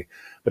proprietary.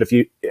 But if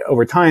you,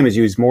 over time, as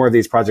you use more of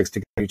these projects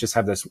together, you just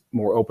have this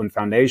more open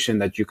foundation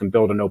that you can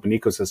build an open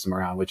ecosystem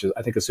around, which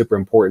I think is super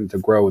important to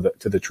grow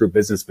to the true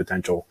business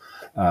potential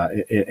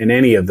in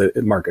any of the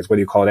markets, whether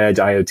you call it edge,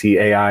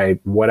 IoT, AI,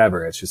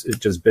 whatever. It's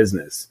just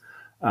business.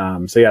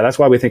 So yeah, that's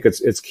why we think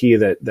it's key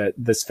that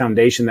this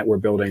foundation that we're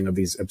building of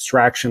these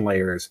abstraction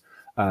layers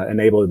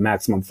enable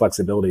maximum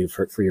flexibility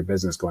for your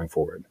business going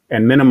forward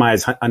and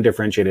minimize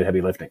undifferentiated heavy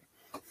lifting.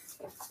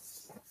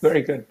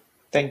 Very good.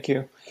 Thank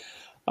you.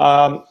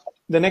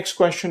 The next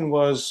question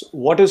was,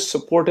 what is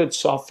supported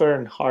software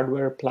and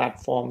hardware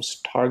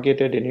platforms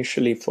targeted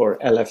initially for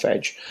LF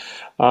Edge?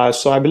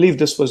 So I believe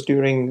this was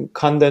during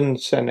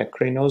Kandan's and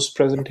Akraino's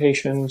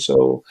presentation.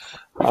 So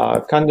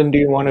Kandan, do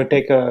you want to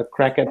take a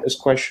crack at this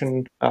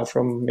question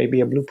from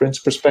maybe a Blueprints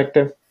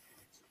perspective?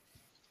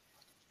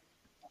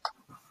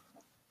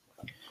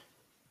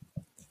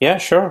 Yeah,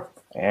 sure.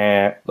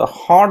 The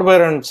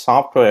hardware and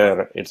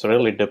software, it's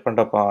really depend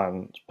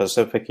upon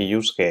specific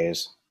use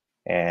case.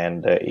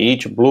 And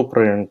each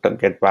blueprint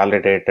get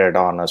validated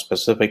on a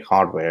specific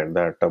hardware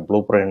that the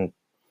blueprint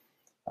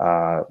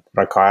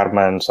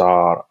requirements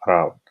are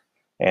around.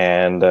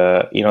 And,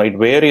 it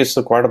varies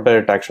quite a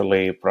bit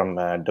actually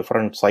from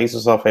different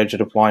sizes of edge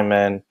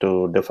deployment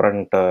to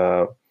different,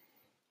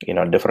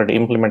 different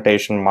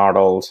implementation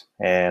models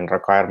and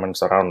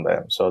requirements around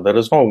them. So there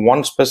is no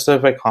one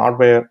specific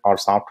hardware or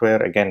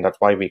software. Again, that's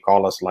why we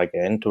call us like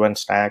an end-to-end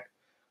stack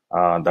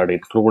that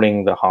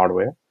including the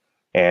hardware.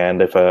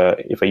 And if a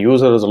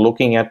user is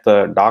looking at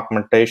the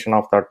documentation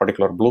of that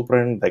particular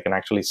blueprint, they can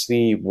actually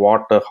see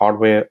what the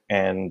hardware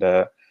and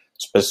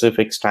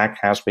specific stack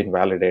has been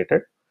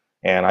validated.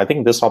 And I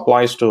think this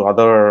applies to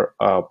other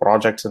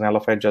projects in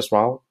LF Edge as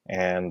well.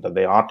 And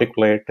they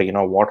articulate,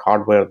 what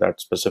hardware that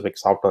specific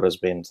software has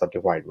been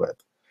certified with.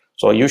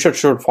 So you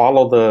should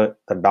follow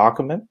the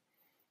document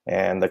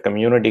and the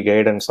community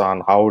guidance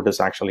on how it is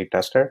actually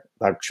tested.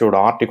 That should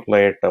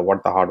articulate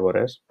what the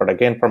hardware is. But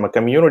again, from a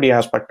community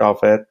aspect of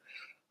it,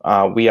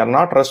 we are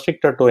not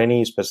restricted to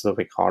any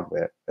specific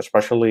hardware,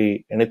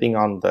 especially anything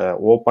on the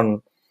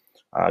open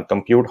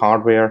compute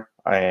hardware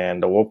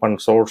and the open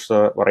source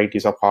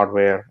varieties of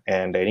hardware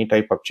and any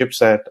type of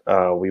chipset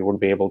we would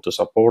be able to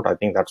support. I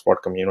think that's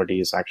what community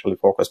is actually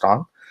focused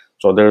on.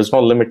 So there is no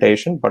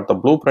limitation, but the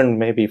blueprint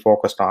may be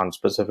focused on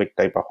specific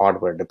type of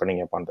hardware depending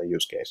upon the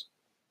use case.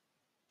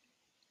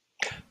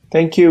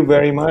 Thank you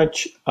very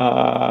much.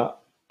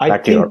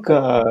 Thank you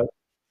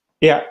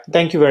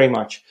very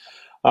much.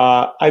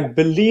 I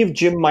believe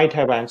Jim might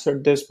have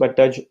answered this, but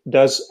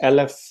does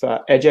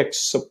LF EdgeX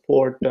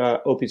support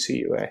OPC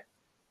UA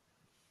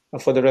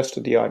for the rest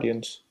of the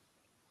audience?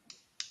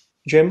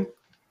 Jim?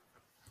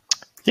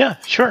 Yeah,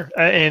 sure.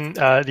 And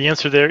the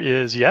answer there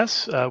is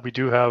yes. We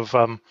do have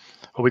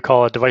what we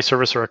call a device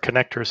service or a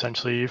connector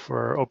essentially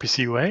for OPC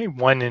UA,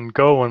 one in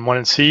Go and one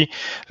in C.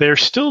 They're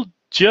still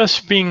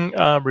just being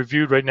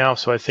reviewed right now,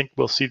 so I think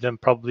we'll see them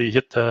probably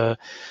hit the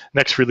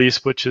next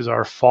release, which is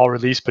our fall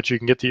release, but you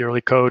can get the early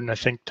code. And I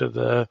think to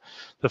the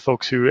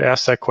folks who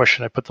asked that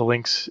question, I put the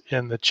links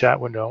in the chat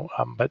window,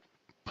 but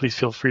please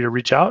feel free to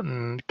reach out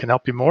and can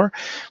help you more.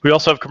 We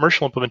also have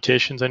commercial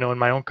implementations. I know in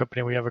my own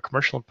company, we have a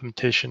commercial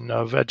implementation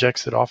of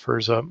EdgeX that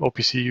offers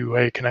OPC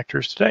UA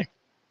connectors today.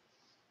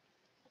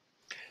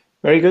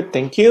 Very good,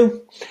 thank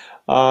you.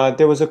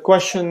 There's a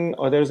question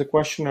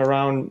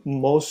around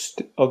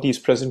most of these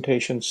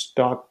presentations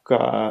talks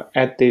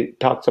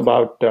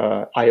about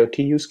IoT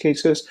use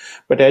cases,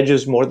 but Edge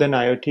is more than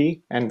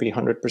IoT, and we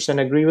 100%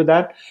 agree with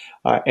that.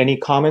 Any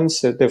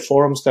comments? There are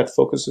forums that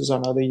focuses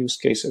on other use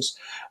cases.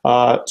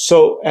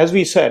 So as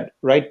we said,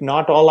 right,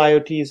 not all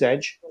IoT is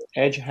Edge.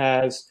 Edge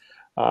has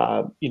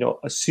a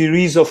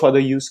series of other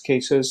use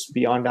cases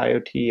beyond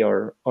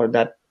IoT or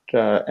that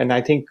and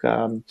I think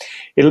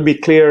it'll be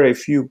clear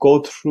if you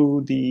go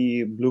through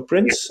the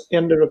blueprints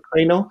under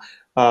Akraino.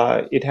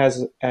 It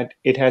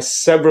has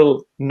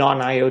several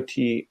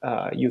non-IoT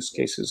use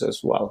cases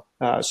as well.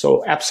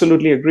 So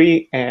absolutely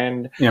agree.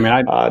 And Yeah, I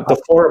mean,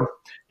 the forum,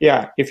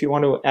 yeah, if you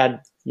want to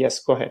add, yes,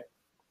 go ahead.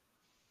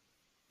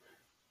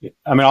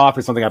 I mean, I'll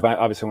offer something. I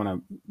obviously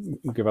want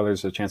to give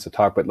others a chance to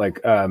talk, but like,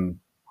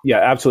 yeah,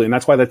 absolutely, and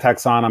that's why the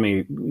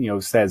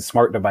taxonomy, says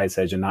smart device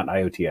edge and not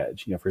IoT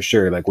edge. For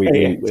sure. Like we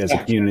as a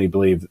community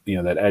believe,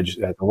 that edge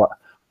has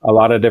a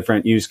lot of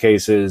different use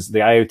cases. The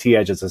IoT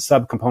edge is a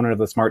subcomponent of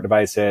the smart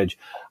device edge.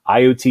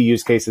 IoT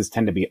use cases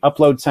tend to be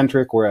upload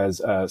centric,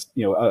 whereas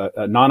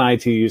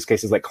non-IoT use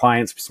cases like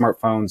clients,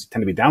 smartphones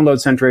tend to be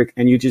download centric,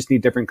 and you just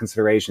need different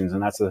considerations.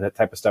 And that's the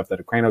type of stuff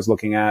that Akraino is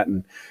looking at,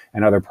 and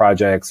other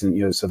projects.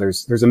 And so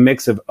there's a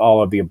mix of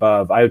all of the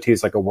above. IoT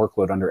is like a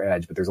workload under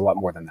edge, but there's a lot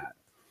more than that.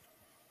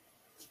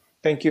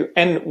 Thank you.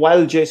 And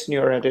while Jason,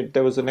 you're at it,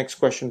 there was a next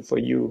question for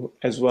you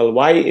as well.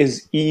 Why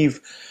is Eve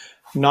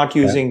not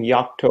using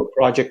Yocto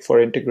project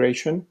for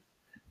integration?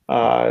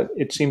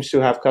 It seems to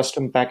have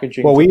custom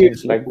packaging for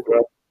things like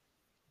Grub.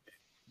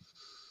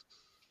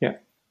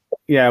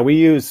 Yeah, we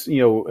use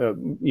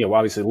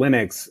obviously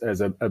Linux as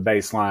a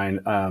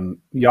baseline.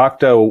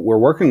 Yocto, we're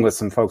working with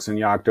some folks in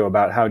Yocto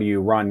about how do you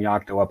run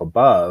Yocto up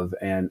above,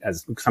 and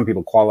as some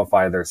people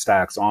qualify their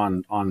stacks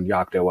on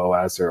Yocto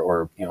OS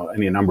or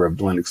any number of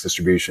Linux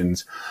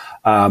distributions.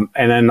 And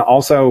then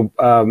also,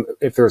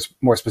 if there's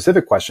more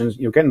specific questions,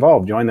 get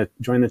involved, join the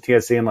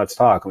TSC and let's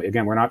talk.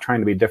 Again, we're not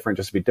trying to be different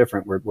just to be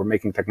different. We're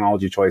making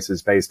technology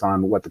choices based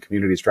on what the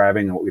community is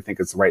driving and what we think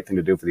is the right thing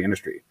to do for the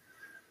industry.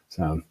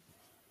 So.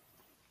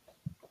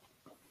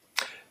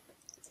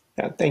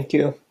 Yeah, thank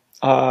you.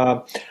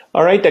 All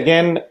right.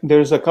 Again,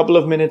 there's a couple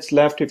of minutes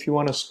left. If you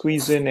want to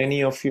squeeze in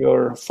any of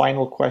your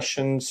final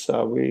questions,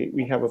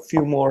 we have a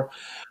few more.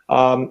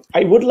 I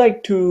would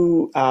like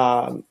to,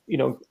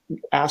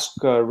 ask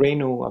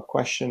Renu a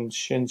question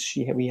since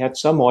we had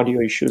some audio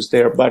issues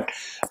there. But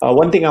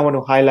one thing I want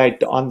to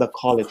highlight on the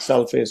call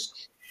itself is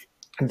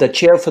the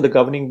chair for the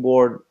governing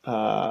board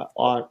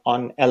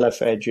on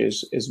LF Edge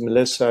is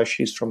Melissa.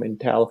 She's from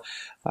Intel.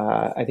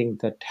 I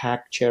think the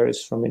TAC chair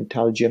is from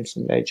Intel,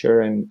 Jimson Ledger,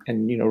 and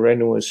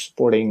Renu is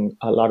supporting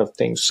a lot of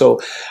things.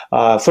 So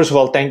first of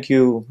all, thank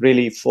you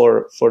really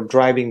for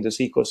driving this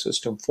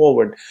ecosystem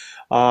forward.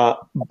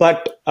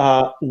 But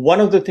one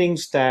of the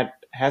things that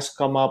has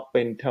come up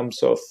in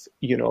terms of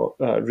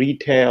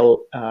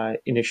retail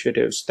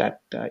initiatives that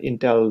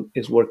Intel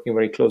is working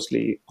very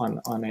closely on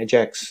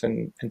EdgeX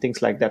and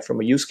things like that from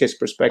a use case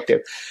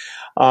perspective.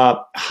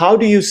 How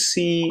do you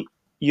see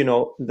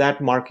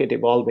that market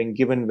evolving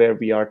given where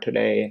we are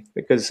today?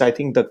 Because I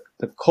think the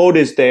code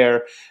is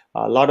there.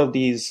 A lot of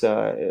these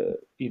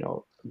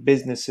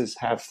businesses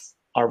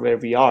are where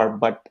we are,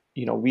 but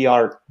we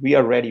are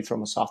ready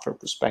from a software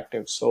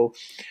perspective. So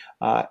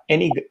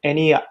any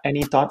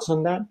thoughts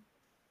on that?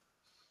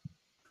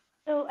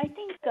 So I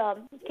think,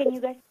 can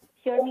you guys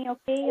hear me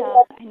okay?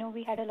 I know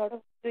we had a lot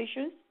of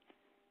issues.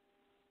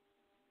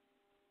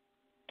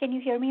 Can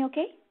you hear me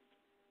okay?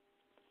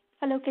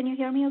 Hello, can you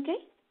hear me okay?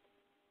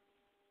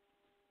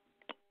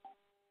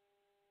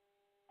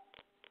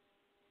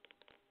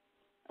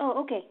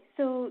 Oh, okay.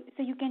 So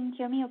you can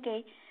hear me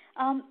okay.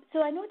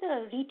 So I know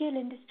the retail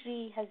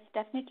industry has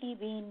definitely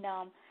been,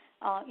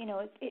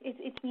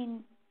 it's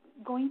been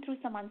going through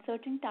some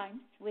uncertain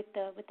times with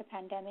the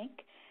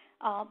pandemic.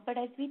 But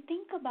as we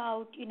think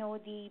about,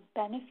 the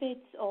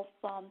benefits of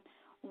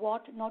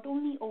what not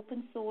only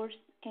open source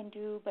can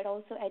do, but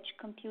also edge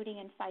computing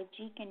and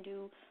 5G can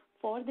do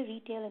for the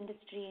retail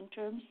industry in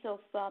terms of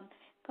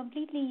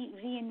completely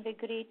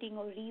reinvigorating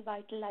or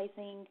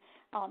revitalizing,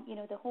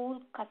 the whole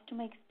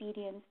customer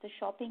experience, the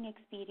shopping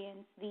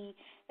experience, the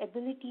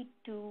ability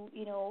to,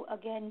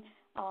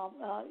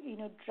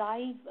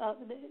 drive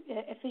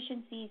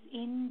efficiencies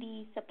in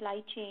the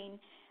supply chain,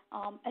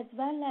 as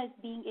well as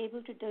being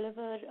able to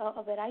deliver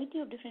a variety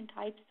of different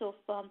types of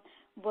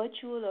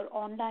virtual or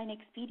online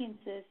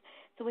experiences.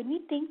 So when we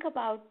think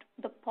about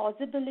the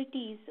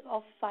possibilities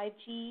of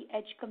 5G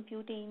edge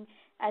computing,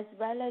 as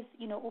well as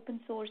open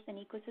source and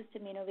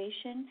ecosystem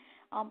innovation,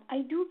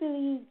 I do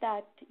believe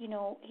that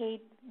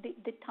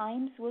the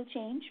times will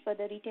change for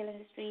the retail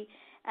industry,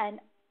 and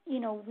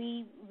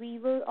we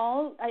will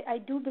all. I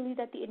do believe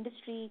that the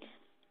industry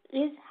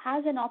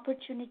has an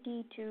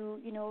opportunity to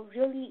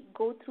really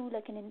go through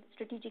like a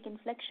strategic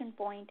inflection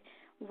point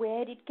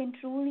where it can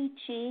truly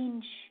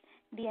change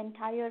the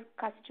entire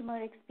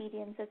customer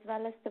experience as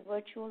well as the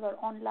virtual or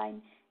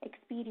online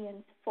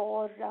experience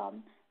for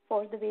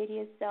the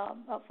various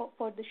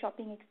for the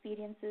shopping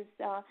experiences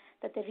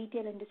that the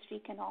retail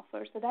industry can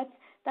offer. So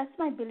that's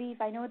my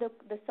belief. I know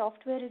the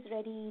software is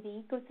ready,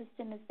 the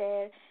ecosystem is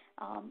there.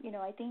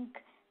 I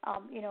think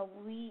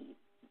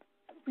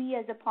we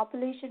as a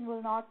population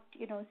will not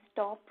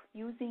stop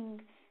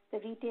using the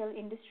retail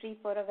industry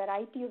for a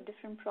variety of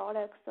different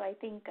products. So I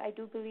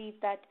do believe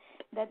that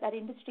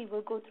industry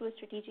will go through a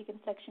strategic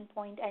inflection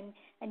point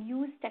and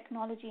use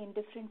technology in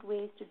different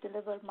ways to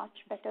deliver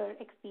much better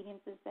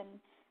experiences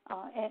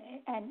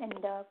and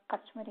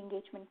customer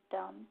engagement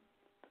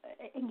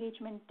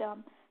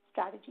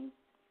strategies.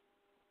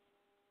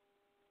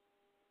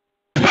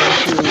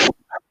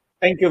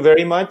 Thank you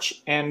very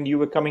much. And you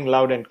were coming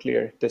loud and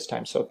clear this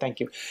time, so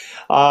thank you.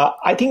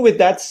 I think with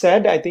that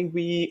said, I think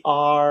we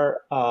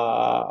are,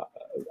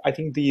 I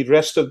think the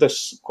rest of the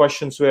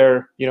questions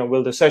were,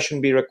 will the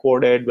session be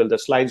recorded? Will the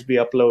slides be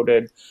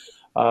uploaded?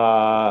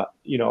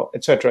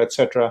 Et cetera, et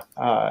cetera.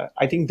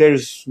 I think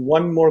there's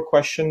one more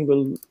question.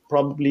 We'll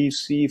probably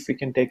see if we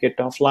can take it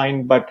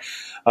offline, but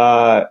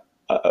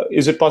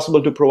is it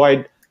possible to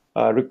provide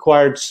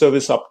required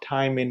service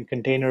uptime in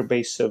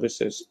container-based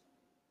services?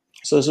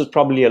 So this is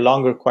probably a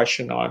longer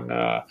question on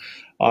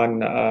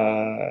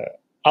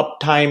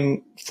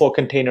uptime for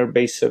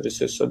container-based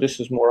services. So this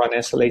is more on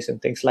SLAs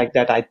and things like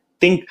that. I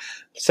think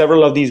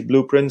several of these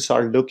blueprints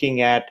are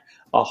looking at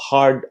a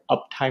hard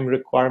uptime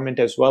requirement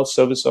as well,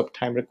 service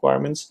uptime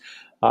requirements.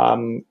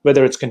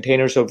 Whether it's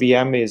containers or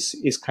VM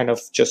is kind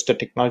of just a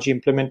technology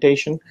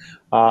implementation.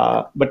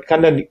 But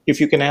kind of,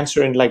 if you can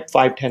answer in like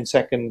 5-10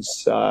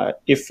 seconds,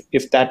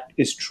 if that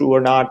is true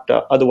or not.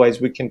 Otherwise,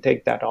 we can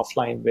take that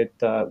offline with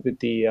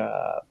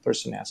the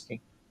person asking.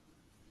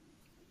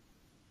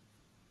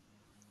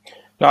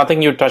 No, I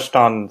think you touched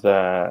on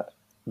the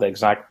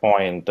exact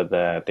point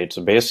that it's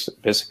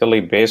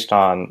basically based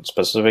on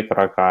specific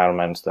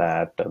requirements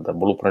that the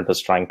blueprint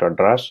is trying to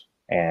address,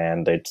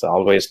 and it's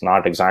always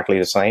not exactly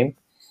the same.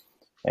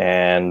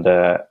 And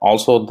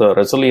also the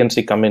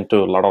resiliency come into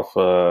a lot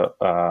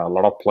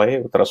of play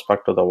with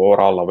respect to the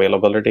overall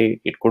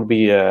availability. It could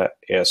be a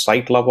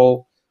site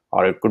level,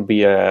 or it could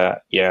be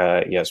a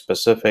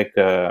specific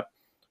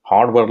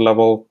hardware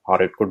level,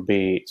 or it could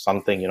be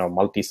something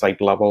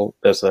multi-site level.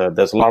 There's a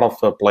lot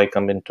of play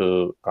come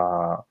into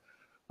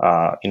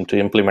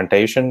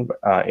implementation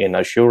in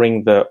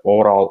assuring the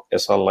overall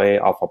SLA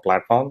of a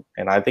platform.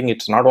 And I think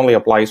it's not only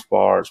applies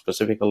for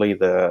specifically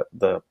the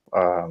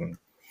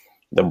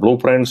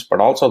blueprints, but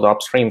also the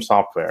upstream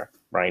software,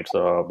 right?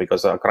 So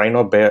because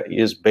Akraino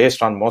is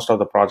based on, most of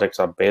the projects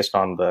are based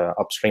on the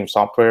upstream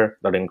software,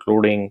 that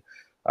including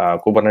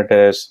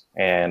Kubernetes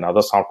and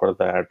other software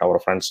that our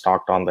friends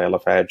talked on the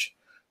LF Edge,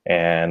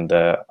 and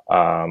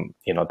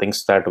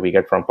things that we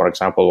get from, for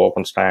example,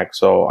 OpenStack.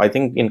 So I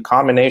think in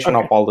combination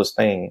of all this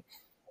thing,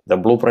 the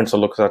blueprints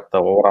looks at the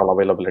overall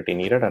availability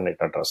needed and it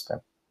addresses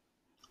them.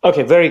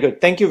 Okay, very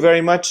good. Thank you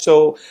very much.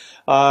 So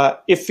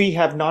if we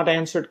have not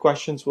answered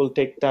questions, we'll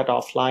take that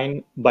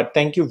offline. But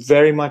thank you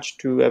very much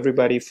to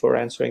everybody for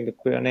answering the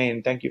Q&A,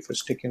 and thank you for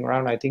sticking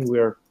around. I think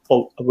we're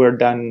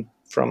done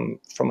from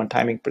a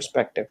timing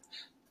perspective.